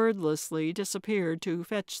 Carlotta wordlessly disappeared to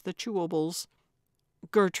fetch the chewables.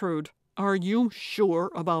 "Gertrude, are you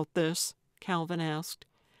sure about this?" Calvin asked.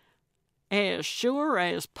 "As sure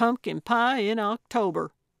as pumpkin pie in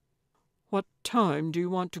October." "What time do you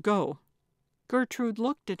want to go?" Gertrude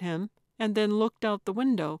looked at him and then looked out the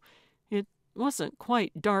window. It wasn't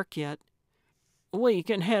quite dark yet. "We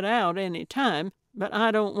can head out any time, but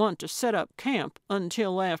I don't want to set up camp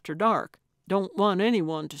until after dark. Don't want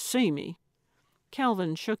anyone to see me."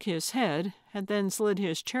 Calvin shook his head and then slid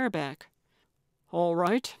his chair back. "All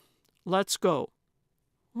right, let's go."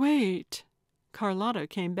 "Wait." Carlotta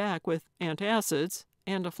came back with antacids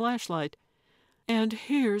and a flashlight. "And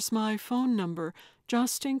here's my phone number,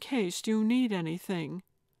 just in case you need anything."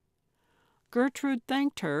 Gertrude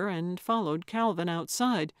thanked her and followed Calvin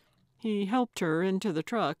outside. He helped her into the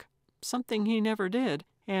truck, something he never did,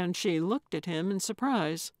 and she looked at him in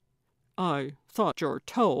surprise. "I thought your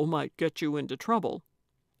toe might get you into trouble."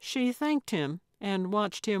 She thanked him and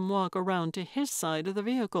watched him walk around to his side of the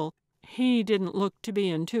vehicle. He didn't look to be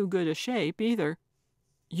in too good a shape either.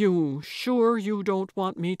 "You sure you don't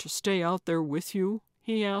want me to stay out there with you?"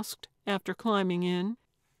 he asked, after climbing in.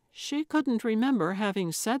 She couldn't remember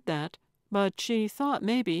having said that, but she thought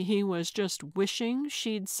maybe he was just wishing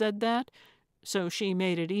she'd said that, so she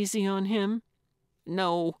made it easy on him.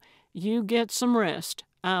 "No, you get some rest.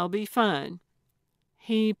 I'll be fine."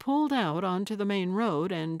 He pulled out onto the main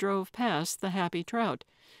road and drove past the Happy Trout.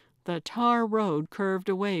 The tar road curved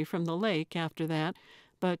away from the lake after that,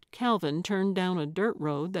 but Calvin turned down a dirt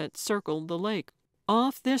road that circled the lake.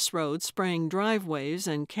 Off this road sprang driveways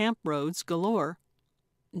and camp roads galore.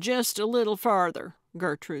 "Just a little farther,"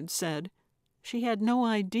 Gertrude said. She had no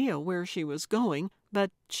idea where she was going,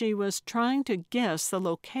 but she was trying to guess the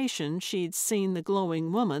location she'd seen the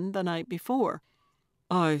glowing woman the night before.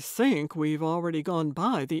 "I think we've already gone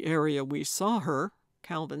by the area we saw her,"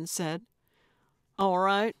 Calvin said. "All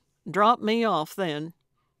right, drop me off then."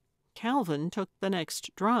 Calvin took the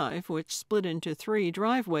next drive, which split into 3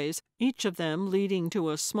 driveways, each of them leading to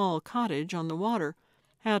a small cottage on the water.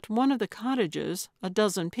 At one of the cottages, a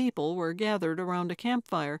dozen people were gathered around a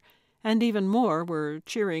campfire, and even more were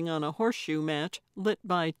cheering on a horseshoe match lit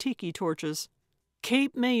by tiki torches.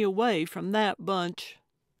 "Keep me away from that bunch."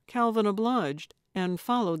 Calvin obliged and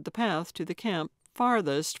followed the path to the camp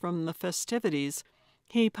farthest from the festivities.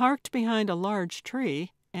 He parked behind a large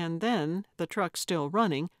tree and then, the truck still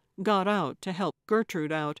running, got out to help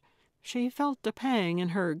Gertrude out. She felt a pang in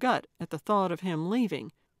her gut at the thought of him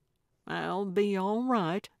leaving. "I'll be all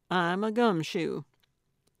right. I'm a gumshoe."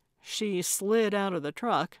 She slid out of the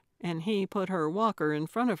truck, and he put her walker in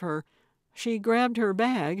front of her. She grabbed her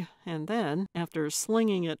bag, and then, after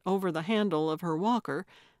slinging it over the handle of her walker,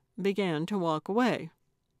 began to walk away.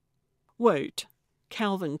 "Wait."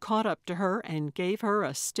 Calvin caught up to her and gave her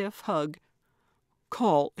a stiff hug.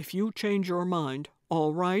 "Call if you change your mind,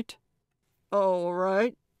 all right?" "All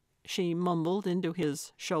right," she mumbled into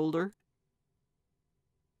his shoulder.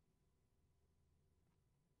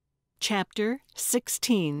 Chapter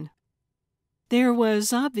 16. There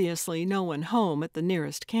was obviously no one home at the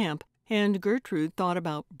nearest camp, and Gertrude thought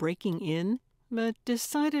about breaking in, but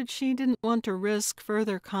decided she didn't want to risk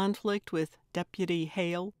further conflict with Deputy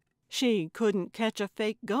Hale. She couldn't catch a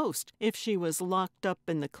fake ghost if she was locked up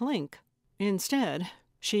in the clink. Instead,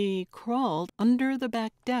 she crawled under the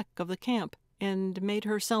back deck of the camp and made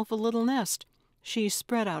herself a little nest. She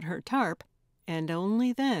spread out her tarp, and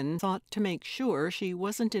only then thought to make sure she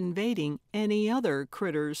wasn't invading any other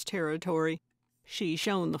critter's territory. She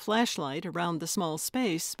shone the flashlight around the small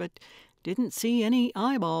space, but didn't see any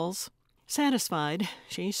eyeballs. Satisfied,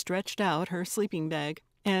 she stretched out her sleeping bag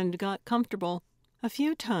and got comfortable. A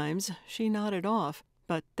few times she nodded off,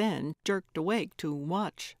 but then jerked awake to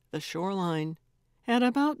watch the shoreline. At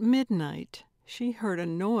about midnight, she heard a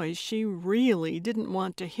noise she really didn't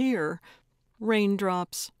want to hear.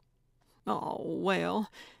 Raindrops. "Oh,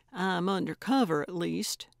 well, I'm under cover at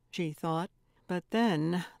least," she thought. But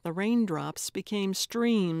then the raindrops became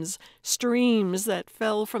streams that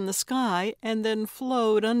fell from the sky and then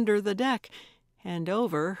flowed under the deck and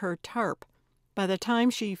over her tarp. By the time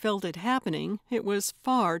she felt it happening, it was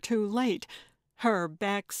far too late. Her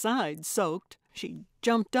backside soaked. She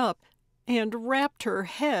jumped up and rapped her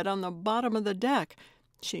head on the bottom of the deck.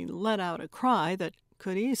 She let out a cry that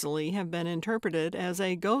could easily have been interpreted as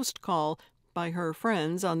a ghost call by her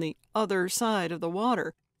friends on the other side of the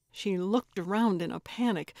water. She looked around in a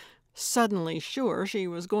panic, suddenly sure she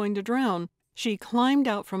was going to drown. She climbed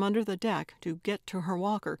out from under the deck to get to her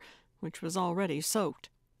walker, which was already soaked.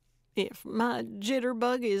 "If my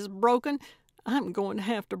jitterbug is broken, I'm going to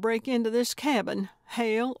have to break into this cabin,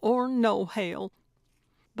 hail or no hail."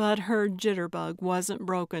 But her jitterbug wasn't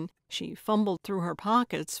broken. She fumbled through her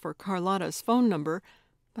pockets for Carlotta's phone number,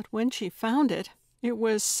 but when she found it, it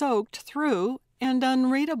was soaked through and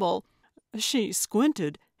unreadable. She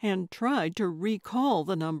squinted and tried to recall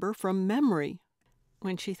the number from memory.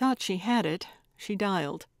 When she thought she had it, she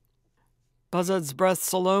dialed. "Buzzard's Breath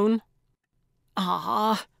Saloon?"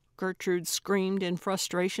 "Ah!" Gertrude screamed in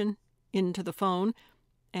frustration into the phone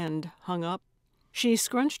and hung up. She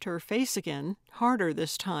scrunched her face again, harder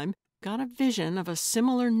this time, got a vision of a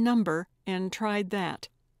similar number, and tried that.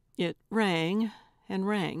 It rang and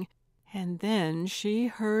rang, and then she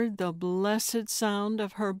heard the blessed sound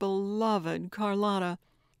of her beloved Carlotta.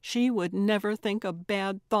 She would never think a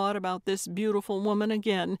bad thought about this beautiful woman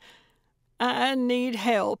again. "I need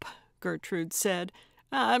help," Gertrude said.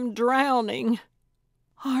 "I'm drowning."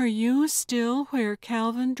 "Are you still where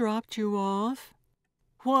Calvin dropped you off?"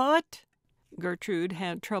 "What?" Gertrude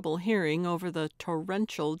had trouble hearing over the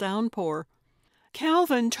torrential downpour.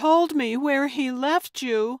 "Calvin told me where he left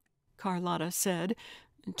you," Carlotta said,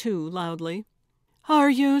 too loudly. "Are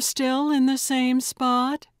you still in the same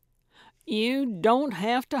spot?" "You don't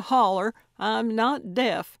have to holler. I'm not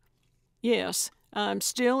deaf. Yes, I'm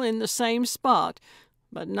still in the same spot,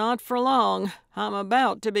 but not for long. I'm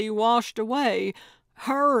about to be washed away.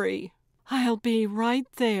 Hurry!" "I'll be right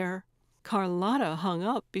there." Carlotta hung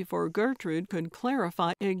up before Gertrude could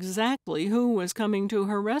clarify exactly who was coming to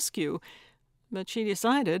her rescue, but she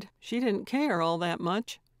decided she didn't care all that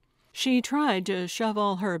much. She tried to shove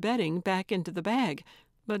all her bedding back into the bag,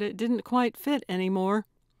 but it didn't quite fit anymore.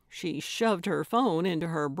 She shoved her phone into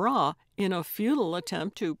her bra in a futile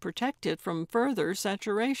attempt to protect it from further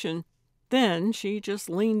saturation. Then she just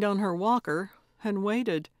leaned on her walker and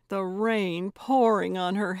waited, the rain pouring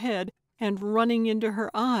on her head and running into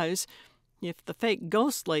her eyes. If the fake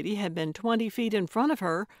ghost lady had been 20 feet in front of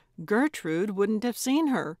her, Gertrude wouldn't have seen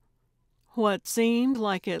her. What seemed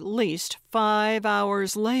like at least 5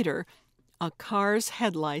 hours later, a car's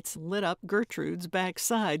headlights lit up Gertrude's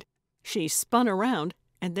backside. She spun around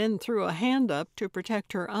and then threw a hand up to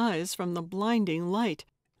protect her eyes from the blinding light.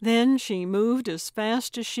 Then she moved as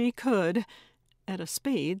fast as she could, at a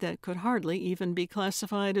speed that could hardly even be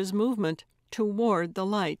classified as movement, toward the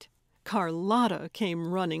light. Carlotta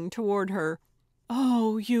came running toward her.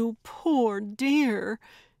 "Oh, you poor dear!"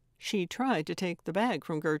 She tried to take the bag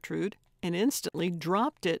from Gertrude and instantly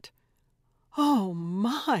dropped it. "Oh,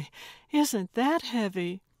 my! Isn't that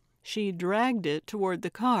heavy?" She dragged it toward the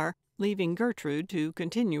car, leaving Gertrude to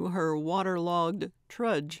continue her waterlogged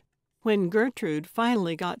trudge. When Gertrude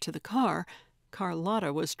finally got to the car,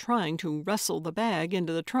 Carlotta was trying to wrestle the bag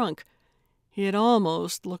into the trunk. It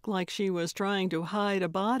almost looked like she was trying to hide a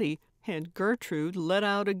body, and Gertrude let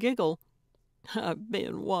out a giggle. "I've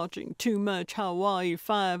been watching too much Hawaii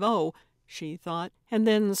Five-0," she thought, and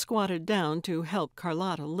then squatted down to help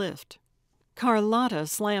Carlotta lift. Carlotta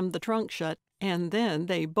slammed the trunk shut, and then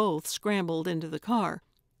they both scrambled into the car.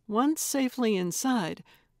 Once safely inside,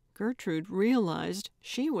 Gertrude realized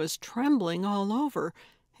she was trembling all over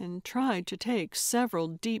and tried to take several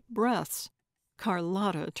deep breaths.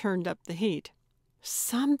 Carlotta turned up the heat.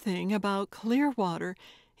 "Something about Clearwater.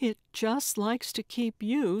 It just likes to keep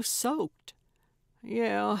you soaked."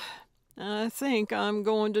 "Yeah, I think I'm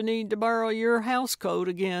going to need to borrow your housecoat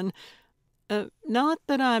again. Not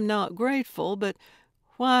that I'm not grateful, but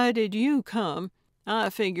why did you come? I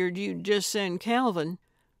figured you'd just send Calvin."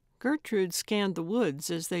 Gertrude scanned the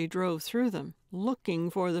woods as they drove through them,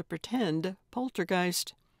 looking for the pretend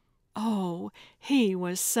poltergeist. "Oh, he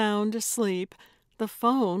was sound asleep. The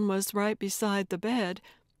phone was right beside the bed.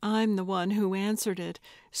 I'm the one who answered it,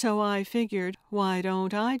 so I figured, why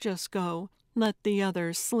don't I just go? Let the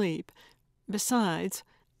others sleep. Besides,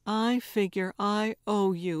 I figure I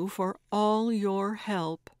owe you for all your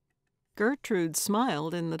help." Gertrude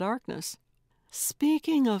smiled in the darkness.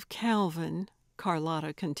 "Speaking of Calvin,"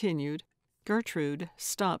 Carlotta continued. Gertrude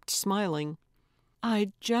stopped smiling.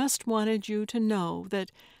 "I just wanted you to know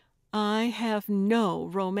that I have no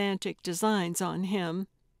romantic designs on him."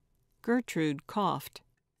 Gertrude coughed.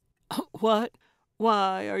 "What?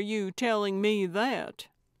 Why are you telling me that?"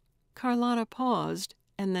 Carlotta paused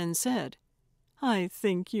and then said, "I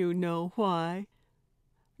think you know why."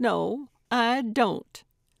 "No, I don't."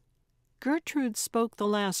 Gertrude spoke the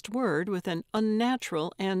last word with an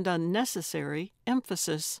unnatural and unnecessary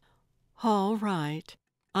emphasis. "All right.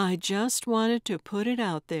 I just wanted to put it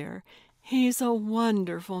out there. He's a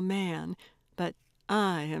wonderful man, but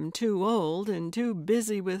I am too old and too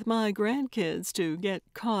busy with my grandkids to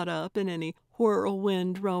get caught up in any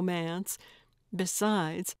whirlwind romance.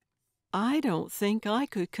 Besides, I don't think I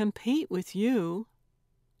could compete with you."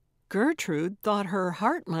 Gertrude thought her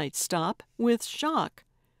heart might stop with shock.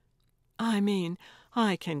 "I mean,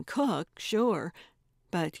 I can cook, sure,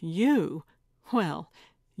 but well,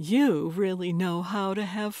 you really know how to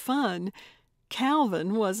have fun.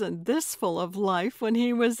 Calvin wasn't this full of life when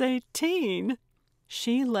he was 18.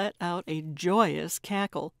 She let out a joyous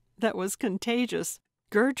cackle that was contagious.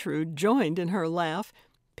 Gertrude joined in her laugh,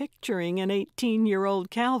 picturing an 18-year-old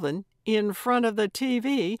Calvin in front of the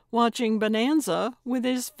TV watching Bonanza with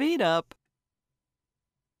his feet up.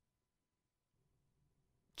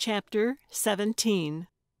 Chapter 17.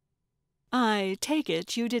 "I take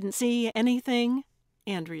it you didn't see anything?"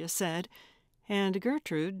 Andrea said, and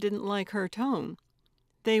Gertrude didn't like her tone.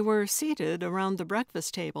 They were seated around the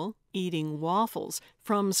breakfast table, eating waffles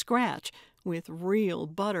from scratch with real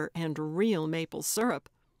butter and real maple syrup.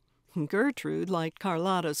 Gertrude liked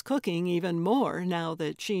Carlotta's cooking even more now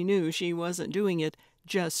that she knew she wasn't doing it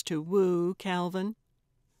just to woo Calvin.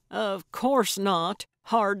 "Of course not.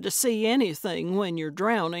 Hard to see anything when you're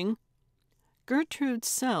drowning." Gertrude's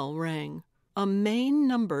cell rang. A main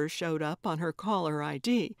number showed up on her caller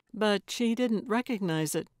ID, but she didn't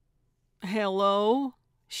recognize it. "Hello?"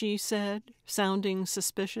 she said, sounding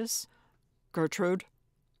suspicious. "Gertrude?"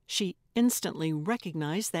 She instantly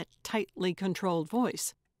recognized that tightly controlled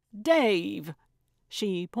voice. "Dave!"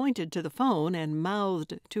 She pointed to the phone and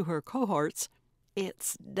mouthed to her cohorts,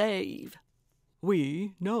 "It's Dave."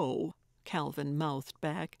 "We know," Calvin mouthed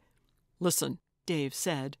back. "Listen," Dave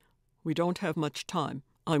said. "We don't have much time.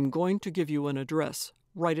 I'm going to give you an address.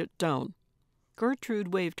 Write it down."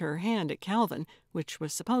 Gertrude waved her hand at Calvin, which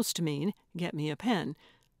was supposed to mean, "Get me a pen."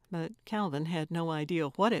 But Calvin had no idea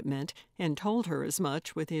what it meant and told her as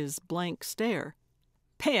much with his blank stare.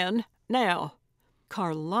 "Pen, now!"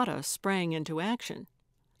 Carlotta sprang into action.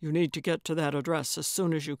 "You need to get to that address as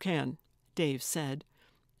soon as you can," Dave said.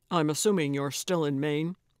 "I'm assuming you're still in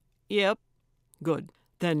Maine?" "Yep." "Good.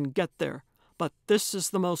 Then get there. But this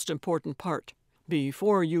is the most important part.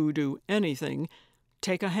 Before you do anything,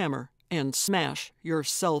 take a hammer and smash your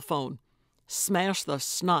cell phone. Smash the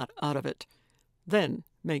snot out of it. Then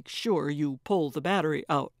make sure you pull the battery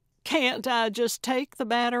out." "Can't I just take the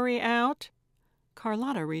battery out?"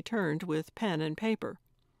 Carlotta returned with pen and paper.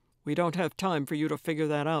 "We don't have time for you to figure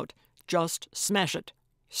that out. Just smash it.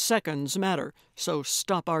 Seconds matter, so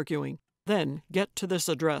stop arguing. Then get to this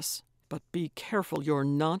address. But be careful you're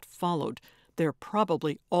not followed. They're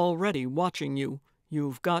probably already watching you.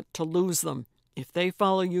 You've got to lose them. If they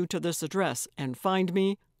follow you to this address and find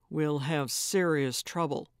me, we'll have serious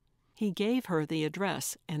trouble." He gave her the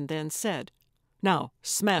address and then said, "Now,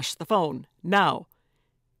 smash the phone, now."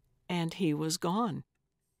 and he was gone.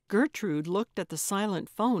 Gertrude looked at the silent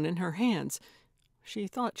phone in her hands. She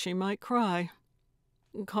thought she might cry.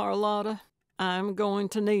 "Carlotta, I'm going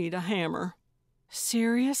to need a hammer."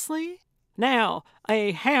 "Seriously?" "Now,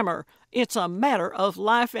 a hammer. It's a matter of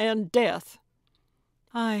life and death."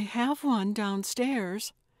 "I have one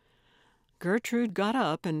downstairs." Gertrude got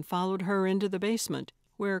up and followed her into the basement,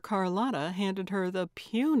 where Carlotta handed her the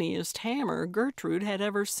puniest hammer Gertrude had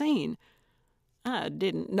ever seen. "I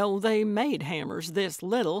didn't know they made hammers this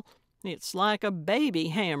little. It's like a baby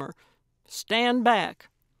hammer. Stand back."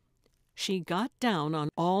 She got down on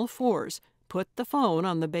all fours, put the phone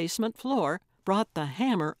on the basement floor, brought the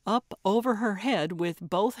hammer up over her head with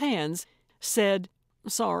both hands, said,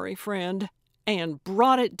 "Sorry, friend," and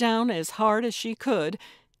brought it down as hard as she could,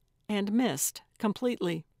 and missed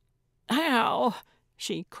completely. "Ow!"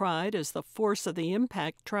 she cried as the force of the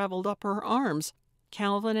impact traveled up her arms.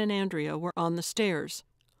 Calvin and Andrea were on the stairs.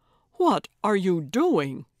 "What are you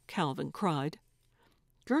doing?" Calvin cried.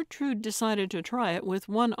 Gertrude decided to try it with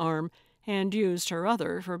one arm and used her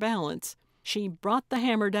other for balance. She brought the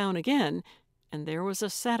hammer down again, and there was a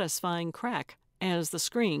satisfying crack as the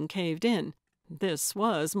screen caved in. This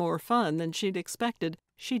was more fun than she'd expected.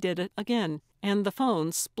 She did it again, and the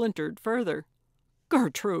phone splintered further.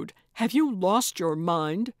 "Gertrude, have you lost your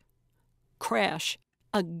mind?" Crash!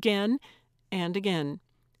 Again and again.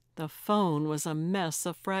 The phone was a mess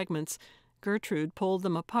of fragments. Gertrude pulled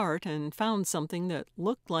them apart and found something that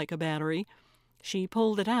looked like a battery. She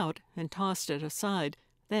pulled it out and tossed it aside.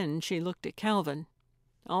 Then she looked at Calvin.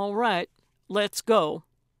 "All right, let's go."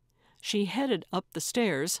 She headed up the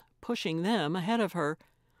stairs, pushing them ahead of her.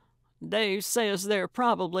 "Dave says they're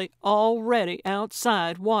probably already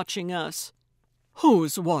outside watching us."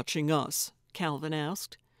 "Who's watching us?" Calvin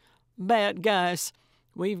asked. "Bad guys.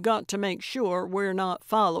 We've got to make sure we're not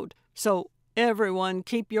followed, so everyone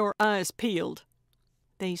keep your eyes peeled."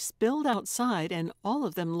 They spilled outside, and all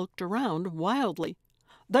of them looked around wildly.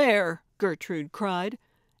 "There!" Gertrude cried.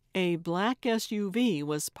 A black SUV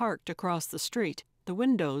was parked across the street. The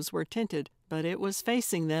windows were tinted, but it was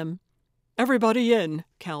facing them. "Everybody in!"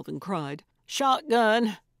 Calvin cried.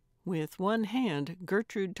 "Shotgun!" With one hand,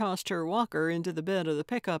 Gertrude tossed her walker into the bed of the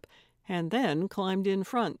pickup and then climbed in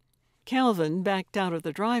front. Calvin backed out of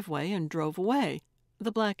the driveway and drove away.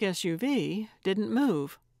 The black SUV didn't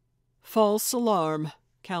move. "False alarm,"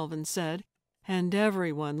 Calvin said, and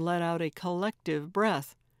everyone let out a collective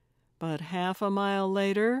breath. But half a mile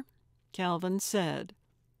later, Calvin said,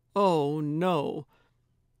 "Oh, no."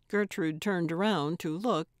 Gertrude turned around to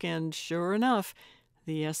look, and sure enough,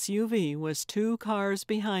 the SUV was 2 cars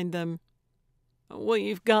behind them.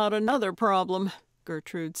 "We've got another problem,"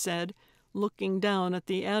 Gertrude said, looking down at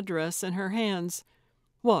the address in her hands.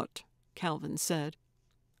 "What?" Calvin said.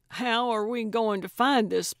 "How are we going to find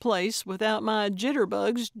this place without my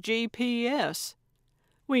Jitterbug's GPS?"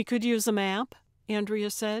 "We could use a map," Andrea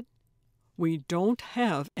said. "We don't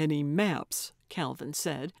have any maps," Calvin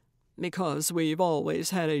said. "because we've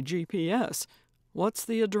always had a GPS. What's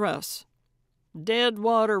the address?"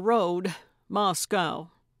 Deadwater Road, Moscow."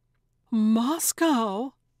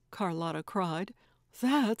 "Moscow!" Carlotta cried.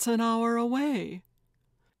 "That's an hour away."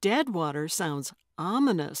 "Deadwater sounds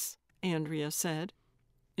ominous," Andrea said.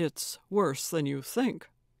 "It's worse than you think,"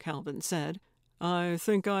 Calvin said. "I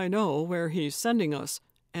think I know where he's sending us,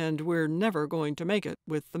 and we're never going to make it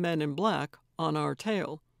with the men in black on our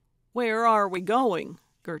tail." "Where are we going?"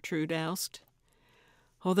 Gertrude asked.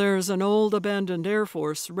 "Oh, there's an old abandoned Air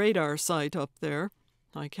Force radar site up there.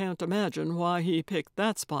 I can't imagine why he picked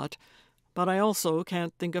that spot, but I also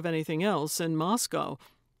can't think of anything else in Moscow.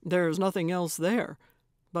 There's nothing else there.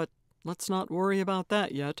 But let's not worry about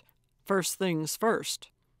that yet. First things first."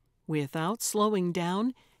 Without slowing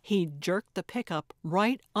down, he jerked the pickup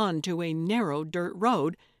right onto a narrow dirt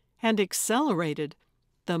road and accelerated.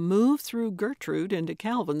 The move threw Gertrude into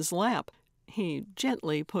Calvin's lap. He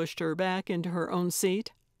gently pushed her back into her own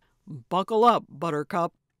seat. "Buckle up,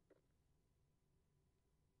 Buttercup."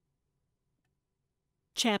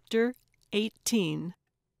 Chapter 18.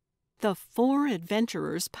 The 4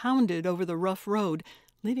 adventurers pounded over the rough road,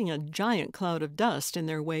 leaving a giant cloud of dust in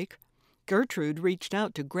their wake. Gertrude reached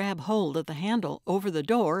out to grab hold of the handle over the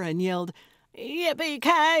door and yelled,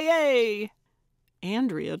 "Yippee-ki-yay!"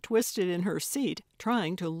 Andrea twisted in her seat,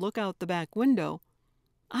 trying to look out the back window.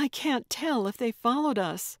 "I can't tell if they followed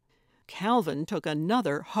us." Calvin took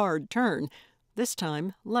another hard turn, this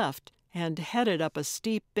time left, and headed up a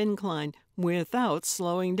steep incline without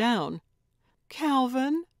slowing down.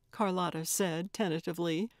 "Calvin," Carlotta said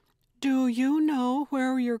tentatively, "do you know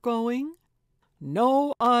where you're going?"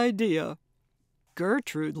 "No idea."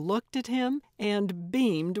 Gertrude looked at him and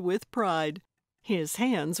beamed with pride. His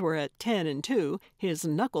hands were at 10 and 2, his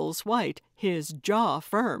knuckles white, his jaw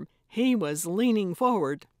firm. He was leaning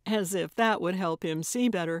forward, as if that would help him see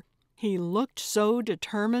better. He looked so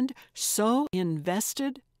determined, so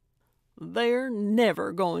invested. "They're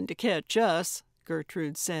never going to catch us,"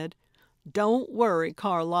 Gertrude said. "Don't worry,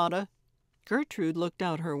 Carlotta." Gertrude looked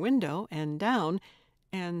out her window and down,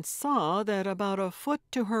 and saw that about a foot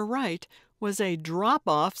to her right was a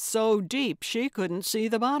drop-off so deep she couldn't see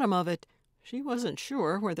the bottom of it. She wasn't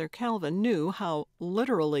sure whether Calvin knew how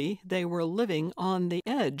literally they were living on the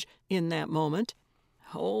edge in that moment.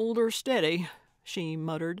 "Hold her steady," she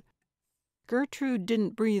muttered. Gertrude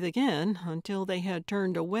didn't breathe again until they had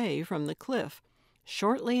turned away from the cliff.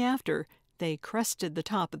 Shortly after, they crested the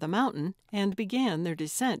top of the mountain and began their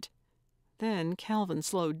descent. Then Calvin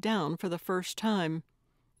slowed down for the first time.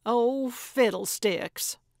 "Oh,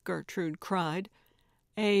 fiddlesticks!" Gertrude cried.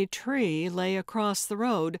 A tree lay across the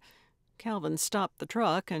road. Calvin stopped the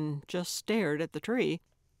truck and just stared at the tree.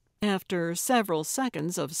 After several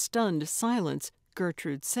seconds of stunned silence,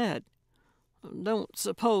 Gertrude said, "Don't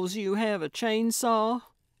suppose you have a chainsaw?"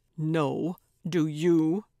 "No. Do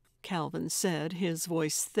you?" Calvin said, his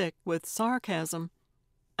voice thick with sarcasm.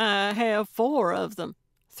 "I have 4 of them,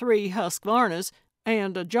 3 Husqvarnas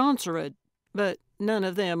and a Jonsered, but none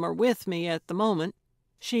of them are with me at the moment."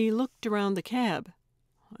 She looked around the cab.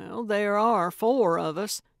 "Well, there are 4 of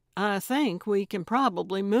us. I think we can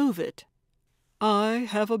probably move it." "I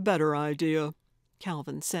have a better idea,"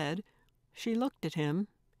 Calvin said. She looked at him.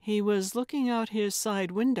 He was looking out his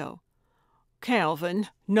side window. "Calvin,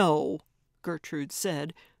 no," Gertrude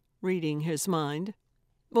said, reading his mind.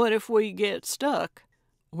 "What if we get stuck?"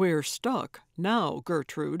 "We're stuck now,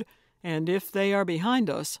 Gertrude, and if they are behind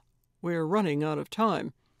us, we're running out of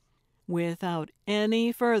time." Without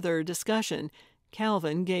any further discussion,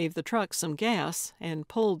 Calvin gave the truck some gas and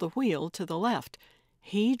pulled the wheel to the left.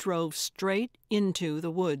 He drove straight into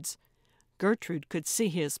the woods. Gertrude could see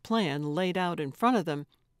his plan laid out in front of them,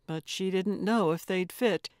 but she didn't know if they'd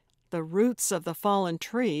fit. The roots of the fallen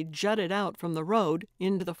tree jutted out from the road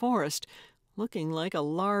into the forest, looking like a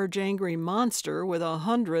large angry monster with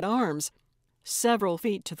 100 arms. Several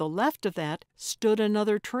feet to the left of that stood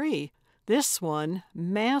another tree, this one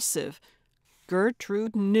massive.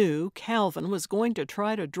 Gertrude knew Calvin was going to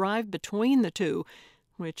try to drive between the two,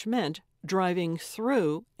 which meant driving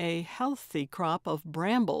through a healthy crop of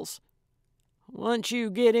brambles. "Once you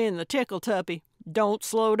get in the tickle-tuppy, don't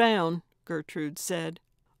slow down," Gertrude said.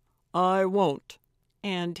 "I won't."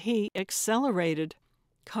 And he accelerated.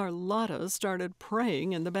 Carlotta started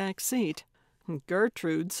praying in the back seat.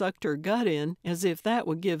 Gertrude sucked her gut in as if that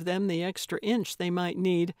would give them the extra inch they might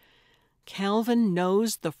need. Calvin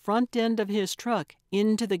nosed the front end of his truck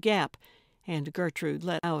into the gap, and Gertrude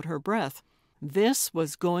let out her breath. This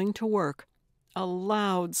was going to work. A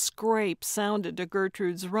loud scrape sounded to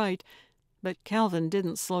Gertrude's right, but Calvin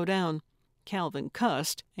didn't slow down. Calvin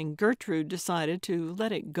cussed, and Gertrude decided to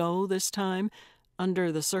let it go this time,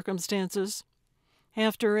 under the circumstances.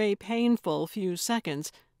 After a painful few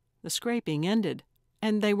seconds, the scraping ended,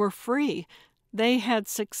 and they were free. They had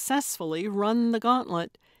successfully run the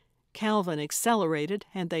gauntlet. Calvin accelerated,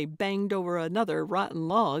 and they banged over another rotten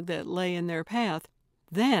log that lay in their path.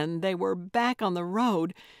 Then they were back on the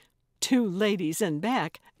road. 2 ladies in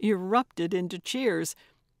back erupted into cheers.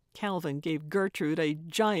 Calvin gave Gertrude a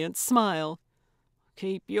giant smile.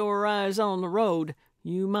 "Keep your eyes on the road.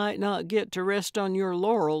 You might not get to rest on your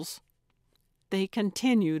laurels." They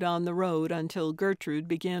continued on the road until Gertrude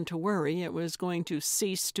began to worry it was going to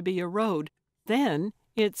cease to be a road. Then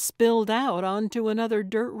it spilled out onto another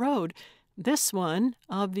dirt road, this one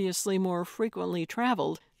obviously more frequently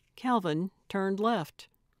traveled. Calvin turned left.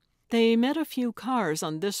 They met a few cars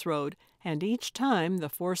on this road, and each time the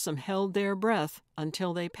foursome held their breath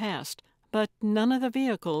until they passed. But none of the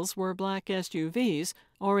vehicles were black SUVs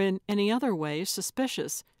or in any other way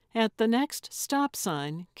suspicious. At the next stop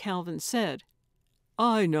sign, Calvin said,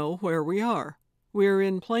 "I know where we are. We're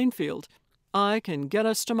in Plainfield. I can get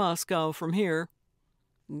us to Moscow from here."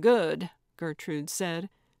 "Good," Gertrude said.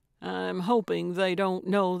 "I'm hoping they don't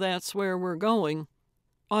know that's where we're going."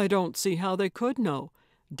 "I don't see how they could know.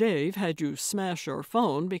 Dave had you smash your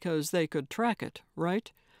phone because they could track it, right?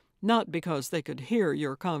 Not because they could hear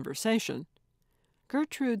your conversation."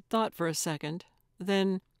 Gertrude thought for a second.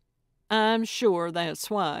 Then, "I'm sure that's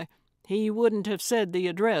why. He wouldn't have said the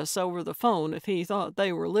address over the phone if he thought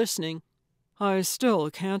they were listening." "I still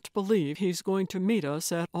can't believe he's going to meet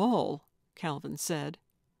us at all," Calvin said.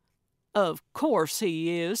 "Of course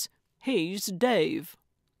he is. He's Dave."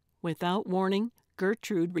 Without warning,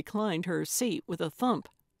 Gertrude reclined her seat with a thump.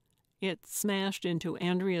 It smashed into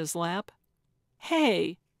Andrea's lap.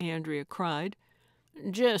 "Hey!" Andrea cried.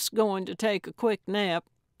 "Just going to take a quick nap,"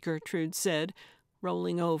 Gertrude said,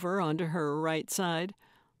 rolling over onto her right side.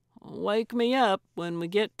 "Wake me up when we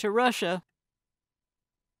get to Russia."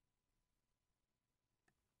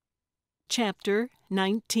 Chapter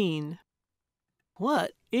 19.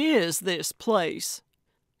 "What is this place?"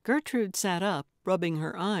 Gertrude sat up, rubbing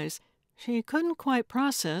her eyes. She couldn't quite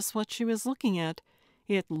process what she was looking at.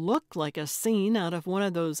 It looked like a scene out of one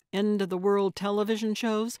of those end-of-the-world television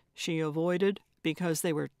shows she avoided because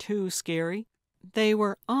they were too scary. They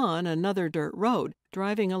were on another dirt road,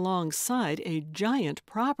 driving alongside a giant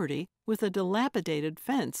property with a dilapidated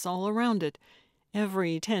fence all around it.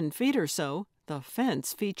 Every 10 feet or so, the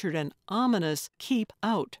fence featured an ominous "Keep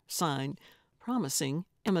Out" sign, promising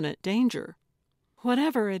imminent danger.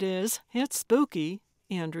 "Whatever it is, it's spooky,"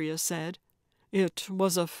 Andrea said. "It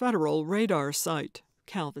was a federal radar site,"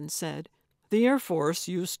 Calvin said. "The Air Force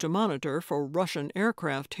used to monitor for Russian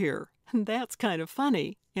aircraft here." "That's kind of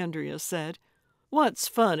funny," Andrea said. "What's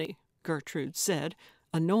funny?" Gertrude said,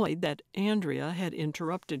 annoyed that Andrea had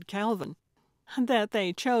interrupted Calvin. "That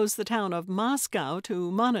they chose the town of Moscow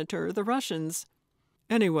to monitor the Russians."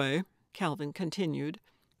 "Anyway," Calvin continued,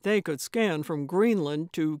 "they could scan from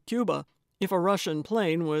Greenland to Cuba. If a Russian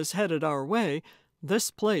plane was headed our way,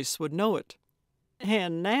 this place would know it."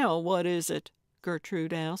 "And now what is it?"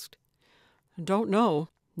 Gertrude asked. "Don't know.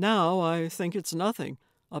 Now I think it's nothing.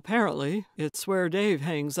 Apparently, it's where Dave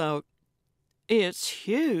hangs out." "It's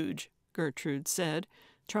huge," Gertrude said,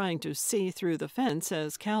 trying to see through the fence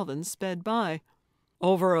as Calvin sped by.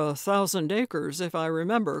 "Over 1,000 acres, if I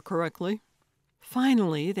remember correctly."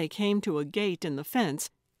 Finally, they came to a gate in the fence,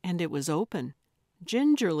 and it was open.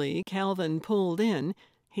 Gingerly, Calvin pulled in.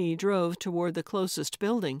 He drove toward the closest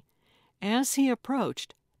building. As he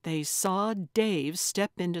approached, they saw Dave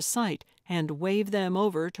step into sight and wave them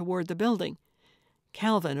over toward the building.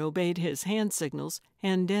 Calvin obeyed his hand signals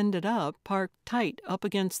and ended up parked tight up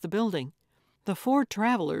against the building. The 4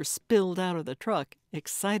 travelers spilled out of the truck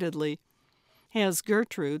excitedly. As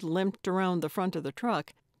Gertrude limped around the front of the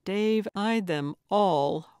truck, Dave eyed them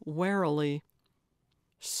all warily.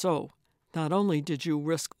 "So, not only did you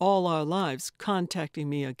risk all our lives contacting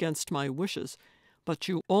me against my wishes, but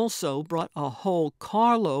you also brought a whole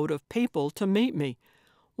carload of people to meet me.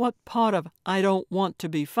 What part of 'I don't want to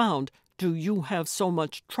be found' do you have so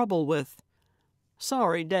much trouble with?"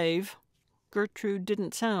 "Sorry, Dave." Gertrude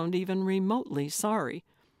didn't sound even remotely sorry.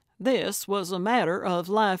 "This was a matter of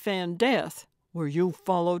life and death." "Were you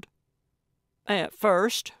followed?" "At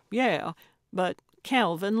first, yeah, but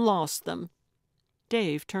Calvin lost them."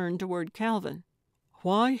 Dave turned toward Calvin.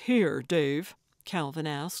 "Why here, Dave?" Calvin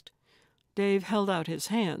asked. Dave held out his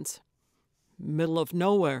hands. "Middle of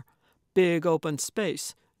nowhere. Big open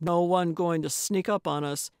space. No one going to sneak up on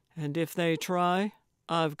us. And if they try,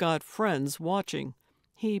 I've got friends watching."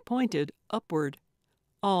 He pointed upward.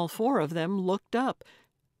 All 4 of them looked up.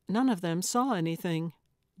 None of them saw anything.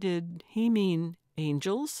 Did he mean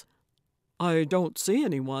angels? "I don't see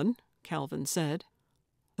anyone," Calvin said.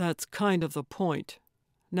 "That's kind of the point.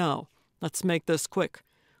 Now, let's make this quick.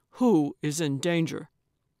 Who is in danger?"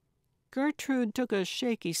 Gertrude took a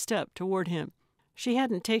shaky step toward him. She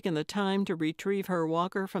hadn't taken the time to retrieve her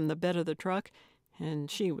walker from the bed of the truck,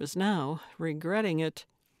 and she was now regretting it.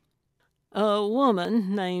 "A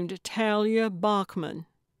woman named Talia Bachman,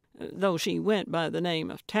 though she went by the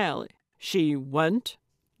name of Tally." "She went?"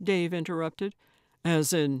 Dave interrupted.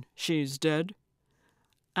 "As in, she's dead?"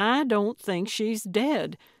 "I don't think she's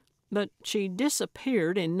dead, but she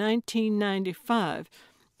disappeared in 1995.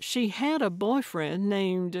 She had a boyfriend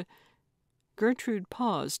named—" Gertrude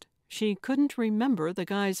paused. She couldn't remember the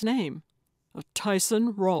guy's name.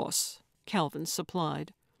 "Tyson Ross," Calvin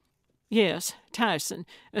supplied. "Yes, Tyson,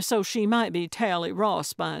 so she might be Tally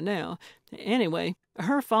Ross by now. Anyway,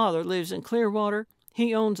 her father lives in Clearwater.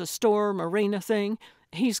 He owns a store marina thing.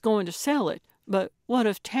 He's going to sell it, but what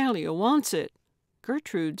if Talia wants it?"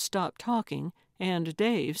 Gertrude stopped talking, and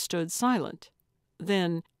Dave stood silent.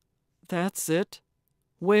 Then, "That's it?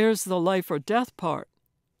 Where's the life or death part?"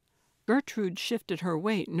 Gertrude shifted her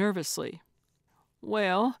weight nervously.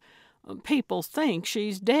 "Well, people think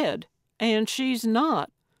she's dead, and she's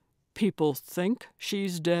not." "People think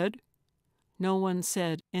she's dead?" No one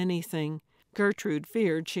said anything. Gertrude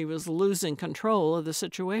feared she was losing control of the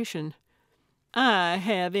situation. "I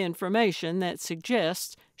have information that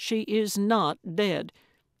suggests she is not dead,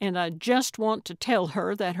 and I just want to tell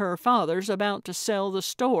her that her father's about to sell the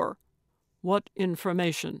store." "What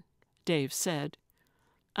information?" Dave said.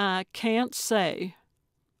 "I can't say."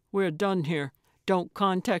 "We're done here. Don't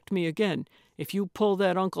contact me again. If you pull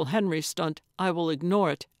that Uncle Henry stunt, I will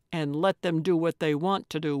ignore it and let them do what they want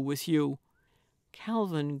to do with you."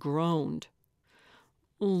 Calvin groaned.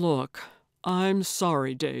 "Look, I'm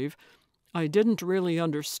sorry, Dave. I didn't really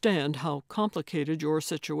understand how complicated your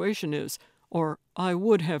situation is, or I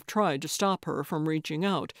would have tried to stop her from reaching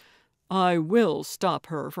out. I will stop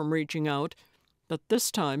her from reaching out, but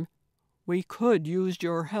this time we could use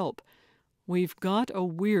your help. We've got a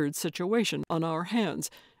weird situation on our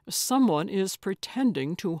hands. Someone is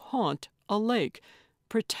pretending to haunt a lake,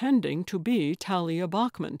 pretending to be Talia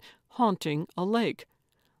Bachman, haunting a lake.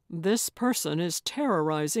 This person is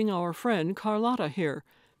terrorizing our friend Carlotta here."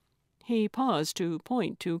 He paused to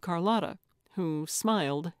point to Carlotta, who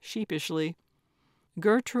smiled sheepishly.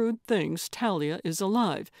 "Gertrude thinks Talia is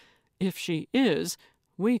alive. If she is,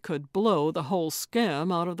 we could blow the whole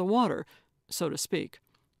scam out of the water, so to speak.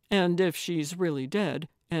 And if she's really dead,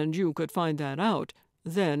 and you could find that out,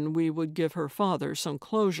 then we would give her father some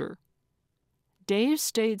closure." Dave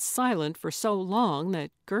stayed silent for so long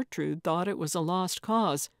that Gertrude thought it was a lost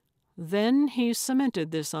cause. Then he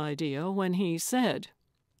cemented this idea when he said,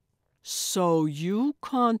 "So you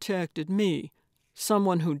contacted me,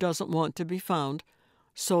 someone who doesn't want to be found,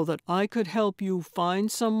 so that I could help you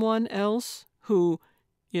find someone else who,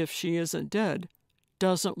 if she isn't dead,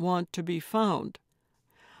 doesn't want to be found."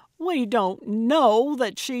 "We don't know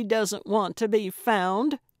that she doesn't want to be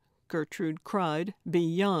found," Gertrude cried,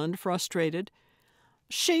 beyond frustrated.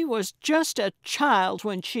 "She was just a child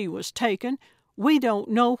when she was taken. We don't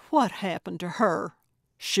know what happened to her."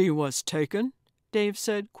 "She was taken?" Dave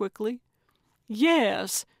said quickly.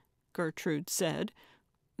 "Yes," Gertrude said,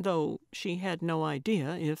 though she had no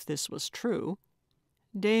idea if this was true.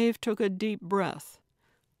 Dave took a deep breath.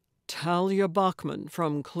 "Talia Bachman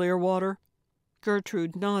from Clearwater?"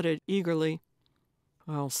 Gertrude nodded eagerly.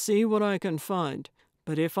 "I'll see what I can find,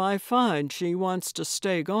 but if I find she wants to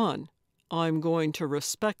stay gone, I'm going to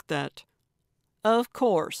respect that." "Of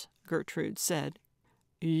course," Gertrude said.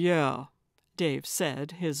 "Yeah," Dave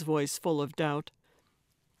said, his voice full of doubt.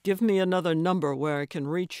 "Give me another number where I can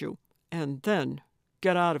reach you, and then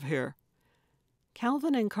get out of here."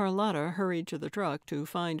 Calvin and Carlotta hurried to the truck to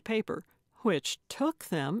find paper, which took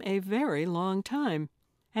them a very long time.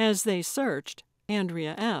 As they searched,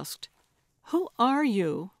 Andrea asked, "Who are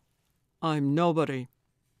you?" "I'm nobody."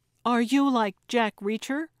 "Are you like Jack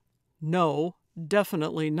Reacher?" "No,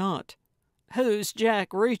 definitely not." "Who's Jack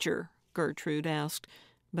Reacher?" Gertrude asked,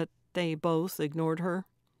 but they both ignored her.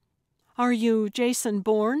 "Are you Jason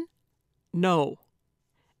Bourne?" "No."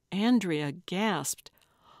 Andrea gasped.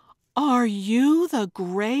 "Are you the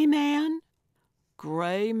Gray Man?"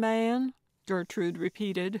 "Gray Man?" Gertrude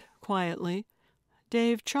repeated quietly.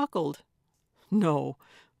 Dave chuckled. "No.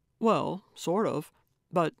 Well, sort of.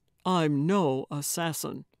 But I'm no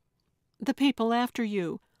assassin." "The people after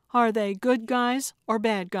you, are they good guys or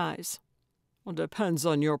bad guys?" "Well, depends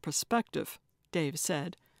on your perspective," Dave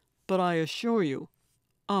said. "But I assure you,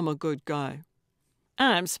 I'm a good guy."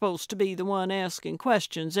 "I'm supposed to be the one asking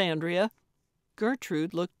questions, Andrea."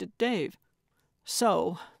 Gertrude looked at Dave.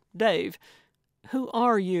 "So, Dave, who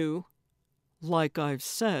are you?" "Like I've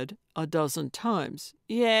said a dozen times."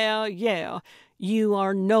 Yeah, you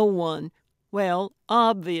are no one. Well,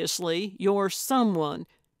 obviously, you're someone.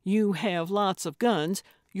 You have lots of guns,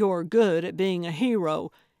 you're good at being a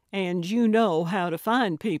hero, and you know how to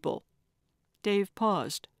find people." Dave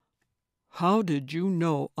paused. "How did you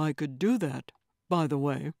know I could do that, by the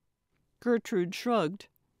way?" Gertrude shrugged.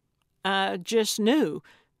 "I just knew.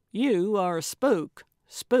 You are a spook.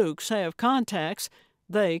 Spooks have contacts.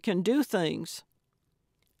 They can do things."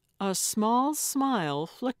 A small smile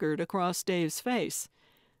flickered across Dave's face.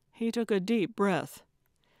 He took a deep breath.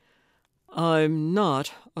 "I'm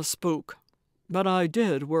not a spook, but I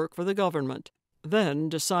did work for the government, then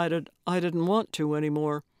decided I didn't want to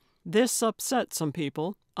anymore. This upset some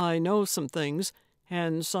people. I know some things,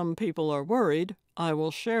 and some people are worried I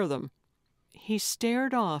will share them." He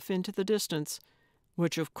stared off into the distance.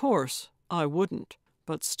 "Which, of course, I wouldn't.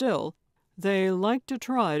 But still, they like to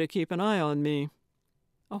try to keep an eye on me."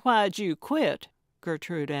 "Why'd you quit?"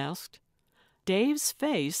 Gertrude asked. Dave's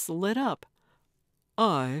face lit up.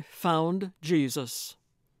 "I found Jesus."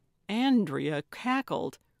 Andrea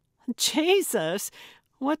cackled. "Jesus?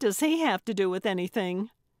 What does he have to do with anything?"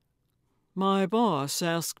 "My boss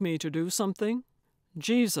asked me to do something.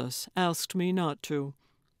 Jesus asked me not to.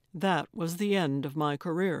 That was the end of my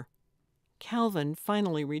career." Calvin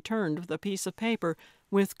finally returned with a piece of paper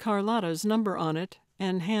with Carlotta's number on it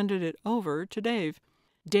and handed it over to Dave.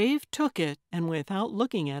 Dave took it and, without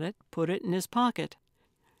looking at it, put it in his pocket.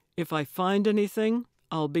 "If I find anything,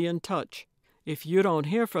 I'll be in touch. If you don't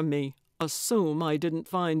hear from me, assume I didn't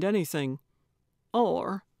find anything."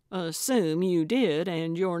 "Or assume you did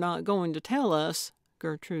and you're not going to tell us,"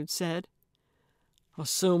 Gertrude said.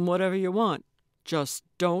 "Assume whatever you want. Just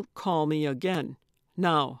don't call me again.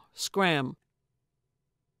 Now, scram."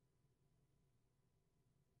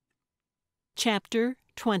 Chapter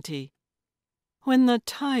 20. When the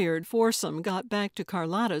tired foursome got back to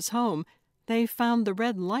Carlotta's home, they found the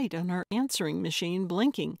red light on her answering machine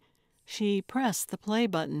blinking. She pressed the play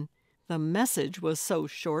button. The message was so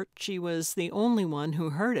short she was the only one who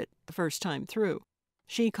heard it the first time through.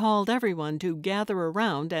 She called everyone to gather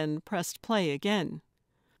around and pressed play again.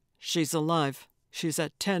 "She's alive. She's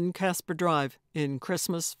at 10 Casper Drive in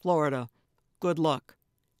Christmas, Florida. Good luck."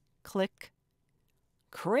 Click.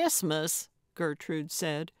 "Christmas?" Gertrude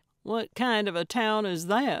said. "What kind of a town is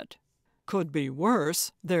that?" "Could be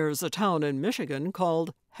worse. There's a town in Michigan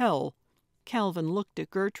called Hell." Calvin looked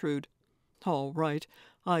at Gertrude. "All right.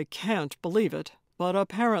 I can't believe it, but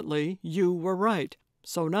apparently you were right.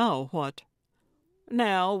 So now what?"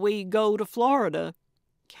 "Now we go to Florida."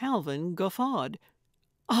 Calvin guffawed.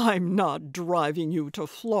 "I'm not driving you to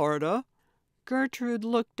Florida." Gertrude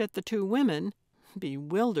looked at the two women.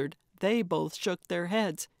 Bewildered, they both shook their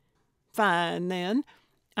heads. "Fine, then.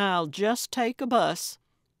 I'll just take a bus."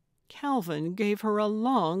 Calvin gave her a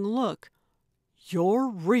long look. "You're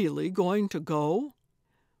really going to go?"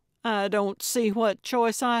 "I don't see what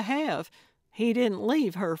choice I have. He didn't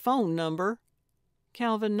leave her phone number."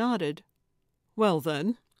 Calvin nodded. "Well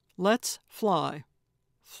then, let's fly."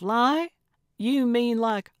 "Fly? You mean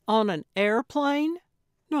like on an airplane?"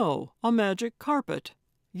 "No, a magic carpet.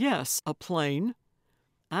 Yes, a plane."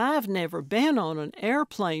 "I've never been on an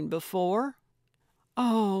airplane before."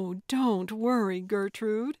 "Oh, don't worry,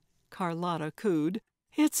 Gertrude," Carlotta cooed.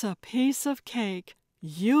 "It's a piece of cake.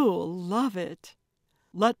 You'll love it."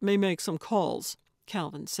 "Let me make some calls,"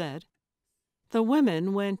 Calvin said. The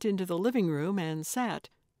women went into the living room and sat.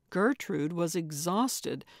 Gertrude was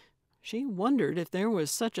exhausted. She wondered if there was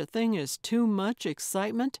such a thing as too much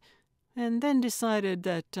excitement, and then decided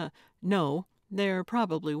that, no, there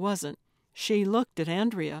probably wasn't. She looked at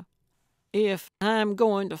Andrea. "If I'm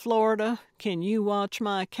going to Florida, can you watch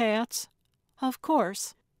my cats?" "Of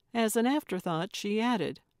course." As an afterthought, she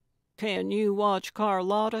added, "Can you watch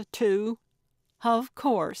Carlotta, too?" "Of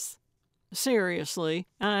course." "Seriously,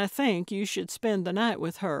 I think you should spend the night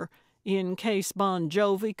with her, in case Bon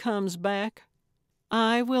Jovi comes back."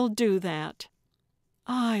 "I will do that."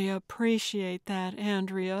 "I appreciate that,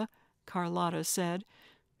 Andrea," Carlotta said.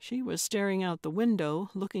 She was staring out the window,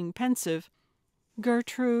 looking pensive.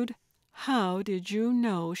 "Gertrude, how did you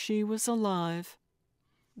know she was alive?"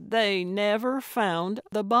 "They never found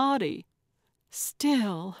the body."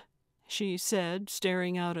 "Still," she said,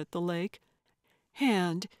 staring out at the lake,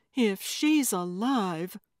 "and if she's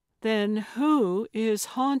alive, then who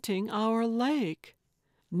is haunting our lake?"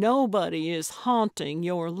 "Nobody is haunting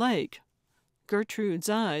your lake." Gertrude's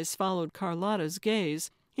eyes followed Carlotta's gaze.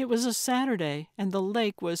 It was a Saturday, and the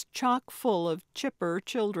lake was chock full of chipper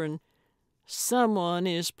children. "Someone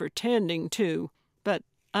is pretending to, but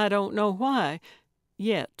I don't know why,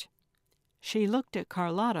 yet." She looked at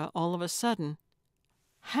Carlotta all of a sudden.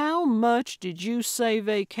 "How much did you say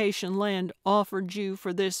Vacation Land offered you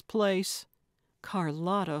for this place?"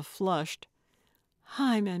 Carlotta flushed.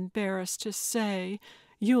 "I'm embarrassed to say.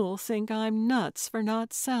 You'll think I'm nuts for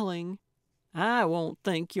not selling." "I won't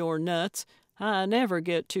think you're nuts. I never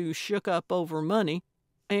get too shook up over money.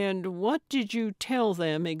 And what did you tell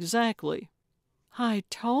them exactly?" "I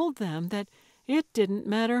told them that it didn't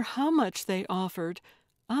matter how much they offered.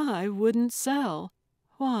 I wouldn't sell.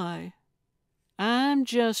 Why?" "I'm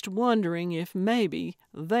just wondering if maybe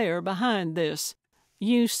they're behind this.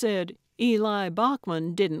 You said Eli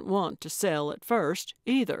Bachman didn't want to sell at first,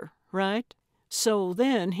 either, right? So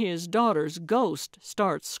then his daughter's ghost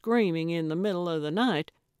starts screaming in the middle of the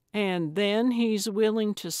night, and then he's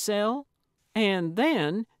willing to sell? And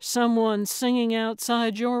then someone singing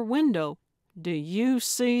outside your window. Do you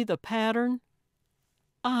see the pattern?"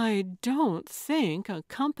 "I don't think a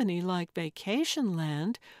company like Vacation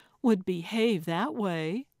Land would behave that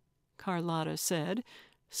way," Carlotta said,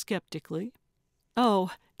 skeptically.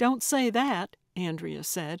 "Oh, don't say that," Andrea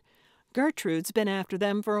said. "Gertrude's been after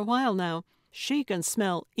them for a while now. She can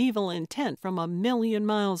smell evil intent from 1,000,000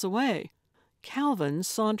 miles away." Calvin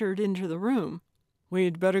sauntered into the room.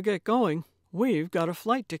 "We'd better get going. We've got a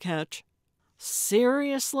flight to catch."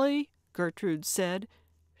 "Seriously?" Gertrude said.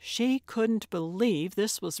 She couldn't believe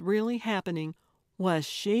this was really happening. Was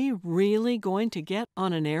she really going to get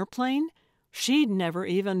on an airplane? She'd never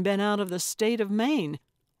even been out of the state of Maine.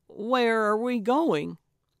 Where are we going?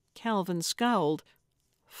 Calvin scowled.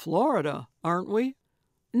 Florida, aren't we?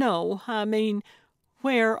 No, I mean,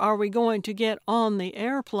 where are we going to get on the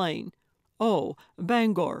airplane? Oh,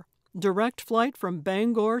 Bangor. Direct flight from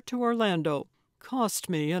Bangor to Orlando. Cost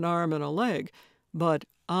me an arm and a leg, but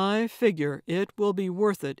I figure it will be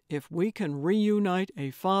worth it if we can reunite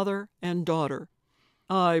a father and daughter.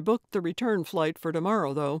 I booked the return flight for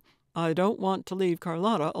tomorrow, though. I don't want to leave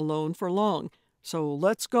Carlotta alone for long, so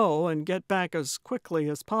let's go and get back as quickly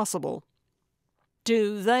as possible.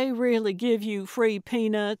 Do they really give you free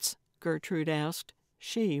peanuts? Gertrude asked.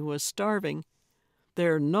 She was starving.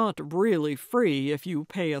 They're not really free if you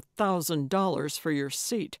pay $1,000 for your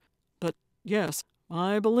seat. But yes,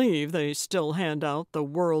 I believe they still hand out the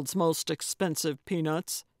world's most expensive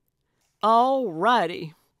peanuts. All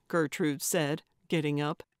righty, Gertrude said, getting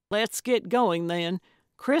up. Let's get going then.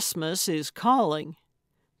 Christmas is calling.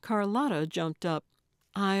 Carlotta jumped up.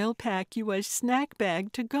 I'll pack you a snack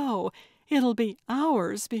bag to go. It'll be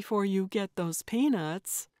hours before you get those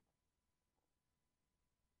peanuts.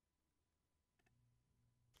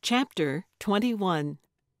 Chapter 21.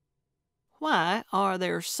 Why are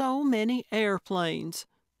there so many airplanes?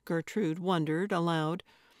 Gertrude wondered aloud.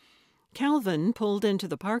 Calvin pulled into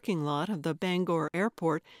the parking lot of the Bangor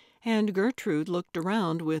airport, and Gertrude looked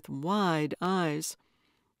around with wide eyes.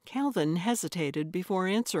 Calvin hesitated before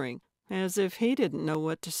answering, as if he didn't know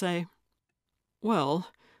what to say.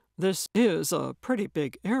 Well, this is a pretty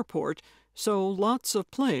big airport, so lots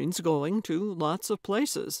of planes going to lots of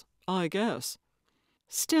places, I guess.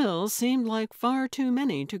 Still seemed like far too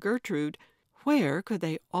many to Gertrude. Where could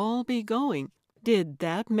they all be going? Did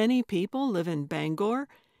that many people live in Bangor?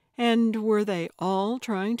 And were they all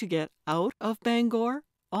trying to get out of Bangor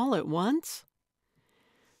all at once?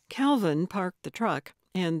 Calvin parked the truck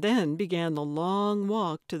and then began the long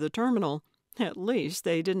walk to the terminal. At least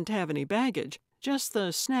they didn't have any baggage, just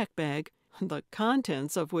the snack bag, the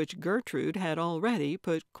contents of which Gertrude had already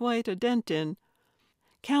put quite a dent in.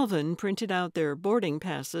 Calvin printed out their boarding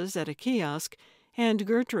passes at a kiosk, and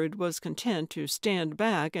Gertrude was content to stand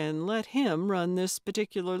back and let him run this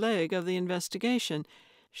particular leg of the investigation.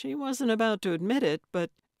 She wasn't about to admit it,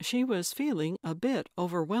 but she was feeling a bit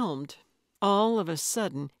overwhelmed. All of a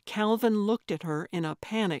sudden, Calvin looked at her in a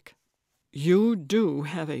panic. You do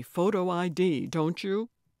have a photo ID, don't you?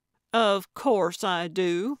 Of course I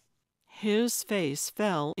do. His face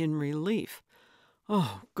fell in relief.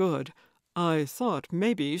 Oh, good. I thought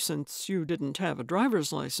maybe since you didn't have a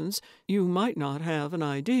driver's license, you might not have an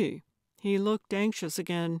ID. He looked anxious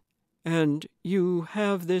again. And you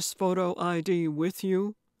have this photo ID with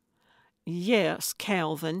you? Yes,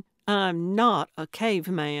 Calvin. I'm not a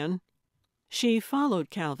caveman. She followed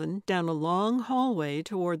Calvin down a long hallway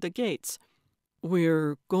toward the gates.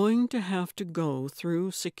 We're going to have to go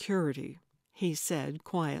through security, he said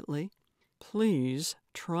quietly. Please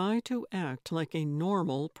try to act like a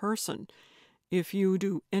normal person. If you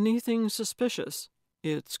do anything suspicious,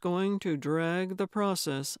 it's going to drag the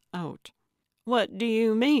process out. What do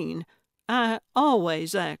you mean? I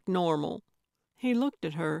always act normal. He looked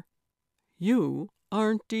at her. You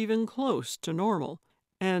aren't even close to normal,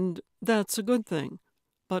 and that's a good thing.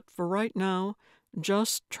 But for right now,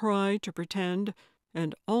 just try to pretend,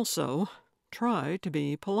 and also try to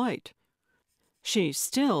be polite. She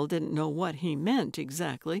still didn't know what he meant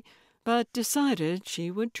exactly, but decided she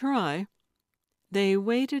would try. They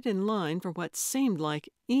waited in line for what seemed like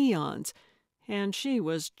eons, and she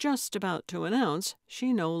was just about to announce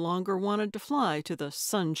she no longer wanted to fly to the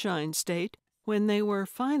Sunshine State when they were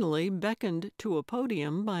finally beckoned to a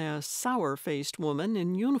podium by a sour-faced woman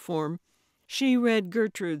in uniform. She read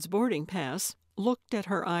Gertrude's boarding pass, looked at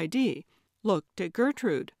her ID, looked at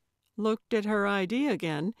Gertrude, looked at her ID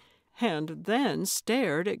again, and then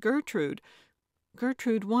stared at Gertrude.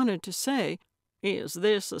 Gertrude wanted to say, "Is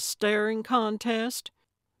this a staring contest?"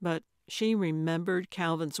 But she remembered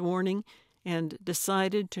Calvin's warning and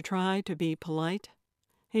decided to try to be polite.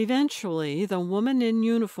 Eventually, the woman in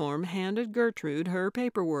uniform handed Gertrude her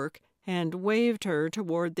paperwork and waved her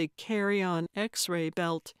toward the carry-on X-ray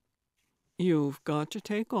belt. You've got to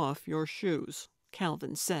take off your shoes,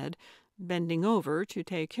 Calvin said, bending over to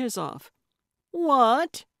take his off.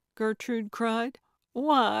 What? Gertrude cried.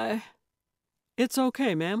 Why? It's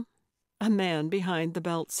okay, ma'am, a man behind the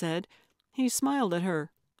belt said. He smiled at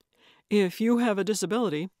her. If you have a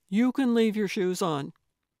disability, you can leave your shoes on.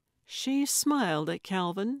 She smiled at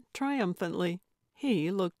Calvin triumphantly.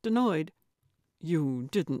 He looked annoyed. You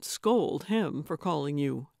didn't scold him for calling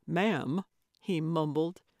you ma'am, he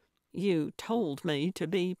mumbled. "You told me to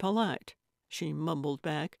be polite," she mumbled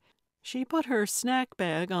back. She put her snack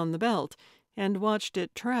bag on the belt and watched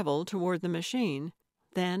it travel toward the machine.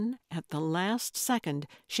 Then, at the last second,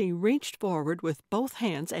 she reached forward with both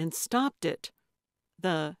hands and stopped it.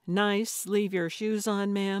 The "nice, leave your shoes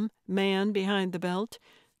on, ma'am" man behind the belt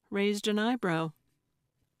raised an eyebrow.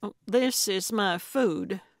 "This is my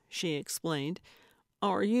food," she explained.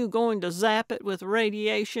 "Are you going to zap it with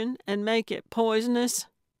radiation and make it poisonous?"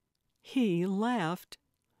 He laughed.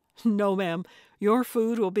 "No, ma'am. Your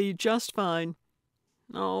food will be just fine."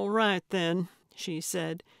 "All right, then," she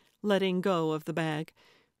said, letting go of the bag.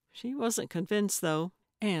 She wasn't convinced, though,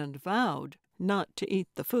 and vowed not to eat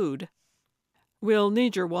the food. "We'll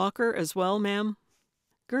need your walker as well, ma'am."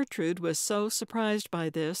 Gertrude was so surprised by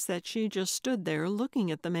this that she just stood there looking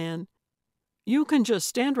at the man. "You can just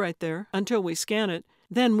stand right there until we scan it.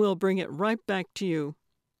 Then we'll bring it right back to you."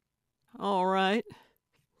 "All right."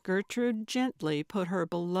 Gertrude gently put her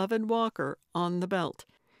beloved walker on the belt.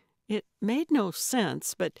 It made no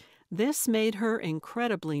sense, but this made her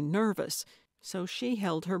incredibly nervous, so she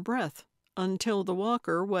held her breath until the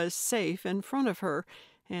walker was safe in front of her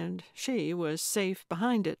and she was safe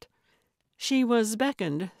behind it. She was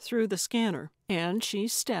beckoned through the scanner, and she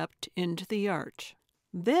stepped into the arch.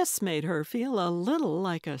 This made her feel a little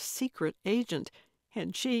like a secret agent,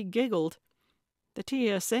 and she giggled. The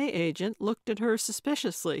TSA agent looked at her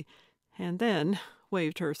suspiciously, and then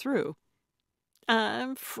waved her through.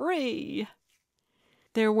 "I'm free."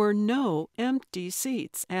 There were no empty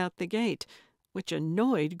seats at the gate, which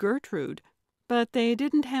annoyed Gertrude, but they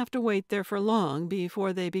didn't have to wait there for long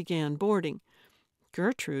before they began boarding.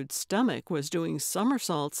 Gertrude's stomach was doing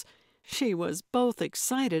somersaults. She was both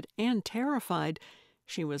excited and terrified.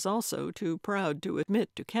 She was also too proud to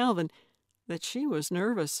admit to Calvin that she was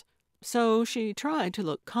nervous, so she tried to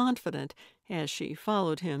look confident as she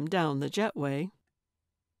followed him down the jetway.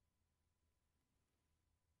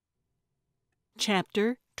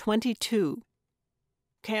 Chapter 22.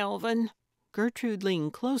 "Calvin," Gertrude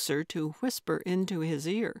leaned closer to whisper into his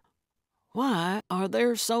ear, "why are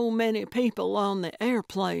there so many people on the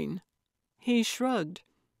airplane?" He shrugged.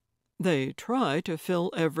 "They try to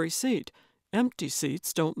fill every seat. Empty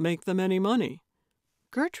seats don't make them any money."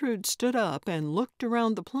 Gertrude stood up and looked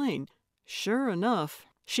around the plane. Sure enough,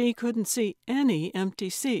 she couldn't see any empty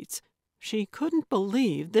seats. She couldn't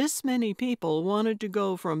believe this many people wanted to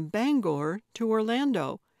go from Bangor to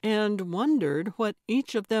Orlando, and wondered what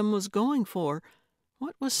each of them was going for.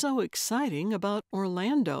 What was so exciting about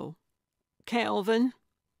Orlando? "Calvin."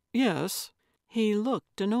 "Yes." He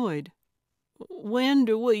looked annoyed. "When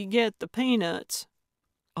do we get the peanuts?"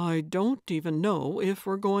 "I don't even know if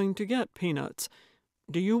we're going to get peanuts.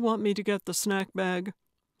 Do you want me to get the snack bag?"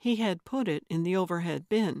 He had put it in the overhead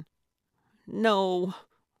bin. "No,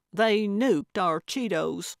 they nuked our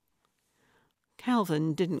Cheetos."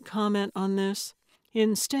 Calvin didn't comment on this.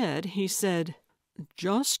 Instead, he said,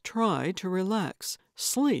 "Just try to relax.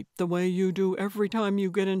 Sleep the way you do every time you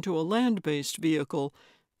get into a land-based vehicle.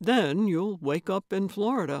 Then you'll wake up in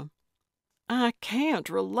Florida." "I can't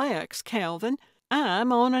relax, Calvin.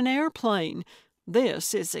 I'm on an airplane.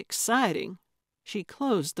 This is exciting." She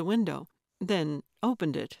closed the window, then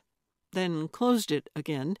opened it, then closed it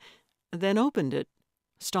again, then opened it.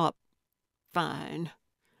 "Stop." "Fine."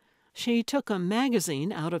 She took a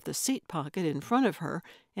magazine out of the seat pocket in front of her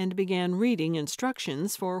and began reading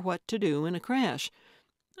instructions for what to do in a crash.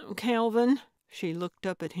 "Calvin," she looked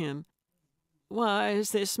up at him, "why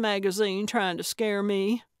is this magazine trying to scare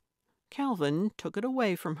me?" Calvin took it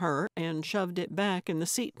away from her and shoved it back in the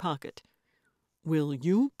seat pocket. "Will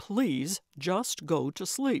you please just go to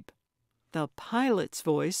sleep?" The pilot's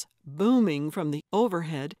voice, booming from the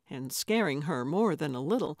overhead and scaring her more than a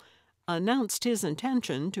little, announced his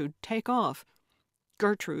intention to take off.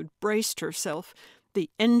 Gertrude braced herself. The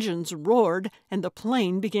engines roared, and the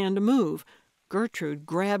plane began to move. Gertrude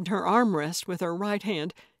grabbed her armrest with her right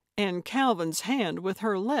hand, and Calvin's hand with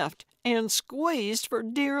her left, and squeezed for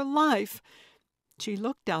dear life. She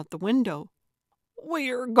looked out the window.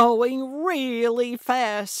 "We're going really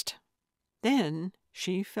fast." Then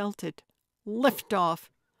she felt it. Lift off.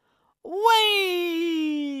 "Whee!"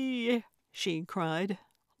 she cried,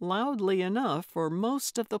 loudly enough for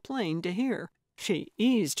most of the plane to hear. She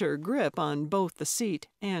eased her grip on both the seat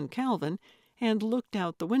and Calvin and looked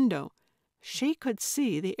out the window. She could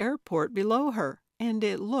see the airport below her, and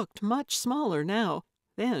it looked much smaller now.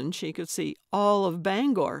 Then she could see all of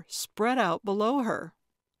Bangor spread out below her.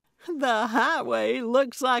 "The highway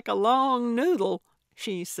looks like a long noodle,"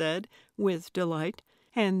 she said with delight.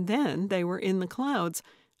 And then they were in the clouds.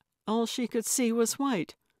 All she could see was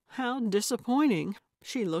white. How disappointing.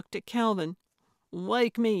 She looked at Calvin.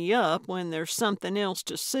 "Wake me up when there's something else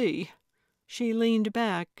to see." She leaned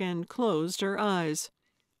back and closed her eyes.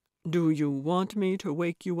 "Do you want me to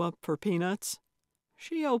wake you up for peanuts?"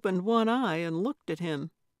 She opened one eye and looked at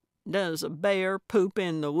him. "Does a bear poop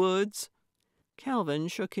in the woods?" Calvin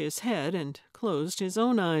shook his head and closed his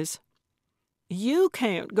own eyes. "You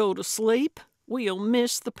can't go to sleep. We'll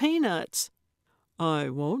miss the peanuts." "I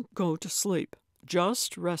won't go to sleep.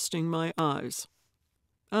 Just resting my eyes."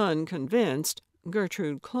 Unconvinced,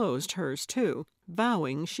 Gertrude closed hers too,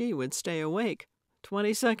 vowing she would stay awake.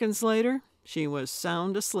 20 seconds later, she was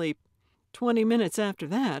sound asleep. 20 minutes after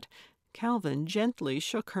that, Calvin gently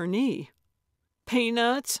shook her knee.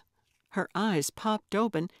 "Peanuts?" Her eyes popped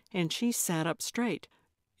open, and she sat up straight.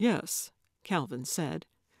 "Yes," Calvin said.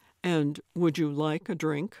 "And would you like a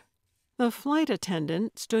drink?" The flight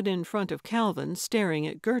attendant stood in front of Calvin, staring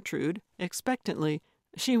at Gertrude expectantly.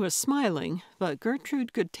 She was smiling, but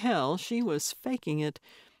Gertrude could tell she was faking it.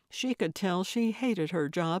 She could tell she hated her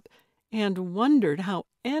job, and wondered how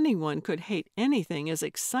anyone could hate anything as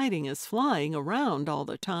exciting as flying around all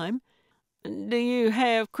the time. "Do you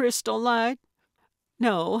have Crystal Light?"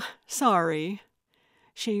 "No, sorry."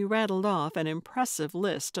 She rattled off an impressive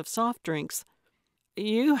list of soft drinks.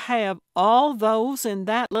 "You have all those in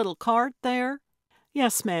that little cart there?"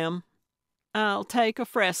 "Yes, ma'am." "I'll take a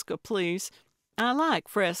Fresca, please. I like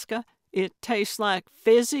Fresca. It tastes like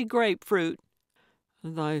fizzy grapefruit."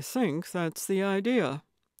 "I think that's the idea,"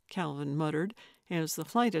 Calvin muttered, as the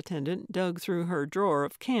flight attendant dug through her drawer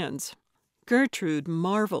of cans. Gertrude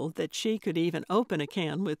marveled that she could even open a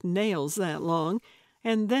can with nails that long,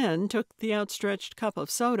 and then took the outstretched cup of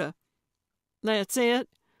soda. "That's it?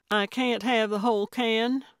 I can't have the whole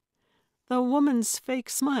can?" The woman's fake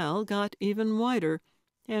smile got even wider,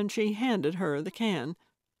 and she handed her the can.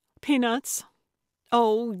 "Peanuts?"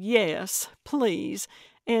 "Oh, yes, please.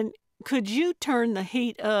 And could you turn the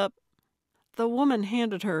heat up?" The woman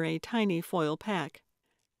handed her a tiny foil pack.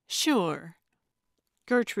 "Sure."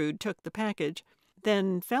 Gertrude took the package,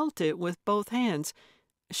 then felt it with both hands.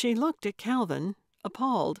 She looked at Calvin,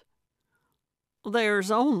 appalled.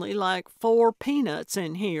 "There's only like 4 peanuts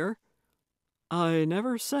in here." "I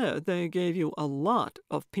never said they gave you a lot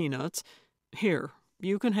of peanuts. Here,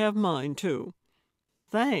 you can have mine, too."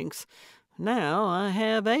 "Thanks. Now I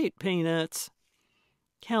have 8 peanuts."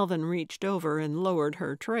 Calvin reached over and lowered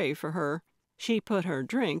her tray for her. She put her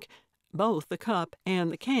drink, both the cup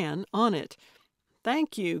and the can, on it.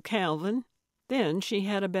 "Thank you, Calvin." Then she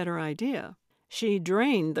had a better idea. She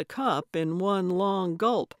drained the cup in one long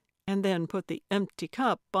gulp, and then put the empty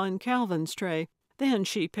cup on Calvin's tray. Then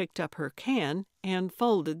she picked up her can and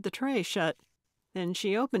folded the tray shut. Then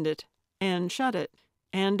she opened it, and shut it,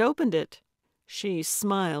 and opened it. She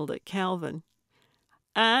smiled at Calvin.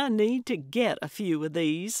 "I need to get a few of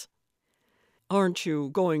these." "Aren't you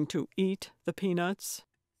going to eat the peanuts?"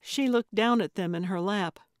 She looked down at them in her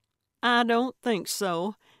lap. "I don't think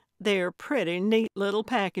so. They're pretty neat little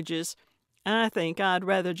packages. I think I'd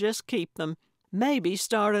rather just keep them. Maybe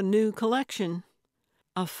start a new collection."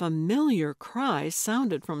 A familiar cry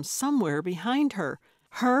sounded from somewhere behind her.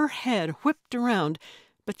 Her head whipped around,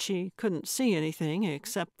 but she couldn't see anything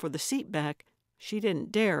except for the seat back. She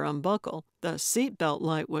didn't dare unbuckle. The seatbelt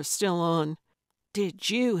light was still on. "Did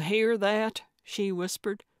you hear that?" she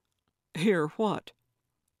whispered. "Hear what?"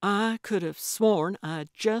 "I could have sworn I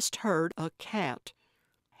just heard a cat."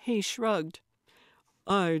 He shrugged.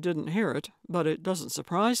 "I didn't hear it, but it doesn't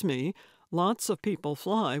surprise me. Lots of people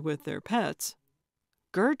fly with their pets."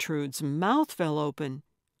 Gertrude's mouth fell open.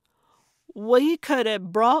 "We could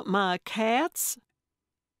have brought my cats?"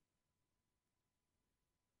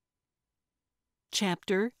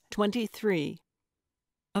 Chapter 23.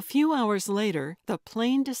 A few hours later, the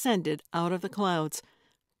plane descended out of the clouds.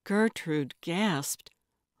 Gertrude gasped.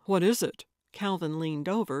 "What is it?" Calvin leaned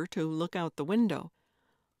over to look out the window.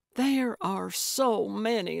 "There are so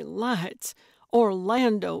many lights.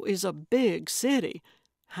 Orlando is a big city.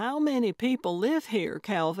 How many people live here,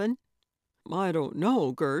 Calvin?" "I don't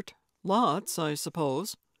know, Gert. Lots, I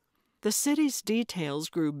suppose." The city's details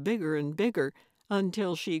grew bigger and bigger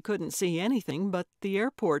until she couldn't see anything but the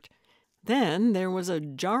airport. Then there was a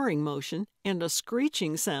jarring motion and a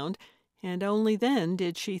screeching sound, and only then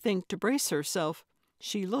did she think to brace herself.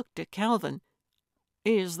 She looked at Calvin.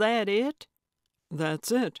 "Is that it?"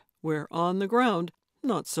 "That's it. We're on the ground.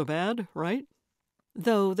 Not so bad, right?"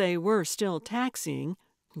 Though they were still taxiing,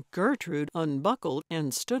 Gertrude unbuckled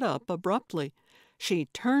and stood up abruptly. She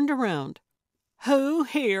turned around. "Who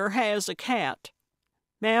here has a cat?"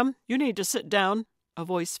 "Ma'am, you need to sit down," a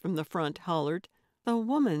voice from the front hollered. The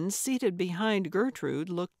woman seated behind Gertrude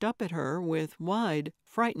looked up at her with wide,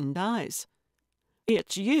 frightened eyes.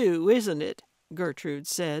 "It's you, isn't it?" Gertrude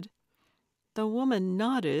said. The woman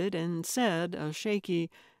nodded and said, a shaky,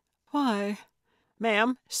 "Why?"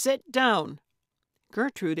 "Ma'am, sit down."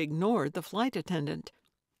 Gertrude ignored the flight attendant.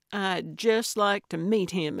 "I'd just like to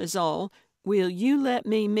meet him, is all. Will you let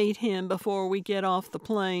me meet him before we get off the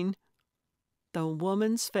plane?" The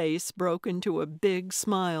woman's face broke into a big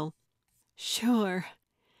smile. "Sure."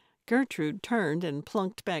 Gertrude turned and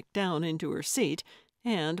plunked back down into her seat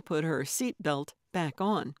and put her seatbelt back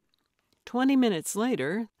on. 20 minutes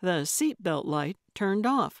later, the seatbelt light turned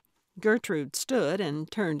off. Gertrude stood and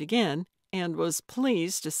turned again, and was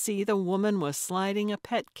pleased to see the woman was sliding a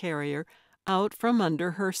pet carrier out from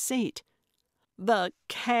under her seat. "The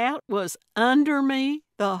cat was under me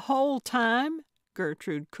the whole time?"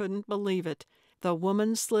 Gertrude couldn't believe it. The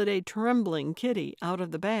woman slid a trembling kitty out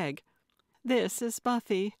of the bag. "This is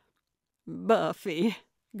Buffy." "Buffy,"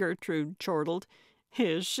 Gertrude chortled.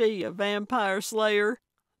 "Is she a vampire slayer?"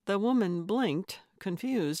 The woman blinked,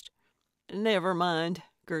 confused. "Never mind,"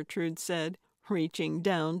 Gertrude said, reaching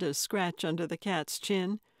down to scratch under the cat's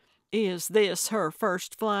chin. "Is this her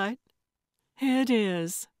first flight?" "It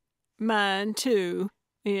is." "Mine, too.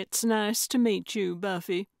 It's nice to meet you,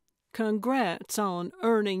 Buffy. Congrats on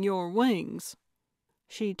earning your wings."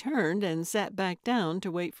 She turned and sat back down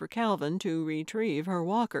to wait for Calvin to retrieve her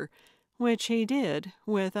walker, which he did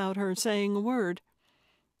without her saying a word.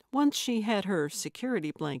 Once she had her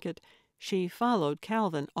security blanket, she followed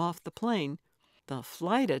Calvin off the plane. The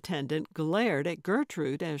flight attendant glared at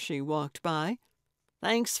Gertrude as she walked by.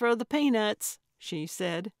 "Thanks for the peanuts," she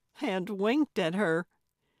said, and winked at her.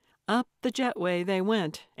 Up the jetway they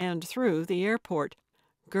went, and through the airport.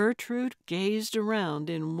 Gertrude gazed around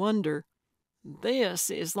in wonder. "This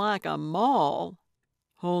is like a mall."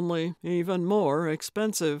 "Only even more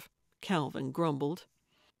expensive," Calvin grumbled.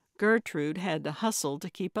 Gertrude had to hustle to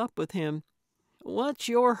keep up with him. "What's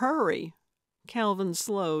your hurry?" Calvin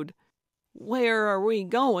slowed. "Where are we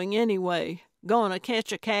going, anyway? Gonna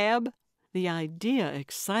catch a cab?" The idea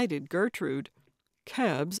excited Gertrude.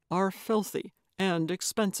 "Cabs are filthy and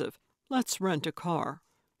expensive. Let's rent a car.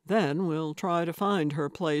 Then we'll try to find her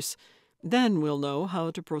place. Then we'll know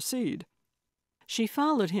how to proceed." She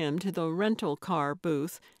followed him to the rental car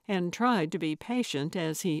booth and tried to be patient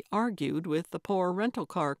as he argued with the poor rental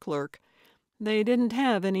car clerk. They didn't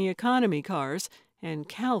have any economy cars, and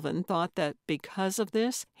Calvin thought that because of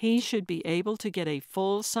this he should be able to get a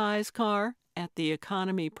full-size car at the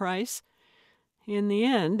economy price. In the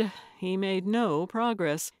end, he made no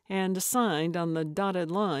progress and signed on the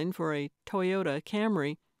dotted line for a Toyota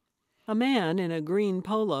Camry. A man in a green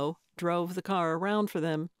polo drove the car around for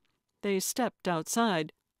them. They stepped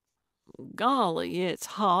outside. "Golly,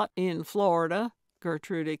 it's hot in Florida,"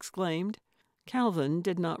 Gertrude exclaimed. Calvin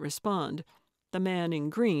did not respond. The man in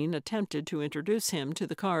green attempted to introduce him to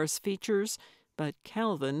the car's features, but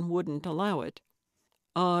Calvin wouldn't allow it.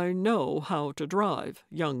 "I know how to drive,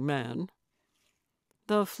 young man."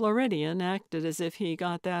 The Floridian acted as if he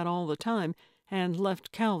got that all the time and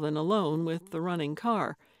left Calvin alone with the running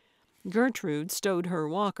car. Gertrude stowed her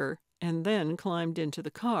walker and then climbed into the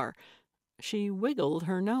car. She wiggled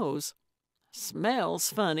her nose. "Smells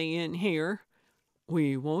funny in here."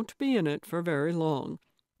 "We won't be in it for very long.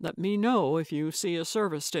 Let me know if you see a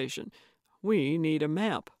service station. We need a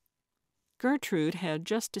map." Gertrude had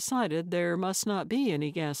just decided there must not be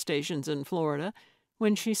any gas stations in Florida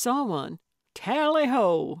when she saw one.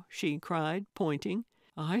 "Tally-ho!" she cried, pointing.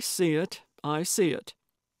 "I see it, I see it."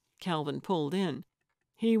 Calvin pulled in.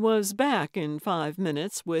 He was back in 5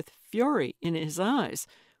 minutes with fury in his eyes.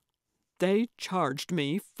 "They charged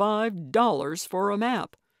me $5 for a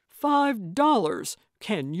map. $5!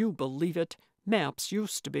 Can you believe it? Maps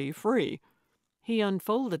used to be free." He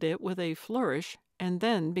unfolded it with a flourish and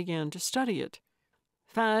then began to study it.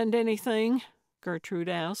 "Find anything?" Gertrude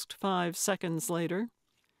asked 5 seconds later.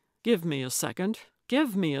 "Give me a second.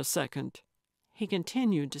 Give me a second." He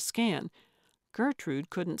continued to scan. Gertrude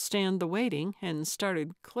couldn't stand the waiting and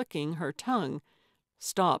started clicking her tongue.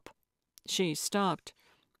 "Stop." She stopped.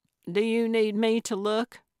 "Do you need me to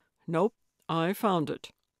look?" "Nope, I found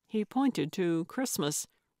it." He pointed to Christmas.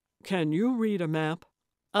 "Can you read a map?"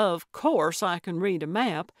 "Of course I can read a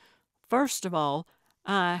map. First of all,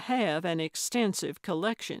 I have an extensive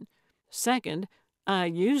collection. Second, I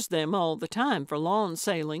used them all the time for lawn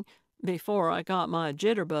sailing before I got my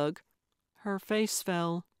jitterbug." Her face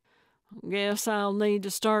fell. "Guess I'll need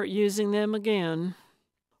to start using them again."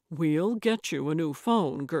 "We'll get you a new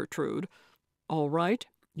phone, Gertrude. All right,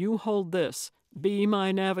 you hold this. Be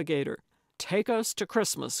my navigator. Take us to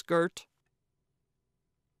Christmas, Gert."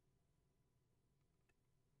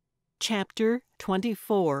 Chapter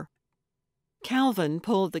 24. Calvin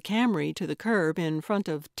pulled the Camry to the curb in front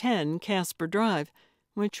of 10 Casper Drive,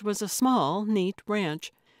 which was a small, neat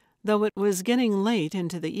ranch. Though it was getting late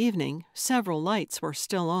into the evening, several lights were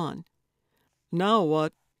still on. "Now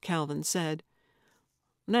what?" Calvin said.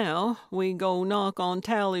 "Now we go knock on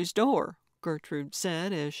Tally's door," Gertrude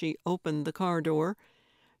said as she opened the car door.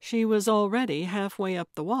 She was already halfway up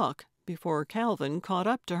the walk before Calvin caught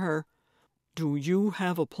up to her. "Do you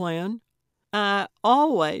have a plan?" "I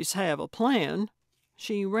always have a plan."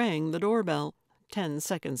 She rang the doorbell. 10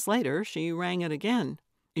 seconds later, she rang it again.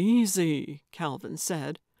 "Easy," Calvin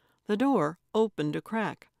said. The door opened a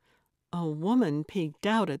crack. A woman peeked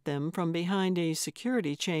out at them from behind a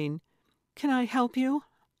security chain. "Can I help you?"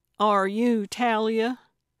 "Are you Talia?"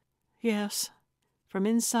 "Yes." From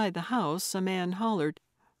inside the house, a man hollered,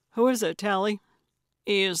 "Who is it, Tally?"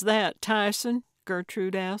 "Is that Tyson?"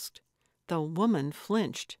 Gertrude asked. The woman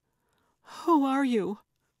flinched. "Who are you?"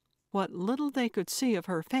 What little they could see of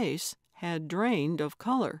her face had drained of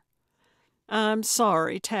color. "I'm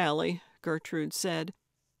sorry, Tally," Gertrude said.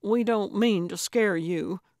 "We don't mean to scare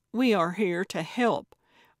you. We are here to help.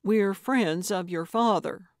 We're friends of your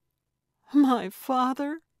father." "My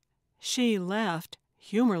father?" She laughed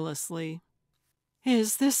humorlessly.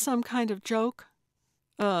 "Is this some kind of joke?"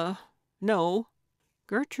 No."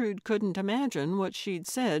 Gertrude couldn't imagine what she'd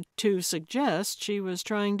said to suggest she was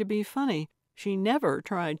trying to be funny. She never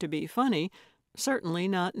tried to be funny, certainly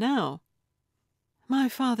not now. "My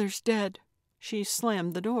father's dead." She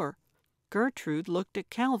slammed the door. Gertrude looked at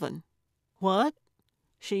Calvin. "What?"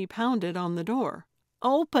 She pounded on the door.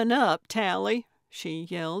 "Open up, Tally," she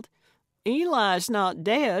yelled. "Eli's not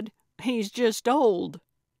dead. He's just old."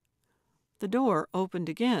 The door opened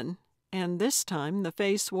again, and this time the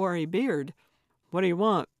face wore a beard. "What do you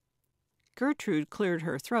want?" Gertrude cleared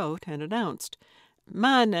her throat and announced,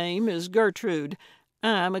 "My name is Gertrude.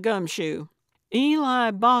 I'm a gumshoe.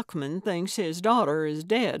 Eli Bachman thinks his daughter is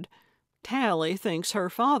dead. Tally thinks her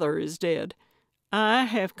father is dead. I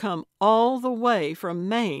have come all the way from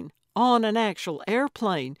Maine on an actual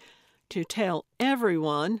airplane to tell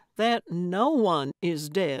everyone that no one is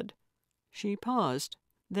dead." She paused,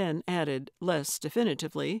 then added less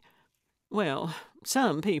definitively, "Well,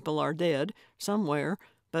 some people are dead somewhere,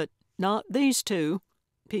 but not these two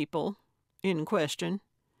people in question."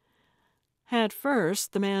 At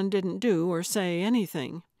first the man didn't do or say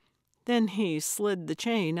anything. Then he slid the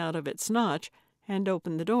chain out of its notch and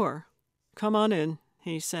opened the door. "Come on in,"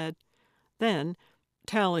 he said. Then,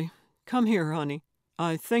 "Tally, come here, honey.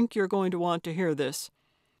 I think you're going to want to hear this."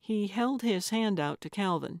 He held his hand out to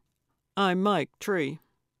Calvin. "I'm Mike Tree."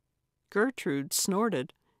 Gertrude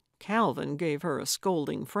snorted. Calvin gave her a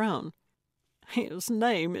scolding frown. "His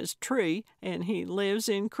name is Tree, and he lives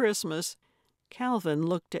in Christmas." Calvin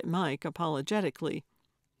looked at Mike apologetically.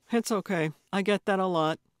 "It's okay. I get that a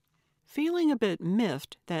lot." Feeling a bit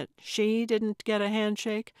miffed that she didn't get a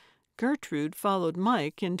handshake, Gertrude followed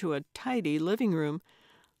Mike into a tidy living room.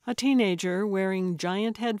 A teenager wearing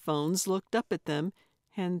giant headphones looked up at them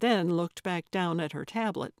and then looked back down at her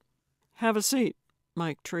tablet. "Have a seat,"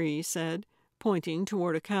 Mike Tree said, pointing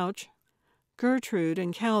toward a couch. Gertrude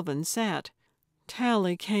and Calvin sat.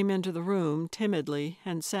 Tally came into the room timidly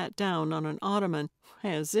and sat down on an ottoman,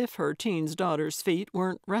 as if her teen's daughter's feet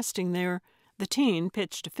weren't resting there. The teen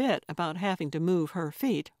pitched a fit about having to move her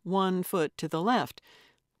feet 1 foot to the left.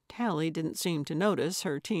 Tally didn't seem to notice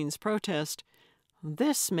her teen's protest.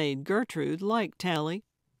 This made Gertrude like Tally.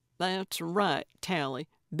 "That's right, Tally.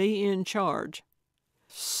 Be in charge."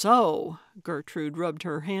 "So," Gertrude rubbed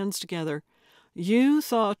her hands together, "you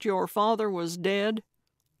thought your father was dead?"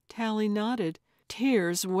 Tally nodded,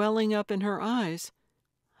 tears welling up in her eyes.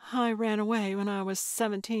 "I ran away when I was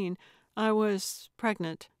 17. I was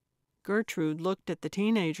pregnant." Gertrude looked at the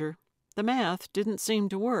teenager. The math didn't seem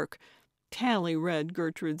to work. Tally read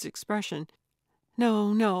Gertrude's expression.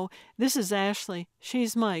 No, this is Ashley.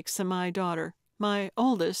 She's Mike's and my daughter. My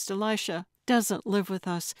oldest, Elisha, doesn't live with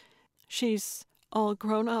us. She's all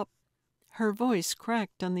grown up." Her voice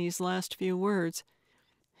cracked on these last few words.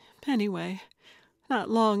 "Anyway, not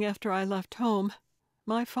long after I left home,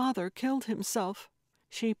 my father killed himself."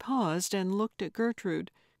 She paused and looked at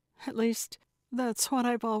Gertrude. "At least, that's what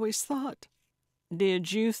I've always thought."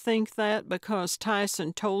 "Did you think that because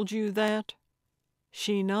Tyson told you that?"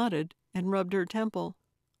 She nodded and rubbed her temple.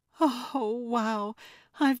 "Oh, wow,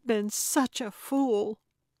 I've been such a fool."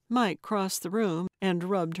 Mike crossed the room and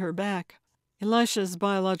rubbed her back. "Elisha's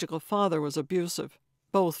biological father was abusive,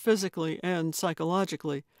 both physically and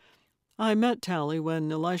psychologically. I met Tally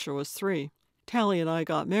when Elisha was 3. Tally and I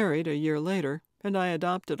got married a year later, and I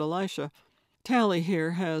adopted Elisha. Tally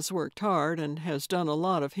here has worked hard and has done a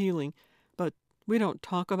lot of healing, but we don't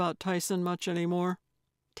talk about Tyson much anymore."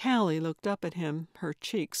 Tally looked up at him, her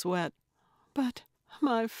cheeks wet. "But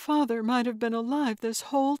my father might have been alive this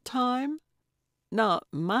whole time." "Not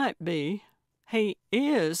might be. He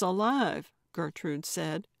is alive," Gertrude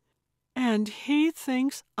said. "And he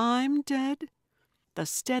thinks I'm dead?" The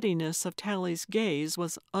steadiness of Tally's gaze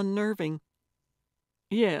was unnerving.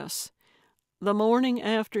 "Yes. The morning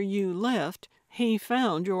after you left, he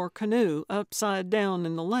found your canoe upside down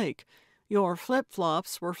in the lake. Your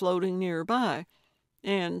flip-flops were floating nearby,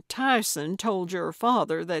 and Tyson told your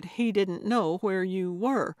father that he didn't know where you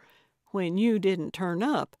were. When you didn't turn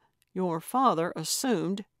up, your father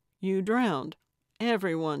assumed you drowned.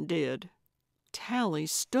 Everyone did." Tally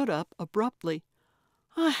stood up abruptly.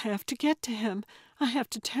 "I have to get to him. I have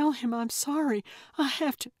to tell him I'm sorry. I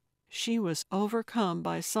have to—" She was overcome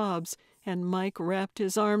by sobs, and Mike wrapped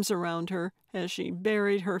his arms around her as she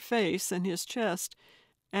buried her face in his chest.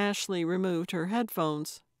 Ashley removed her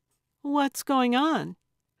headphones. "What's going on?"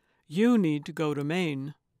 "You need to go to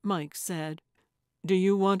Maine," Mike said. "Do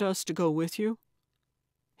you want us to go with you?"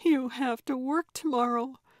 "You have to work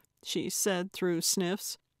tomorrow," she said through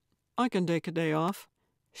sniffs. "I can take a day off."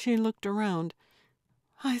 She looked around.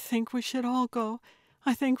 "I think we should all go.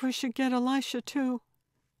 I think we should get Elisha, too."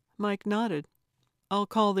 Mike nodded. "I'll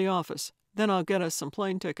call the office. Then I'll get us some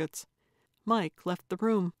plane tickets." Mike left the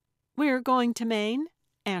room. "We're going to Maine,"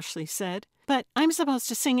 Ashley said. "But I'm supposed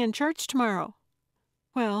to sing in church tomorrow."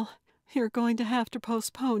 "Well, you're going to have to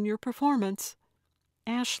postpone your performance."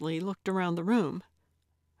 Ashley looked around the room.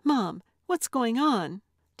 "Mom, what's going on?"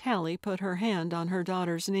 Tally put her hand on her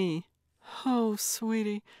daughter's knee. "Oh,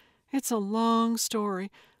 sweetie, it's a long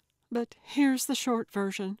story, but here's the short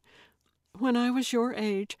version. When I was your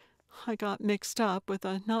age, I got mixed up with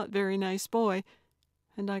a not very nice boy,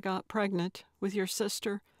 and I got pregnant with your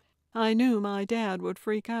sister. I knew my dad would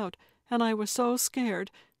freak out, and I was so scared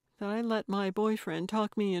that I let my boyfriend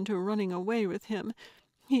talk me into running away with him.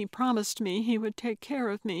 He promised me he would take care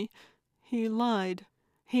of me. He lied.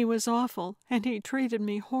 He was awful, and he treated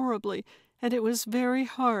me horribly, and it was very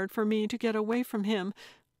hard for me to get away from him,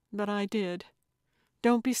 but I did.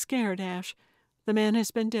 Don't be scared, Ash. The man has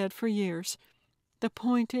been dead for years. The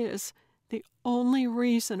point is, the only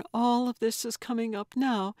reason all of this is coming up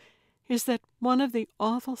now is that one of the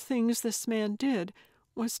awful things this man did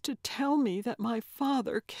was to tell me that my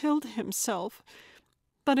father killed himself.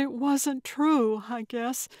 But it wasn't true, I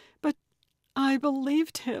guess, but I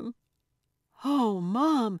believed him." "Oh,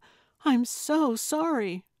 Mom, I'm so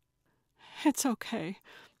sorry." "It's okay.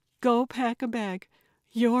 Go pack a bag.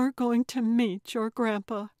 You're going to meet your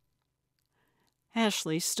grandpa."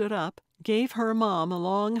 Ashley stood up, gave her mom a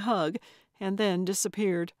long hug, and then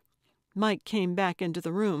disappeared. Mike came back into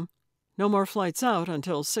the room. "No more flights out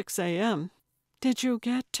until 6 a.m. "Did you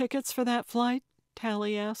get tickets for that flight?"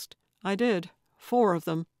 Tally asked. "I did. 4 of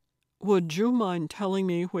them." "Would you mind telling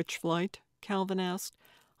me which flight?" Calvin asked.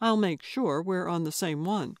 "I'll make sure we're on the same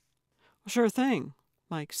one." "Sure thing,"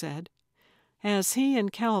 Mike said. As he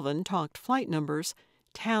and Calvin talked flight numbers,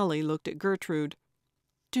 Tally looked at Gertrude.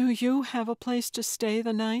 "Do you have a place to stay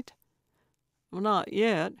the night?" "Not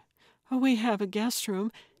yet." "We have a guest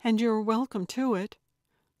room, and you're welcome to it."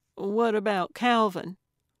 "What about Calvin?"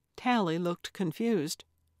 Tally looked confused.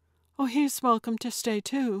 "Oh, he's welcome to stay,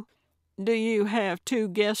 too." "Do you have 2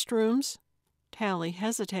 guest rooms?" Tally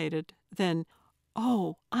hesitated, then,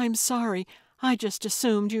 "Oh, I'm sorry. I just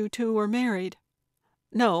assumed you 2 were married."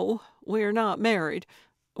 "No, we're not married.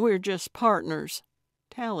 We're just partners."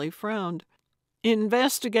 Tally frowned.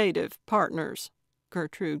 "Investigative partners,"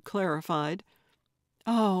 Gertrude clarified.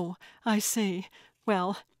 "Oh, I see.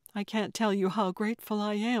 Well, I can't tell you how grateful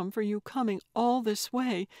I am for you coming all this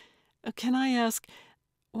way. Can I ask,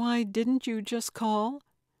 why didn't you just call?"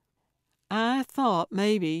 "I thought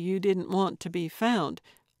maybe you didn't want to be found,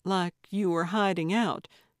 like you were hiding out.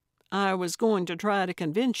 I was going to try to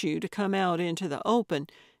convince you to come out into the open.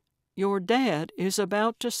 Your dad is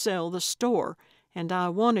about to sell the store, and I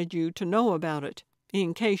wanted you to know about it,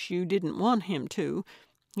 in case you didn't want him to,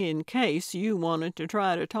 in case you wanted to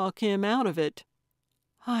try to talk him out of it."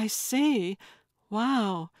 "I see.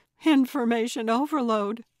 Wow, information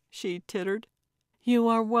overload," she tittered. "You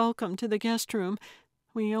are welcome to the guest room.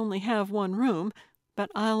 We only have 1 room,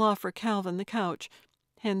 but I'll offer Calvin the couch.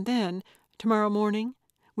 And then, tomorrow morning,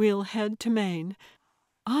 we'll head to Maine.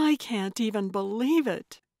 I can't even believe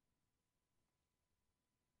it."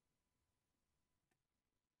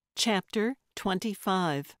 Chapter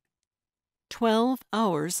 25. 12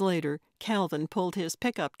 hours later, Calvin pulled his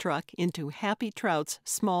pickup truck into Happy Trout's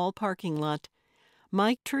small parking lot.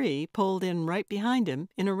 Mike Tree pulled in right behind him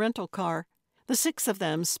in a rental car. The 6 of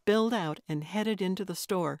them spilled out and headed into the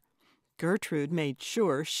store. Gertrude made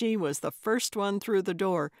sure she was the first one through the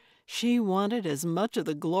door. She wanted as much of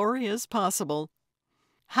the glory as possible.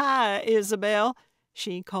 "Hi, Isabel,"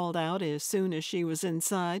 she called out as soon as she was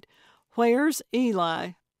inside. "Where's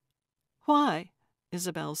Eli?" "Why?"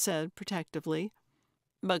 Isabel said protectively.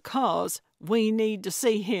 "Because we need to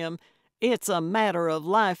see him. It's a matter of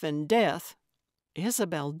life and death."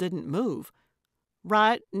 Isabel didn't move.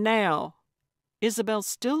 "Right now." Isabel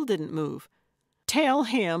still didn't move. "Tell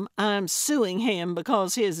him I'm suing him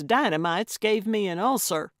because his dynamites gave me an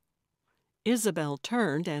ulcer." Isabel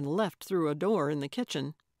turned and left through a door in the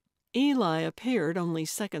kitchen. Eli appeared only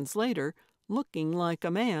seconds later, looking like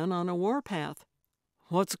a man on a warpath.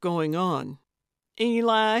 "What's going on?"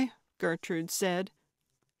 "Eli," Gertrude said,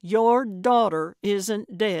 "your daughter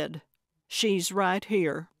isn't dead. She's right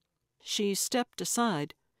here." She stepped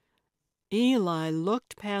aside. Eli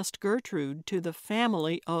looked past Gertrude to the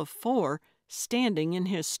family of 4 standing in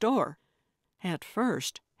his store. At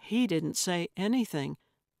first, he didn't say anything.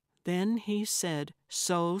 Then he said,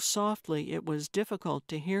 so softly it was difficult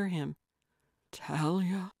to hear him,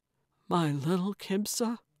 "Talia, my little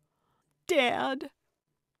Kibsa?" "Dad!"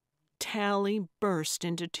 Tally burst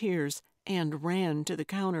into tears and ran to the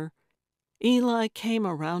counter. Eli came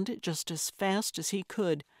around it just as fast as he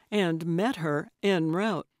could and met her en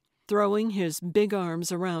route, throwing his big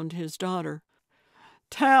arms around his daughter.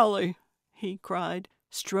 "Tally," he cried,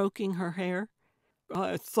 stroking her hair.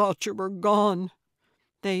 "I thought you were gone."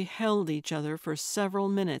 They held each other for several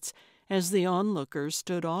minutes as the onlookers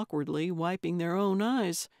stood awkwardly wiping their own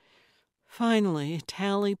eyes. Finally,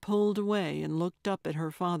 Tally pulled away and looked up at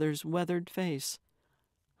her father's weathered face.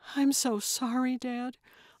 "I'm so sorry, Dad.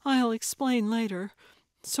 I'll explain later.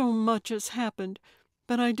 So much has happened,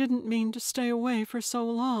 but I didn't mean to stay away for so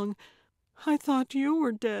long. I thought you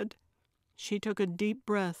were dead." She took a deep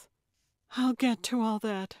breath. "I'll get to all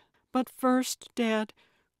that. But first, Dad,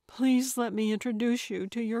 please let me introduce you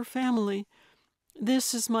to your family.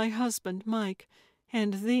 This is my husband, Mike,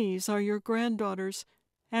 and these are your granddaughters,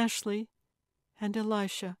 Ashley and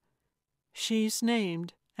Elisha. She's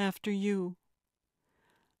named after you."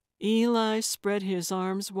 Eli spread his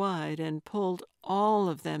arms wide and pulled all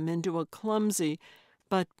of them into a clumsy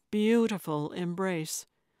but beautiful embrace.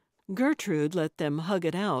 Gertrude let them hug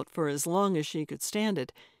it out for as long as she could stand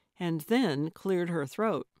it, and then cleared her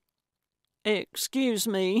throat. "Excuse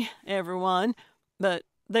me, everyone, but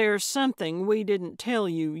there's something we didn't tell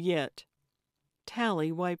you yet."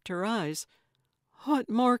 Tally wiped her eyes. "What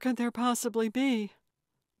more could there possibly be?"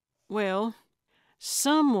 "Well,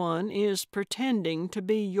 someone is pretending to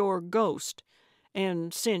be your ghost,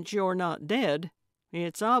 and since you're not dead,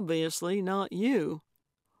 it's obviously not you."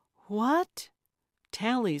 "What?"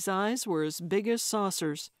 Tally's eyes were as big as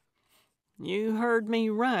saucers. "You heard me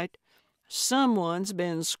right. Someone's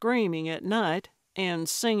been screaming at night and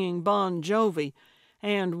singing Bon Jovi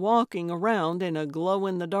and walking around in a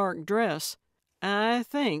glow-in-the-dark dress. I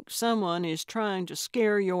think someone is trying to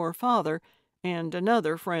scare your father and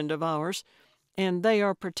another friend of ours, and they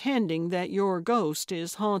are pretending that your ghost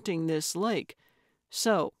is haunting this lake.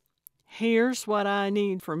 So, here's what I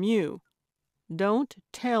need from you. Don't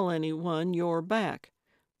tell anyone you're back.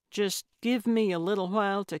 Just give me a little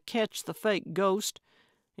while to catch the fake ghost.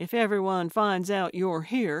 If everyone finds out you're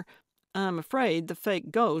here, I'm afraid the fake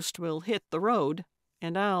ghost will hit the road,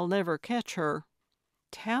 and I'll never catch her."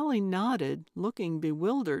 Tally nodded, looking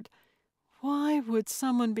bewildered. "Why would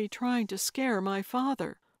someone be trying to scare my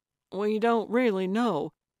father?" "We don't really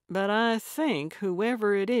know, but I think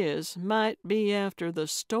whoever it is might be after the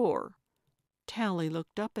store." Tally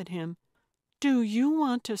looked up at him. "Do you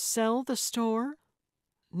want to sell the store?"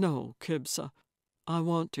 "No, Kibsa. I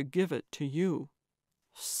want to give it to you."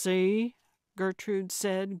 "See," Gertrude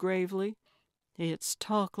said gravely, "it's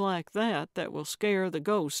talk like that that will scare the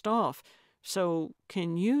ghost off. So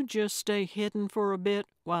can you just stay hidden for a bit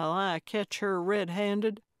while I catch her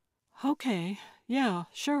red-handed?" "Okay, yeah,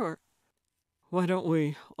 sure." "Why don't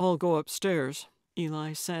we all go upstairs?"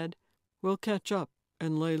 Eli said. "We'll catch up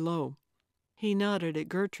and lay low." He nodded at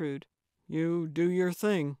Gertrude. "You do your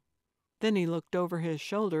thing." Then he looked over his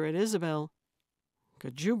shoulder at Isabel.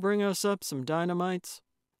 "Could you bring us up some dynamites?"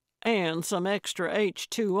 "And some extra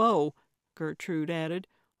H2O, Gertrude added.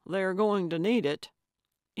 "They're going to need it."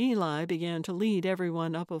 Eli began to lead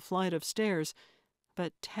everyone up a flight of stairs,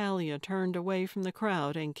 but Talia turned away from the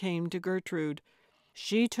crowd and came to Gertrude.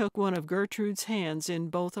 She took one of Gertrude's hands in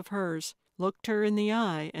both of hers, looked her in the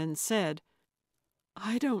eye, and said,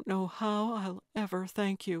 "I don't know how I'll ever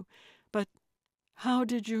thank you, but how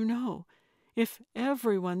did you know? If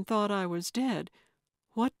everyone thought I was dead,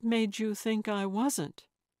 what made you think I wasn't?"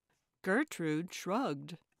 Gertrude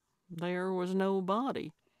shrugged. There was no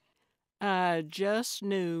body. "I just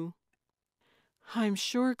knew." "I'm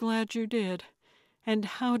sure glad you did. And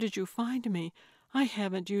how did you find me? I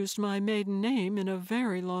haven't used my maiden name in a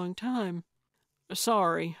very long time."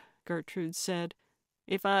 "Sorry," Gertrude said.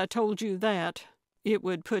 "If I told you that, it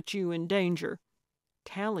would put you in danger."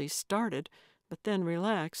 Callie started, but then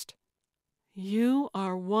relaxed. "You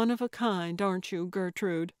are one of a kind, aren't you,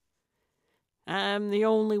 Gertrude?" "I'm the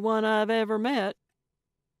only one I've ever met."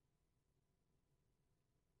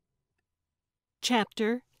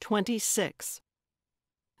 Chapter 26.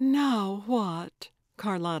 "Now what?"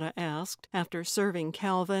 Carlotta asked, after serving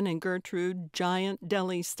Calvin and Gertrude giant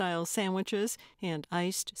deli-style sandwiches and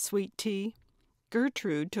iced sweet tea.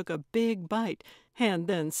 Gertrude took a big bite and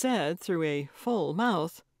then said through a full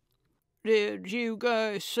mouth, "Did you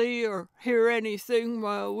guys see or hear anything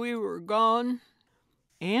while we were gone?"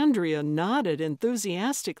 Andrea nodded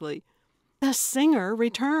enthusiastically. "The singer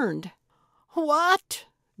returned." "What?"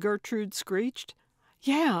 Gertrude screeched.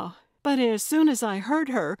 "Yeah, but as soon as I heard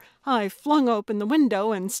her, I flung open the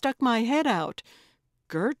window and stuck my head out."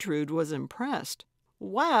 Gertrude was impressed.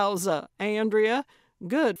 "Wowza, Andrea!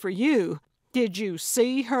 Good for you. Did you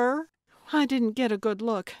see her?" "I didn't get a good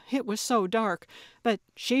look. It was so dark. But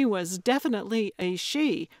she was definitely a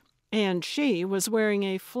she, and she was wearing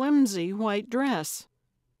a flimsy white dress."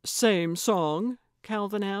 "Same song?"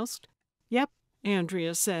 Calvin asked. "Yep,"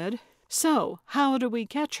 Andrea said. "So, how do we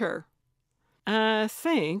catch her?" "I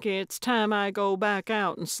think it's time I go back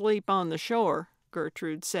out and sleep on the shore,"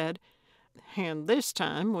 Gertrude said. "And this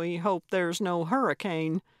time we hope there's no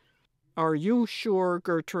hurricane." "Are you sure,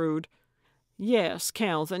 Gertrude?" "Yes,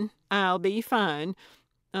 Calvin, I'll be fine,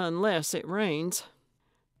 unless it rains."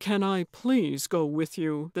 "Can I please go with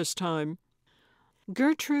you this time?"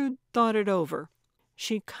 Gertrude thought it over.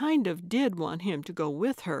 She kind of did want him to go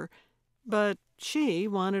with her, but she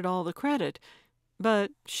wanted all the credit.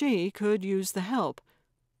 But she could use the help.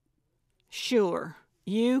 "Sure,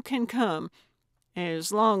 you can come,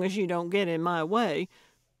 as long as you don't get in my way.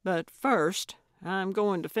 But first, I'm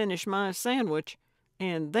going to finish my sandwich,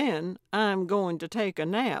 and then I'm going to take a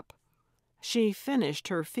nap." She finished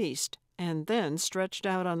her feast and then stretched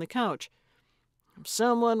out on the couch.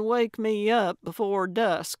 "Someone wake me up before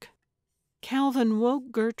dusk." Calvin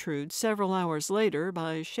woke Gertrude several hours later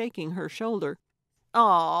by shaking her shoulder.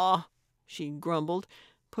 "Aw," she grumbled,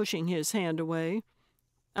 pushing his hand away.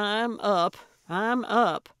 I'm up.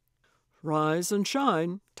 "Rise and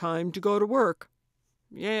shine. Time to go to work."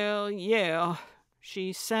 Yeah."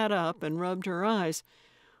 She sat up and rubbed her eyes.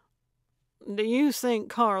 "Do you think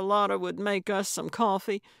Carlotta would make us some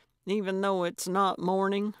coffee, even though it's not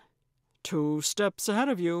morning?" 2 steps ahead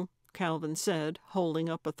of you," Calvin said, holding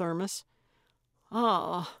up a thermos.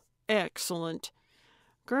 "Ah, excellent."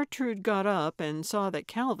 Gertrude got up and saw that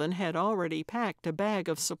Calvin had already packed a bag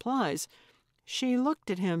of supplies. She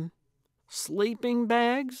looked at him. "Sleeping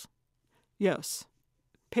bags?" "Yes."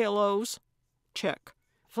 "Pillows?" "Check."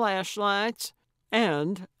 "Flashlights?"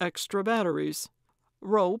 "And extra batteries."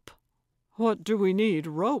 "Rope?" "What do we need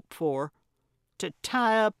rope for?" "To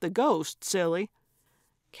tie up the ghost, silly."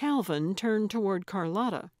 Calvin turned toward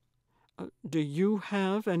Carlotta. "Do you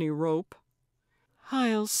have any rope?"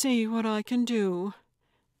 "I'll see what I can do."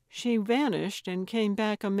 She vanished and came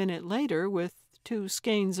back a minute later with 2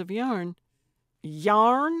 skeins of yarn.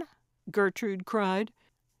 "Yarn?" Gertrude cried.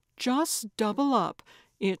 "Just double up.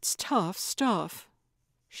 It's tough stuff."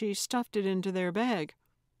 She stuffed it into their bag.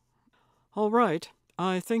 "All right,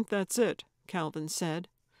 I think that's it," Calvin said.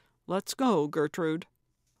 "Let's go, Gertrude."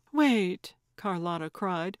 "Wait," Carlotta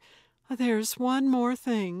cried. "There's one more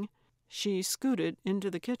thing." She scooted into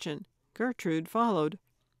the kitchen. Gertrude followed.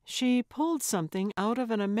 She pulled something out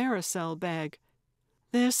of an Americell bag.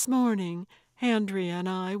 "This morning, Andrea and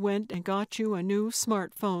I went and got you a new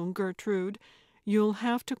smartphone, Gertrude. You'll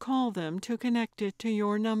have to call them to connect it to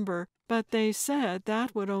your number, but they said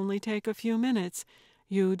that would only take a few minutes.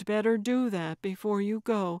 You'd better do that before you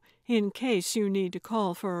go, in case you need to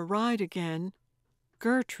call for a ride again."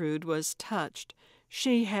 Gertrude was touched.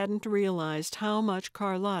 She hadn't realized how much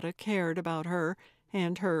Carlotta cared about her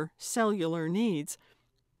and her cellular needs.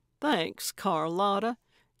 "Thanks, Carlotta.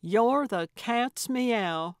 You're the cat's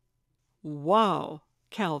meow." "Wow!"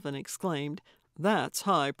 Calvin exclaimed. "That's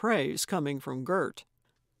high praise coming from Gert."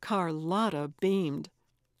 Carlotta beamed.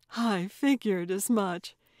 "I figured as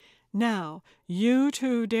much. Now, you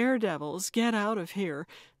 2 daredevils get out of here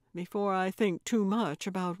before I think too much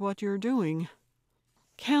about what you're doing."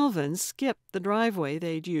 Calvin skipped the driveway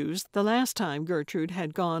they'd used the last time Gertrude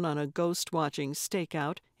had gone on a ghost-watching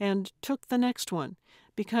stakeout and took the next one,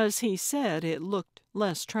 because he said it looked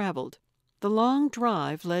less traveled. The long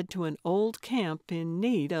drive led to an old camp in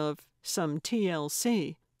need of some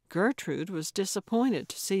TLC. Gertrude was disappointed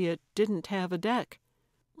to see it didn't have a deck.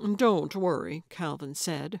 "Don't worry," Calvin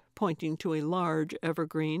said, pointing to a large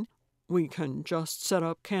evergreen. "We can just set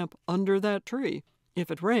up camp under that tree.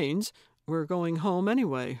 If it rains, we're going home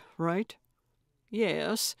anyway, right?"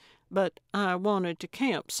 "Yes, but I wanted to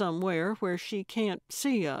camp somewhere where she can't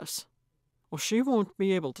see us." "Well, she won't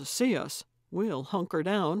be able to see us. We'll hunker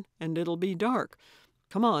down, and it'll be dark.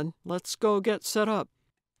 Come on, let's go get set up."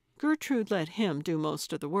 Gertrude let him do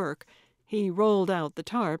most of the work. He rolled out the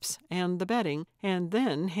tarps and the bedding, and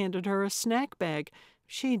then handed her a snack bag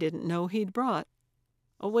she didn't know he'd brought.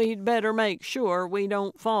 "We'd better make sure we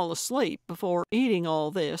don't fall asleep before eating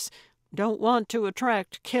all this. Don't want to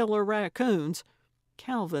attract killer raccoons."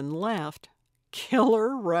 Calvin laughed.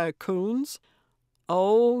 "Killer raccoons?"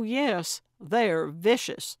 "Oh, yes, they're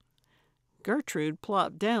vicious." Gertrude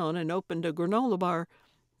plopped down and opened a granola bar.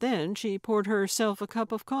 Then she poured herself a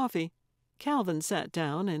cup of coffee. Calvin sat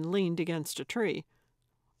down and leaned against a tree.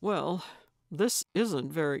 "Well, this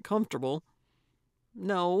isn't very comfortable."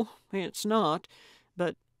 "No, it's not,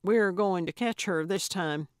 but we're going to catch her this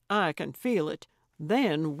time. I can feel it.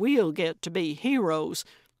 Then we'll get to be heroes,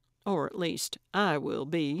 or at least I will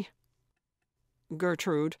be."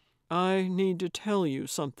 "Gertrude, I need to tell you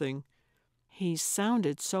something." He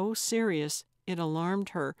sounded so serious it alarmed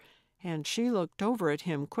her, and she looked over at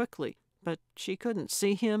him quickly, but she couldn't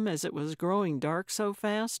see him as it was growing dark so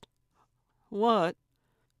fast. "What?"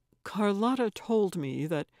 "Carlotta told me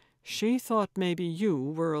that she thought maybe you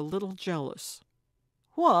were a little jealous."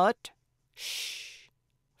 "What?" "Shh.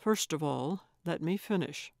 First of all, let me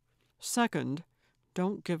finish. Second,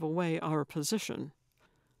 don't give away our position.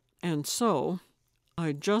 And so,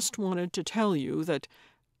 I just wanted to tell you that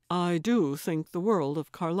I do think the world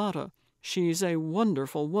of Carlotta. She's a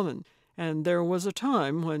wonderful woman, and there was a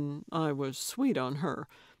time when I was sweet on her,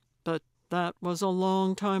 but that was a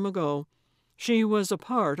long time ago. She was a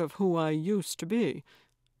part of who I used to be.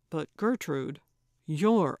 But Gertrude,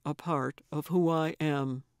 you're a part of who I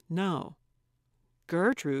am now."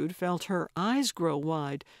 Gertrude felt her eyes grow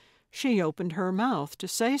wide. She opened her mouth to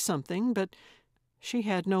say something, but she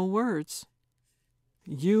had no words.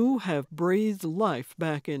 "You have breathed life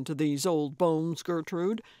back into these old bones,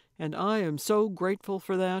 Gertrude, and I am so grateful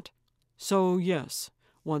for that. So yes,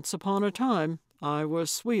 once upon a time I was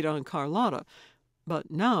sweet on Carlotta, but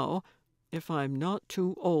now, if I'm not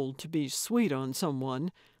too old to be sweet on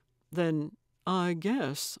someone, then I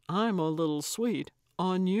guess I'm a little sweet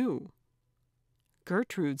on you."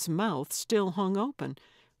 Gertrude's mouth still hung open.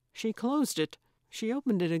 She closed it. She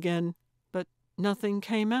opened it again, but nothing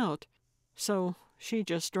came out. So she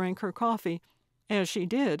just drank her coffee. As she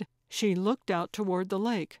did, she looked out toward the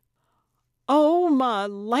lake. "Oh, my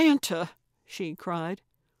Lanta!" she cried.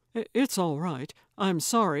 "It's all right. I'm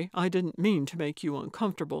sorry. I didn't mean to make you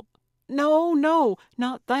uncomfortable." "No, no,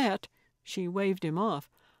 not that." She waved him off.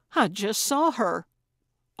 "I just saw her."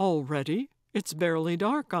 "Already? It's barely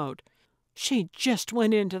dark out." "She just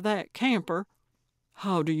went into that camper."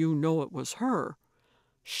 "How do you know it was her?"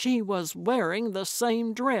 "She was wearing the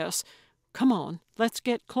same dress. Come on, let's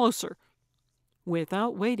get closer."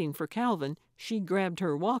 Without waiting for Calvin, she grabbed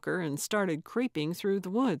her walker and started creeping through the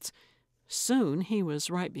woods. Soon he was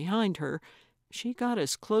right behind her. She got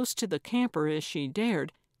as close to the camper as she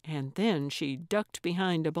dared, and then she ducked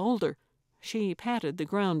behind a boulder. She patted the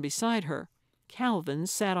ground beside her. Calvin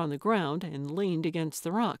sat on the ground and leaned against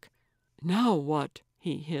the rock. "Now what?"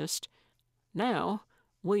 he hissed. "Now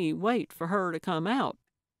we wait for her to come out."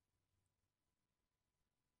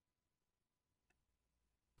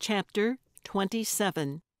 Chapter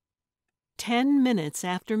 27. 10 minutes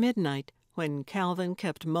after midnight, when Calvin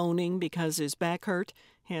kept moaning because his back hurt,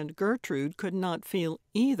 and Gertrude could not feel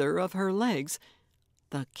either of her legs,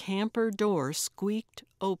 the camper door squeaked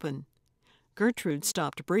open. Gertrude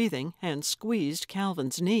stopped breathing and squeezed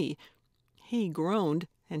Calvin's knee. He groaned,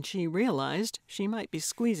 and she realized she might be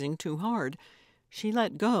squeezing too hard. She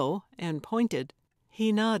let go and pointed.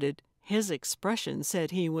 He nodded. His expression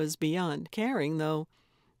said he was beyond caring, though.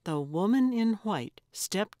 The woman in white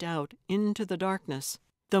stepped out into the darkness.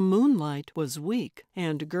 The moonlight was weak,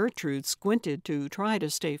 and Gertrude squinted to try to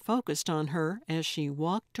stay focused on her as she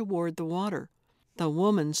walked toward the water. The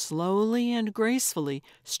woman slowly and gracefully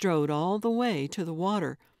strode all the way to the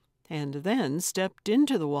water, and then stepped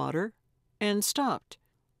into the water and stopped.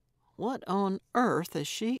 What on earth is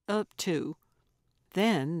she up to?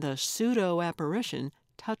 Then the pseudo-apparition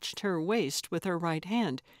touched her waist with her right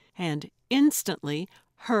hand, and instantly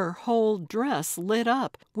her whole dress lit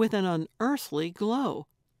up with an unearthly glow.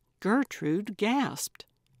 Gertrude gasped.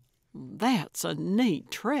 "That's a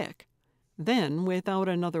neat trick." Then, without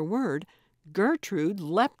another word, Gertrude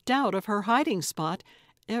leapt out of her hiding spot.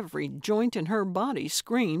 Every joint in her body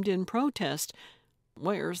screamed in protest.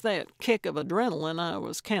 "Where's that kick of adrenaline I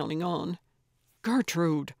was counting on?"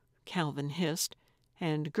 "Gertrude!" Calvin hissed,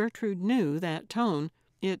 and Gertrude knew that tone.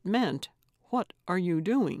 It meant, "What are you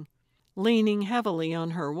doing?" Leaning heavily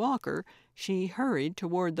on her walker, she hurried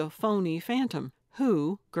toward the phony phantom,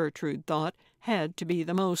 who, Gertrude thought, had to be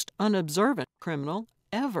the most unobservant criminal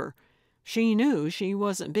ever. She knew she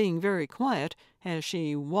wasn't being very quiet as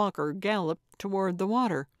she walker-galloped toward the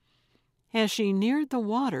water. As she neared the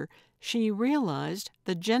water, she realized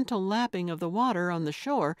the gentle lapping of the water on the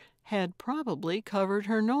shore had probably covered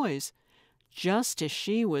her noise. Just as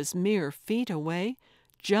she was mere feet away,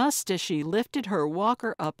 just as she lifted her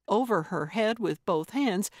walker up over her head with both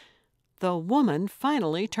hands, the woman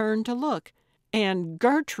finally turned to look, and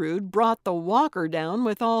Gertrude brought the walker down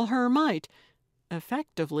with all her might,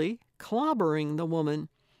 effectively clobbering the woman.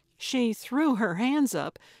 She threw her hands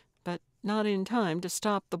up, but not in time to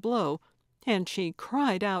stop the blow, and she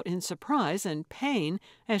cried out in surprise and pain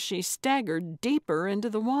as she staggered deeper into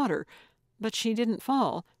the water. But she didn't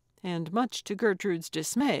fall, and much to Gertrude's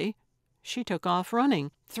dismay, she took off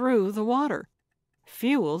running through the water.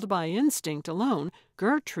 Fueled by instinct alone,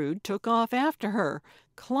 Gertrude took off after her,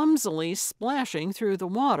 clumsily splashing through the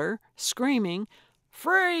water, screaming,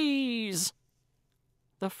 "Freeze!"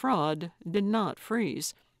 The fraud did not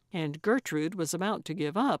freeze, and Gertrude was about to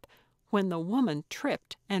give up when the woman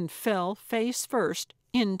tripped and fell face first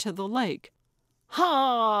into the lake.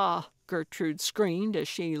 "Ha!" Gertrude screamed as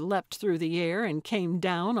she leapt through the air and came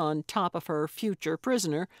down on top of her future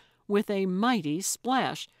prisoner with a mighty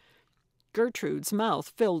splash. Gertrude's mouth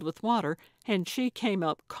filled with water, and she came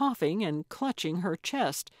up coughing and clutching her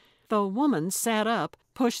chest. The woman sat up,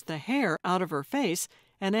 pushed the hair out of her face,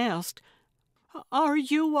 and asked, "Are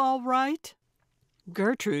you all right?"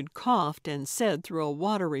 Gertrude coughed and said through a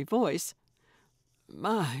watery voice,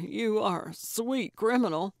 "My, you are a sweet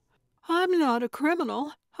criminal." "I'm not a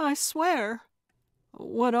criminal, I swear."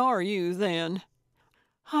 "What are you, then?"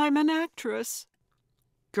 "I'm an actress."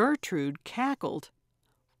 Gertrude cackled.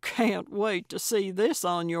 "Can't wait to see this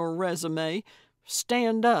on your resume.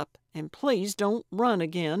 Stand up, and please don't run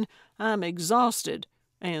again. I'm exhausted,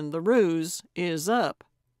 and the ruse is up."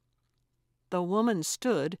 The woman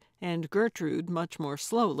stood, and Gertrude, much more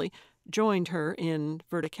slowly, joined her in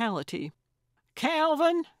verticality.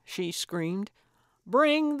 "Calvin," she screamed,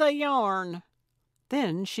 "bring the yarn."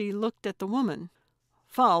 Then she looked at the woman.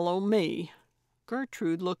 "Follow me."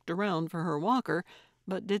 Gertrude looked around for her walker,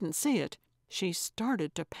 but didn't see it. She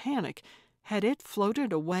started to panic. Had it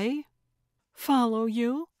floated away? "Follow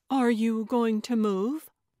you? Are you going to move?"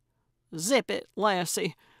 "Zip it,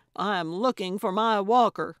 lassie. I'm looking for my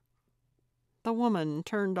walker." The woman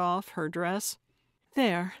turned off her dress.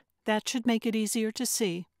 "There, that should make it easier to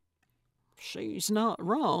see." "She's not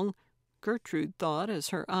wrong," Gertrude thought as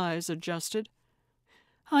her eyes adjusted.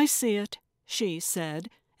 "I see it," she said,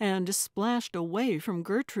 and splashed away from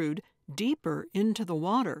Gertrude, deeper into the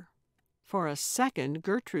water. For a second,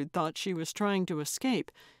 Gertrude thought she was trying to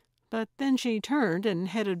escape, but then she turned and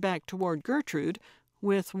headed back toward Gertrude,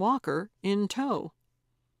 with Walker in tow.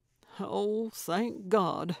 "Oh, thank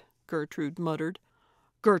God," Gertrude muttered.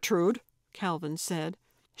 "Gertrude," Calvin said.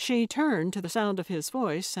 She turned to the sound of his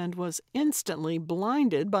voice and was instantly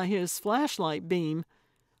blinded by his flashlight beam.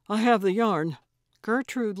 "I have the yarn."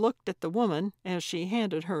 Gertrude looked at the woman as she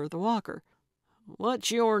handed her the walker.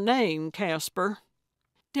 "What's your name, Casper?"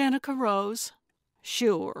 "Danica Rose."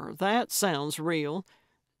 "Sure, that sounds real.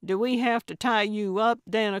 Do we have to tie you up,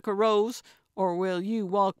 Danica Rose, or will you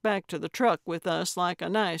walk back to the truck with us like a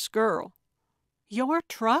nice girl?" "Your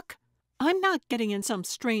truck? I'm not getting in some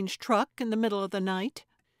strange truck in the middle of the night."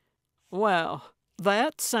 "Well,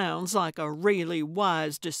 that sounds like a really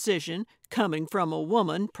wise decision coming from a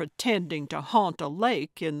woman pretending to haunt a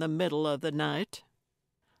lake in the middle of the night."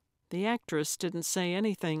 The actress didn't say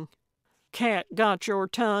anything. "Cat got your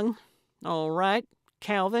tongue? All right.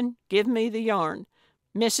 Calvin, give me the yarn.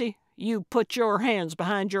 Missy, you put your hands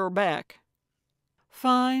behind your back."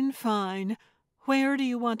 "Fine, fine. Where do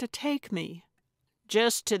you want to take me?"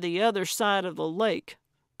 "Just to the other side of the lake.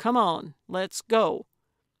 Come on, let's go."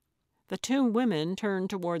 The two women turned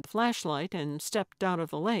toward the flashlight and stepped out of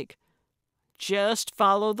the lake. "Just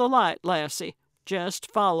follow the light, lassie. Just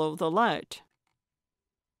follow the light."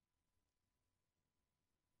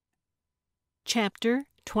 Chapter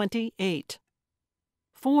 28.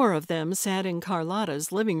 4 of them sat in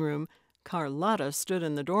Carlotta's living room. Carlotta stood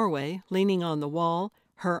in the doorway, leaning on the wall,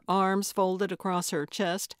 her arms folded across her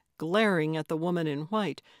chest, glaring at the woman in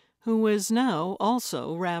white, who was now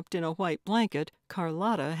also wrapped in a white blanket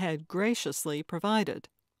Carlotta had graciously provided.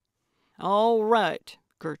 "All right,"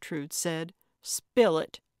 Gertrude said. "Spill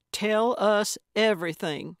it. Tell us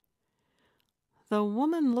everything." The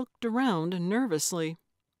woman looked around nervously.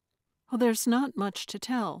 "Well, there's not much to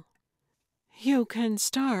tell. You can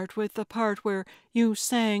start with the part where you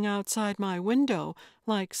sang outside my window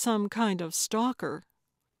like some kind of stalker."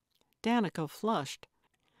 Danica flushed.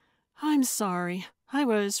 "I'm sorry. I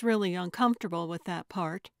was really uncomfortable with that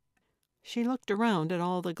part." She looked around at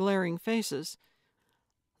all the glaring faces.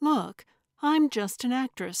 "Look, I'm just an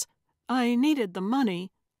actress. I needed the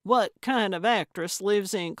money." "What kind of actress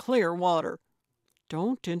lives in Clearwater?"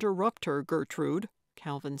 "Don't interrupt her, Gertrude,"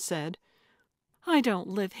 Calvin said. "I don't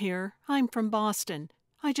live here. I'm from Boston.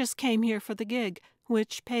 I just came here for the gig,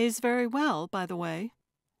 which pays very well, by the way."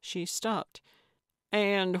 She stopped.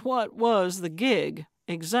 "And what was the gig,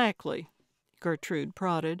 exactly?" Gertrude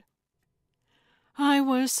prodded. "I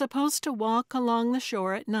was supposed to walk along the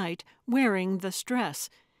shore at night wearing this dress,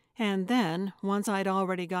 and then, once I'd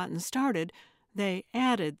already gotten started, they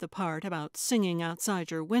added the part about singing outside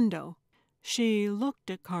your window." She looked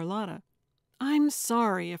at Carlotta. "I'm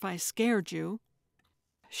sorry if I scared you."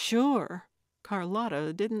 "Sure."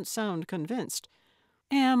 Carlotta didn't sound convinced.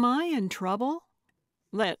 "Am I in trouble?"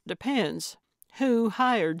 "That depends. Who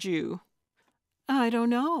hired you?" "I don't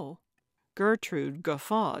know." Gertrude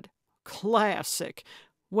guffawed. "Classic.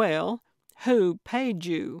 Well, who paid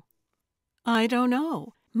you?" "I don't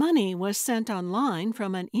know. Money was sent online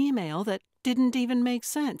from an email that didn't even make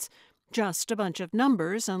sense. Just a bunch of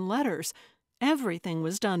numbers and letters. Everything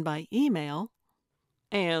was done by email."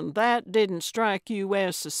 "And that didn't strike you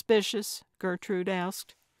as suspicious?" Gertrude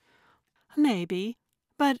asked. "Maybe.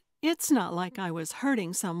 But it's not like I was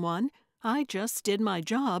hurting someone. I just did my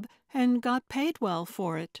job and got paid well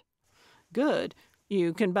for it." "Good.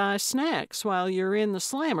 You can buy snacks while you're in the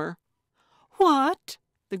slammer." "What?"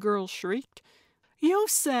 the girl shrieked. "You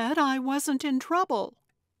said I wasn't in trouble."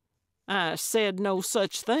 "I said no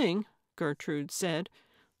such thing," Gertrude said.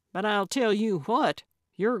 "But I'll tell you what.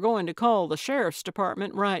 You're going to call the sheriff's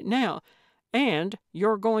department right now, and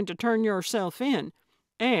you're going to turn yourself in,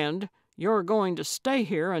 and you're going to stay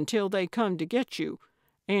here until they come to get you,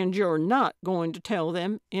 and you're not going to tell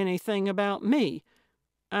them anything about me.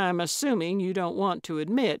 I'm assuming you don't want to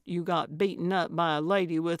admit you got beaten up by a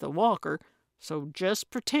lady with a walker, so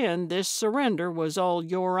just pretend this surrender was all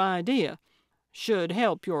your idea. Should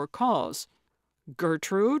help your cause."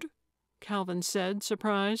 "Gertrude?" Calvin said,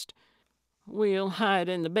 surprised. "We'll hide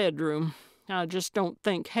in the bedroom. I just don't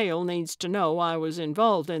think Hale needs to know I was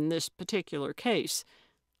involved in this particular case."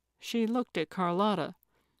 She looked at Carlotta.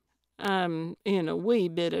 "I'm in a wee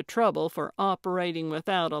bit of trouble for operating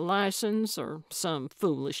without a license or some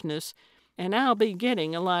foolishness, and I'll be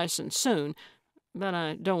getting a license soon, but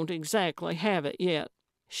I don't exactly have it yet."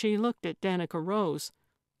 She looked at Danica Rose.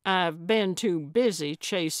 "I've been too busy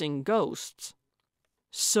chasing ghosts."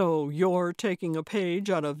 "So you're taking a page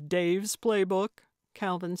out of Dave's playbook?"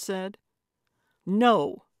 Calvin said.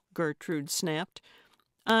 "No," Gertrude snapped.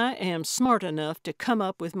 "I am smart enough to come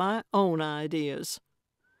up with my own ideas."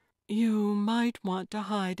 "You might want to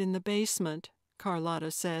hide in the basement,"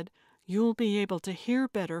 Carlotta said. "You'll be able to hear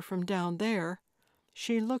better from down there."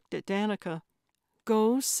 She looked at Danica.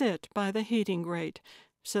 "Go sit by the heating grate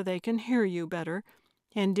so they can hear you better,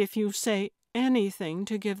 and if you say anything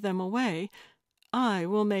to give them away, I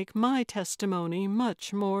will make my testimony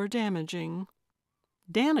much more damaging."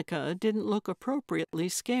 Danica didn't look appropriately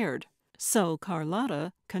scared, so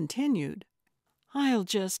Carlotta continued. "I'll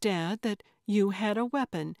just add that you had a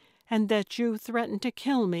weapon and that you threatened to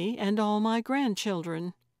kill me and all my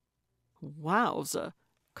grandchildren." "Wowza,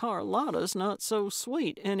 Carlotta's not so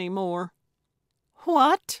sweet anymore."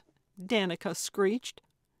 "What?" Danica screeched.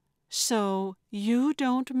 "So you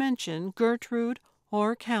don't mention Gertrude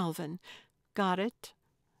or Calvin. Got it?"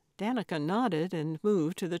 Danica nodded and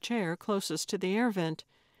moved to the chair closest to the air vent.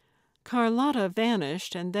 Carlotta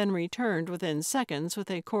vanished and then returned within seconds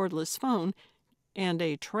with a cordless phone, and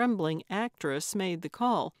a trembling actress made the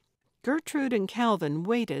call. Gertrude and Calvin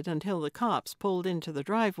waited until the cops pulled into the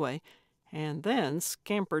driveway, and then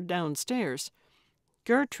scampered downstairs.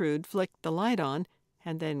 Gertrude flicked the light on,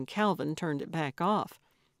 and then Calvin turned it back off.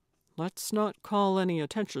 "Let's not call any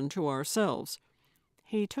attention to ourselves."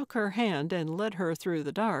 He took her hand and led her through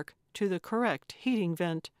the dark to the correct heating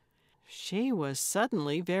vent. She was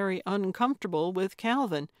suddenly very uncomfortable with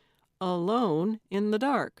Calvin, alone in the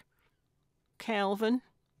dark. "Calvin,"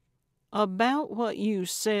 About what you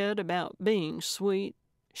said about being sweet.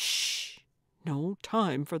 Shh! No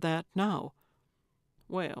time for that now.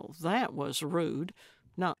 Well, that was rude.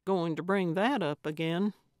 Not going to bring that up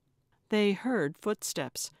again. They heard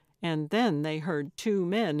footsteps, and then they heard two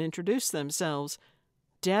men introduce themselves,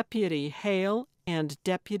 Deputy Hale and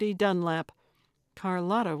Deputy Dunlap.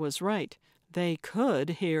 Carlotta was right. They could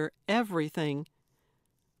hear everything.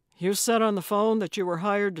 "You said on the phone that you were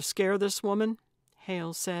hired to scare this woman?"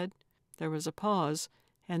 Hale said. There was a pause,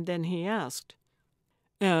 and then he asked,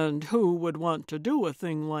 "And who would want to do a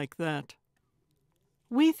thing like that?"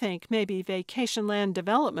 "We think maybe Vacation Land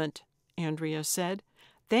Development," Andrea said.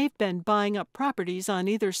 "They've been buying up properties on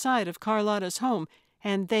either side of Carlotta's home,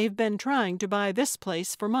 and they've been trying to buy this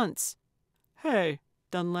place for months." "Hey,"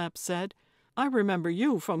 Dunlap said, "I remember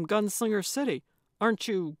you from Gunslinger City. Aren't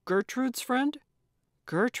you Gertrude's friend?"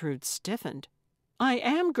 Gertrude stiffened. "I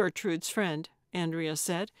am Gertrude's friend," Andrea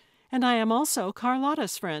said, "and I am also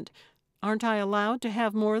Carlotta's friend. Aren't I allowed to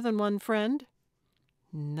have more than one friend?"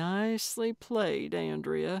 "Nicely played,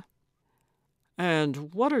 Andrea."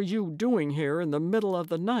 "And what are you doing here in the middle of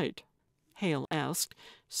the night?" Hale asked,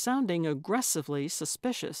 sounding aggressively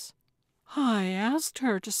suspicious. "I asked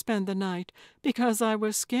her to spend the night because I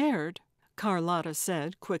was scared," Carlotta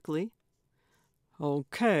said quickly.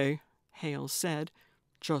 "Okay," Hale said.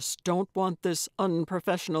 "Just don't want this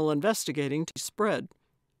unprofessional investigating to spread."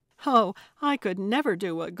 "Oh, I could never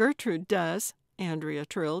do what Gertrude does," Andrea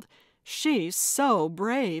trilled. "She's so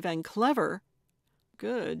brave and clever."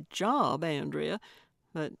 Good job, Andrea,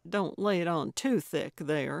 but don't lay it on too thick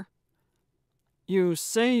there. "You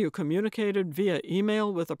say you communicated via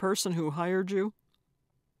email with the person who hired you?"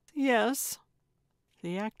 "Yes."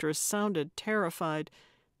 The actress sounded terrified.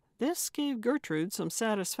 This gave Gertrude some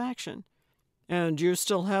satisfaction. "And you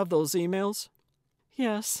still have those emails?"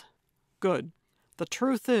 "Yes." "Good. The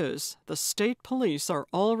truth is, the state police are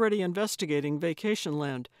already investigating Vacation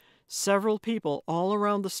Land. Several people all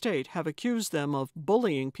around the state have accused them of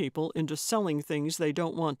bullying people into selling things they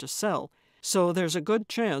don't want to sell. So there's a good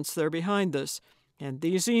chance they're behind this, and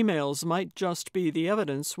these emails might just be the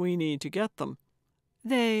evidence we need to get them."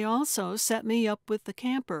 "They also set me up with the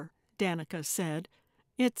camper," Danica said.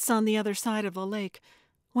 "It's on the other side of the lake.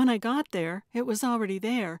 When I got there, it was already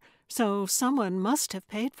there, so someone must have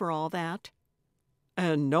paid for all that."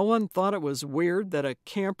 "And no one thought it was weird that a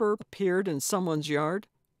camper appeared in someone's yard?"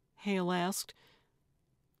 Hale asked.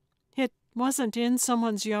 "It wasn't in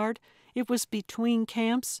someone's yard. It was between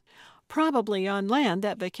camps. Probably on land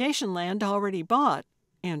that Vacation Land already bought,"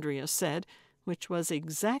 Andrea said, which was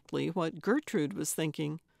exactly what Gertrude was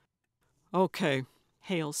thinking. "Okay,"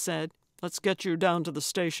 Hale said. "Let's get you down to the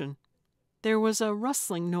station." There was a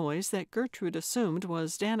rustling noise that Gertrude assumed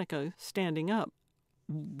was Danica standing up.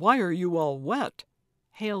 "Why are you all wet?"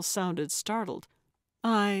 Hale sounded startled.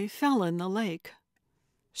 "I fell in the lake."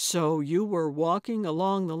 "So you were walking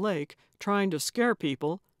along the lake, trying to scare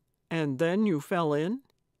people, and then you fell in?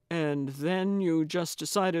 And then you just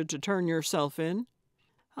decided to turn yourself in?"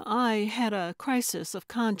 "I had a crisis of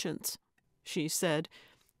conscience," she said,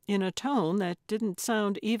 in a tone that didn't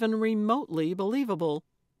sound even remotely believable.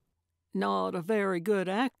 Not a very good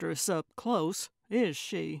actress up close, is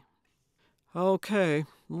she? "Okay,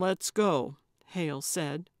 let's go," Hale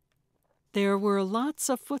said. There were lots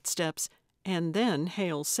of footsteps, and then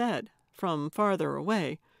Hale said, from farther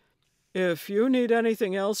away, "If you need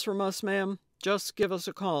anything else from us, ma'am, just give us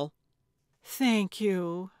a call." "Thank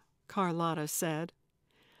you," Carlotta said.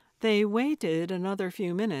 They waited another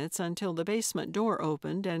few minutes until the basement door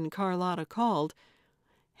opened and Carlotta called.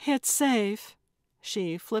 "It's safe."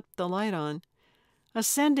 She flipped the light on.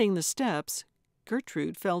 Ascending the steps,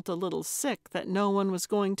 Gertrude felt a little sick that no one was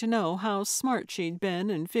going to know how smart she'd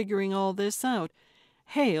been in figuring all this out.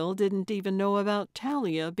 Hale didn't even know about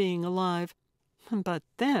Talia being alive. But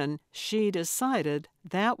then she decided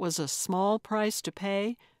that was a small price to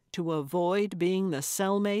pay to avoid being the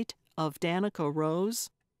cellmate of Danica Rose.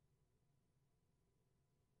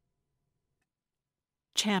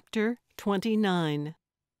 Chapter 29.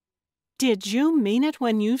 "Did you mean it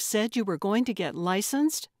when you said you were going to get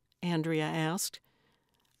licensed?" Andrea asked.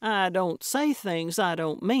 "I don't say things I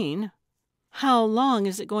don't mean." "How long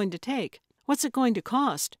is it going to take? What's it going to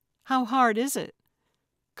cost? How hard is it?"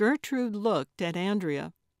 Gertrude looked at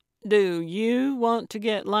Andrea. "Do you want to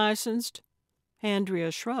get licensed?"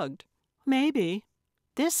 Andrea shrugged. "Maybe."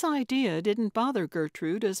 This idea didn't bother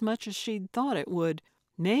Gertrude as much as she'd thought it would.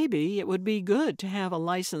 Maybe it would be good to have a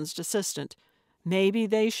licensed assistant. Maybe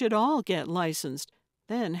they should all get licensed.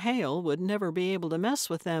 Then Hale would never be able to mess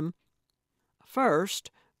with them.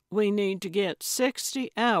 "First, we need to get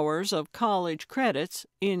 60 hours of college credits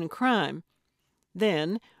in crime.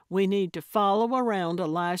 Then we need to follow around a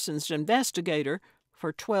licensed investigator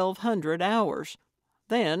for 1,200 hours.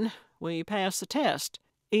 Then we pass the test.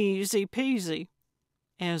 Easy peasy."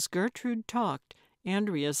 As Gertrude talked,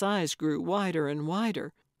 Andrea's eyes grew wider and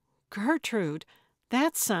wider. "Gertrude,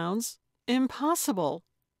 that sounds impossible."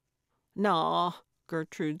 "Naw,"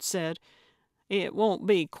 Gertrude said. "It won't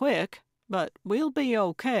be quick, but we'll be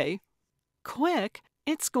okay." "Quick?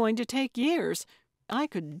 It's going to take years. I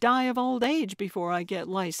could die of old age before I get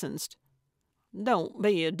licensed." "Don't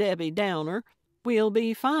be a Debbie Downer. We'll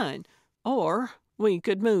be fine. Or we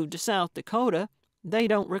could move to South Dakota. They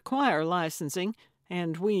don't require licensing,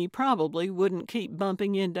 and we probably wouldn't keep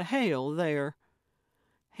bumping into Hale there."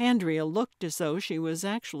 Andrea looked as though she was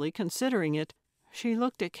actually considering it. She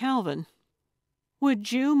looked at Calvin.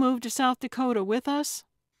 "Would you move to South Dakota with us?"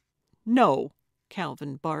 "No,"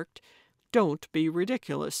 Calvin barked. "Don't be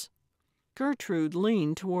ridiculous." Gertrude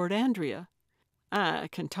leaned toward Andrea. "I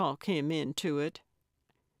can talk him into it."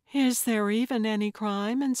 "Is there even any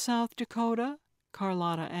crime in South Dakota?"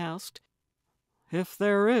 Carlotta asked. "If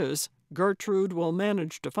there is, Gertrude will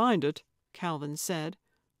manage to find it," Calvin said.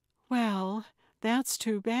 "Well, that's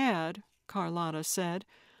too bad," Carlotta said.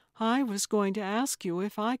 "I was going to ask you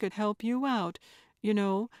if I could help you out,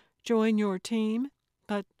 join your team,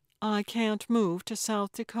 but I can't move to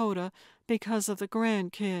South Dakota because of the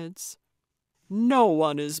grandkids." "No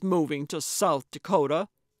one is moving to South Dakota,"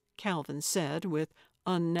 Calvin said with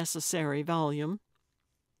unnecessary volume.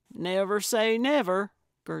 "Never say never,"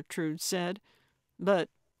 Gertrude said. "But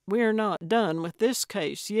we're not done with this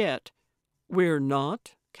case yet." "We're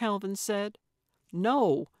not?" Calvin said.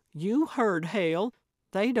 "No, you heard Hale.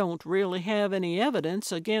 They don't really have any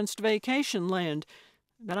evidence against Vacation Land,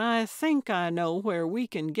 but I think I know where we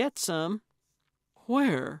can get some."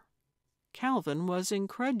 "Where?" Calvin was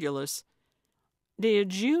incredulous.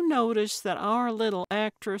 "Did you notice that our little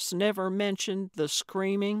actress never mentioned the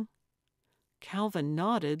screaming?" Calvin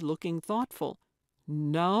nodded, looking thoughtful.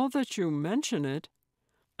 "Now that you mention it."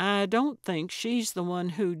 "I don't think she's the one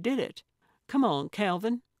who did it. Come on,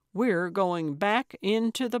 Calvin. We're going back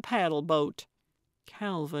into the paddle boat."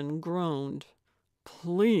 Calvin groaned.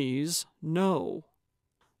 "Please, no."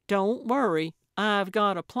 "Don't worry. I've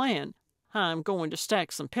got a plan. I'm going to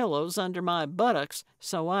stack some pillows under my buttocks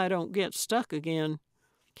so I don't get stuck again."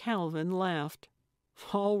 Calvin laughed.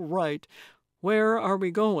 "All right. Where are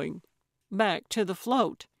we going?" "Back to the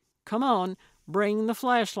float. Come on, bring the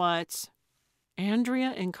flashlights."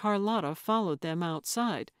 Andrea and Carlotta followed them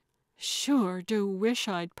outside. "Sure do wish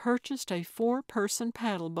I'd purchased a 4-person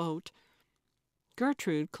paddle boat."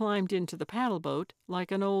 Gertrude climbed into the paddle boat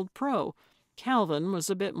like an old pro. Calvin was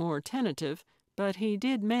a bit more tentative, but he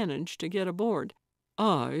did manage to get aboard.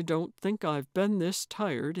 "I don't think I've been this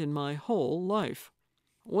tired in my whole life."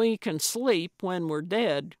 "We can sleep when we're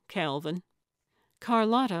dead, Calvin."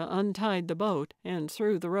 Carlotta untied the boat and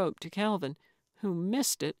threw the rope to Calvin, who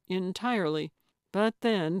missed it entirely, but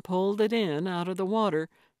then pulled it in out of the water,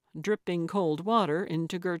 dripping cold water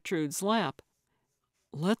into Gertrude's lap.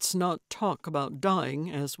 "Let's not talk about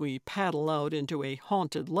dying as we paddle out into a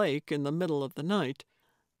haunted lake in the middle of the night."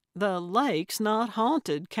 "The lake's not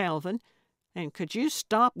haunted, Calvin. And could you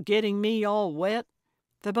stop getting me all wet?"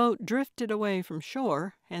 The boat drifted away from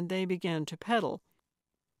shore, and they began to pedal.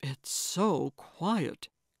 "It's so quiet,"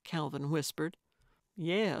 Calvin whispered.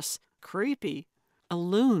 "Yes, creepy." A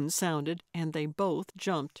loon sounded, and they both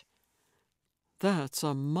jumped. "That's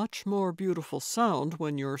a much more beautiful sound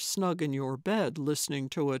when you're snug in your bed listening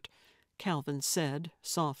to it," Calvin said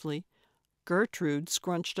softly. Gertrude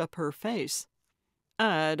scrunched up her face.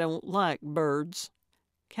 "I don't like birds."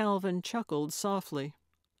 Calvin chuckled softly.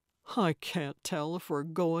 "I can't tell if we're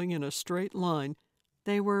going in a straight line."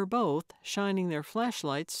 They were both shining their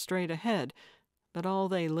flashlights straight ahead, but all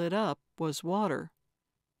they lit up was water.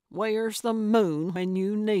 "Where's the moon when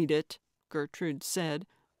you need it?" Gertrude said.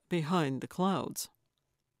 "Behind the clouds."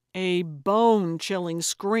 A bone-chilling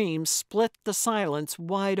scream split the silence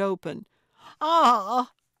wide open.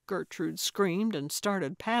 "Ah!" Gertrude screamed and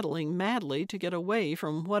started paddling madly to get away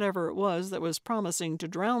from whatever it was that was promising to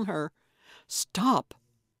drown her. "Stop!"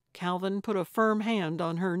 Calvin put a firm hand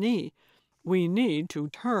on her knee. "We need to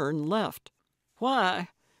turn left." "Why?"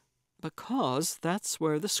 "Because that's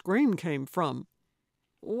where the scream came from."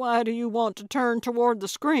 "Why do you want to turn toward the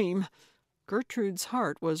scream?" Gertrude's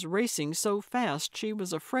heart was racing so fast she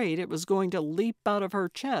was afraid it was going to leap out of her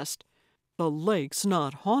chest. "The lake's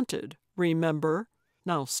not haunted, remember?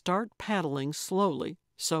 Now start paddling slowly,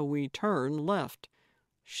 so we turn left."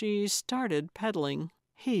 She started pedaling.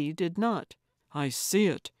 He did not. "I see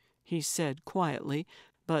it. he said quietly,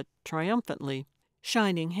 but triumphantly,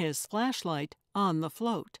 shining his flashlight on the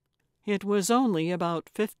float. It was only about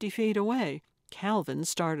 50 feet away. Calvin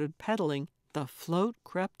started pedaling. The float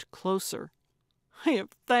crept closer. "If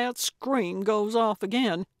that scream goes off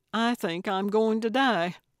again, I think I'm going to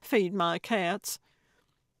die. Feed my cats."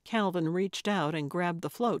 Calvin reached out and grabbed the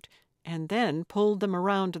float, and then pulled them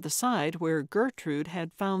around to the side where Gertrude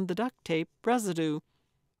had found the duct tape residue.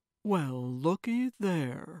 "Well, looky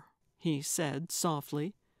there," he said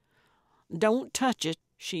softly. "Don't touch it,"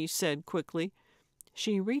 she said quickly.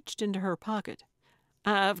 She reached into her pocket.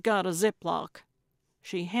 "I've got a Ziploc."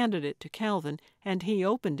 She handed it to Calvin, and he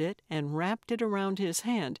opened it and wrapped it around his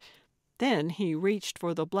hand. Then he reached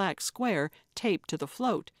for the black square taped to the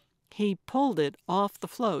float. He pulled it off the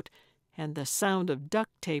float, and the sound of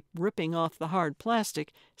duct tape ripping off the hard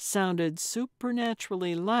plastic sounded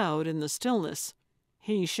supernaturally loud in the stillness.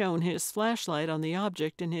 He shone his flashlight on the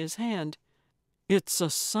object in his hand. "It's a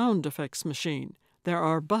sound effects machine. There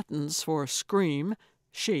are buttons for scream,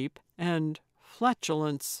 sheep, and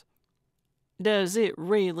flatulence." "Does it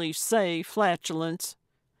really say flatulence?"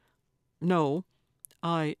 "No.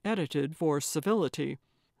 I edited for civility.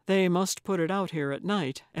 They must put it out here at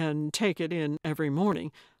night and take it in every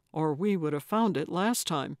morning, or we would have found it last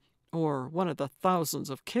time, or one of the thousands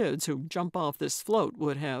of kids who jump off this float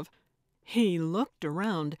would have." He looked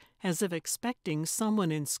around as if expecting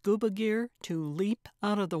someone in scuba gear to leap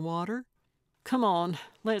out of the water. "Come on,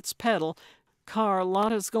 let's pedal.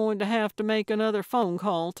 Carlotta's going to have to make another phone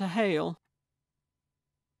call to Hale."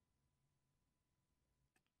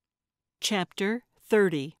 Chapter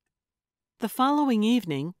 30. The following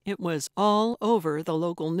evening, it was all over the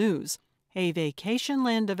local news. A vacation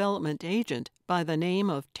land development agent by the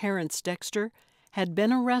name of Terrence Dexter had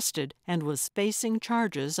been arrested and was facing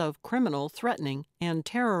charges of criminal threatening and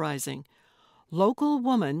terrorizing. Local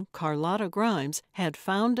woman Carlotta Grimes had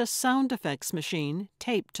found a sound effects machine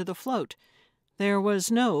taped to the float. There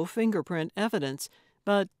was no fingerprint evidence,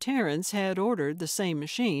 but Terrence had ordered the same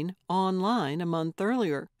machine online a month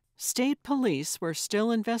earlier. State police were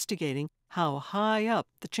still investigating how high up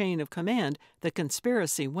the chain of command the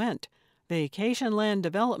conspiracy went. Vacation Land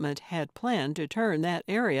Development had planned to turn that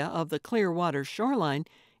area of the Clearwater shoreline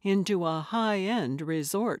into a high-end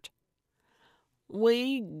resort.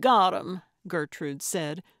 "We got 'em," Gertrude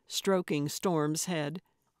said, stroking Storm's head.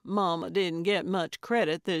 "Mama didn't get much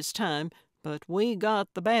credit this time, but we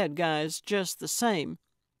got the bad guys just the same."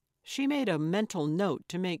 She made a mental note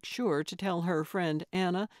to make sure to tell her friend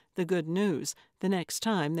Anna the good news the next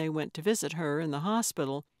time they went to visit her in the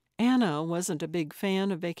hospital. Anna wasn't a big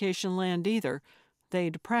fan of Vacation Land either.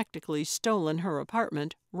 They'd practically stolen her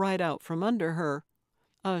apartment right out from under her.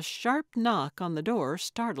 A sharp knock on the door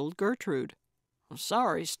startled Gertrude.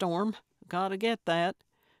 "Sorry, Storm. Gotta get that.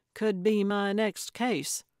 Could be my next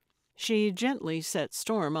case." She gently set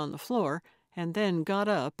Storm on the floor and then got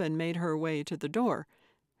up and made her way to the door.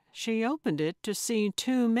 She opened it to see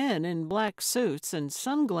two men in black suits and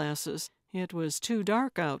sunglasses. It was too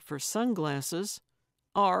dark out for sunglasses.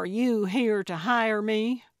 "Are you here to hire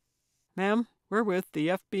me?" "Ma'am, we're with the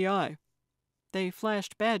FBI." They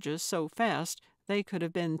flashed badges so fast they could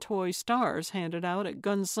have been toy stars handed out at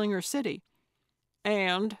Gunslinger City.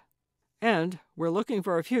 And we're looking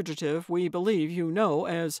for a fugitive we believe you know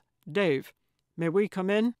as Dave. May we come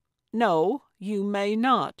in?" "No, you may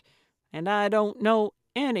not. And I don't know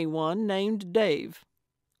anyone named Dave."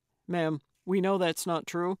 "Ma'am, we know that's not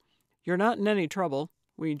true. You're not in any trouble.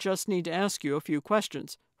 We just need to ask you a few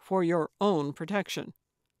questions for your own protection."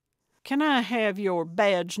 "Can I have your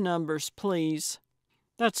badge numbers, please?"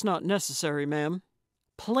 "That's not necessary, ma'am."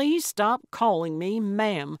 "Please stop calling me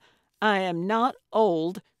ma'am. I am not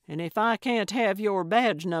old, and if I can't have your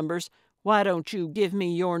badge numbers, why don't you give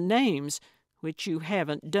me your names, which you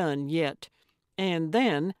haven't done yet, and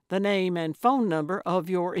then the name and phone number of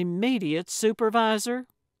your immediate supervisor?"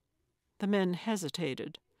 The men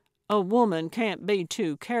hesitated. "A woman can't be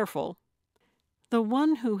too careful." The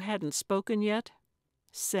one who hadn't spoken yet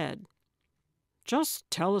said, "Just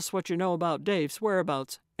tell us what you know about Dave's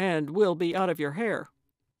whereabouts, and we'll be out of your hair."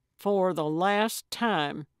 "For the last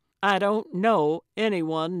time, I don't know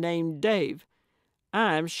anyone named Dave.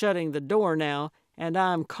 I'm shutting the door now, and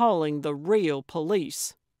I'm calling the real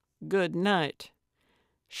police. Good night."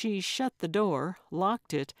 She shut the door,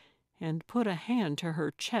 locked it, and put a hand to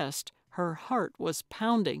her chest. Her heart was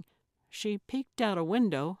pounding. She peeked out a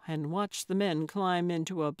window and watched the men climb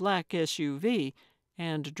into a black SUV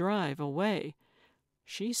and drive away.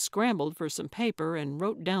 She scrambled for some paper and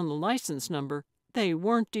wrote down the license number. They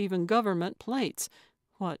weren't even government plates.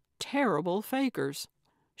 What terrible fakers!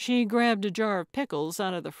 She grabbed a jar of pickles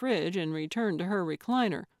out of the fridge and returned to her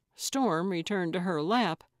recliner. Storm returned to her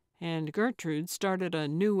lap, and Gertrude started a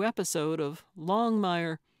new episode of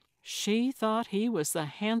Longmire. She thought he was the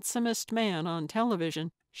handsomest man on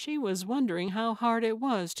television. She was wondering how hard it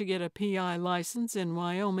was to get a PI license in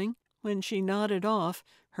Wyoming when she nodded off,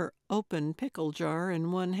 her open pickle jar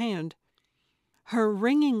in one hand. Her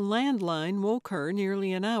ringing landline woke her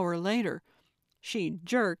nearly an hour later. She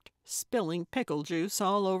jerked, spilling pickle juice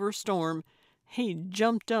all over Storm. He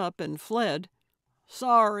jumped up and fled.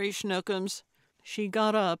 "Sorry, Schnookums." She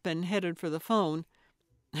got up and headed for the phone.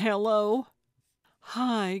 "Hello?"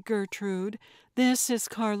 "Hi, Gertrude. This is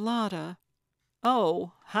Carlotta."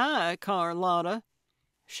 "Oh, hi, Carlotta."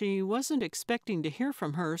 She wasn't expecting to hear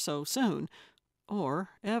from her so soon,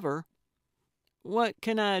 or ever. "What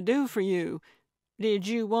can I do for you? Did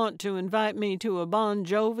you want to invite me to a Bon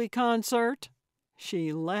Jovi concert?"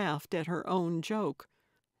 She laughed at her own joke.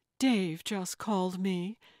 "Dave just called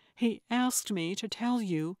me. He asked me to tell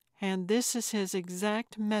you, and this is his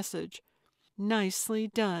exact message. Nicely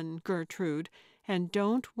done, Gertrude, and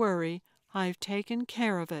don't worry, I've taken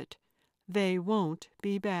care of it. They won't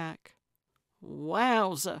be back."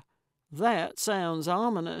 "Wowza! That sounds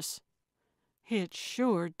ominous." "It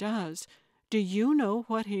sure does. Do you know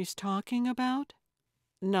what he's talking about?"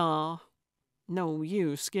 "Nah." No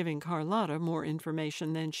use giving Carlotta more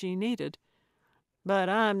information than she needed. "But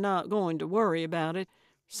I'm not going to worry about it.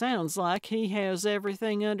 Sounds like he has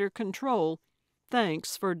everything under control.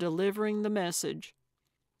 Thanks for delivering the message."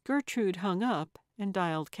 Gertrude hung up and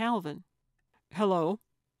dialed Calvin. "Hello."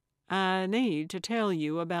 "I need to tell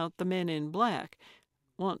you about the men in black.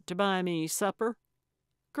 Want to buy me supper?"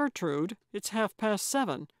 "Gertrude, it's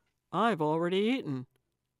 7:30. I've already eaten."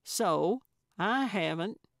 "So? I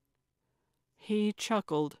haven't." He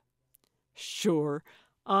chuckled. "Sure,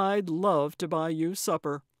 I'd love to buy you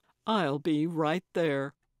supper. I'll be right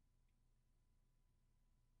there."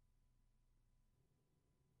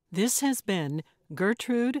 This has been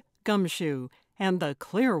Gertrude, Gumshoe, and the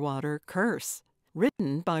Clearwater Curse,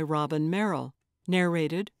 written by Robin Merrill,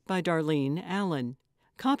 narrated by Darlene Allen.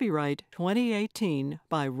 Copyright 2018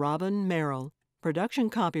 by Robin Merrill.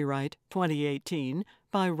 Production copyright 2018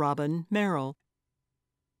 by Robin Merrill.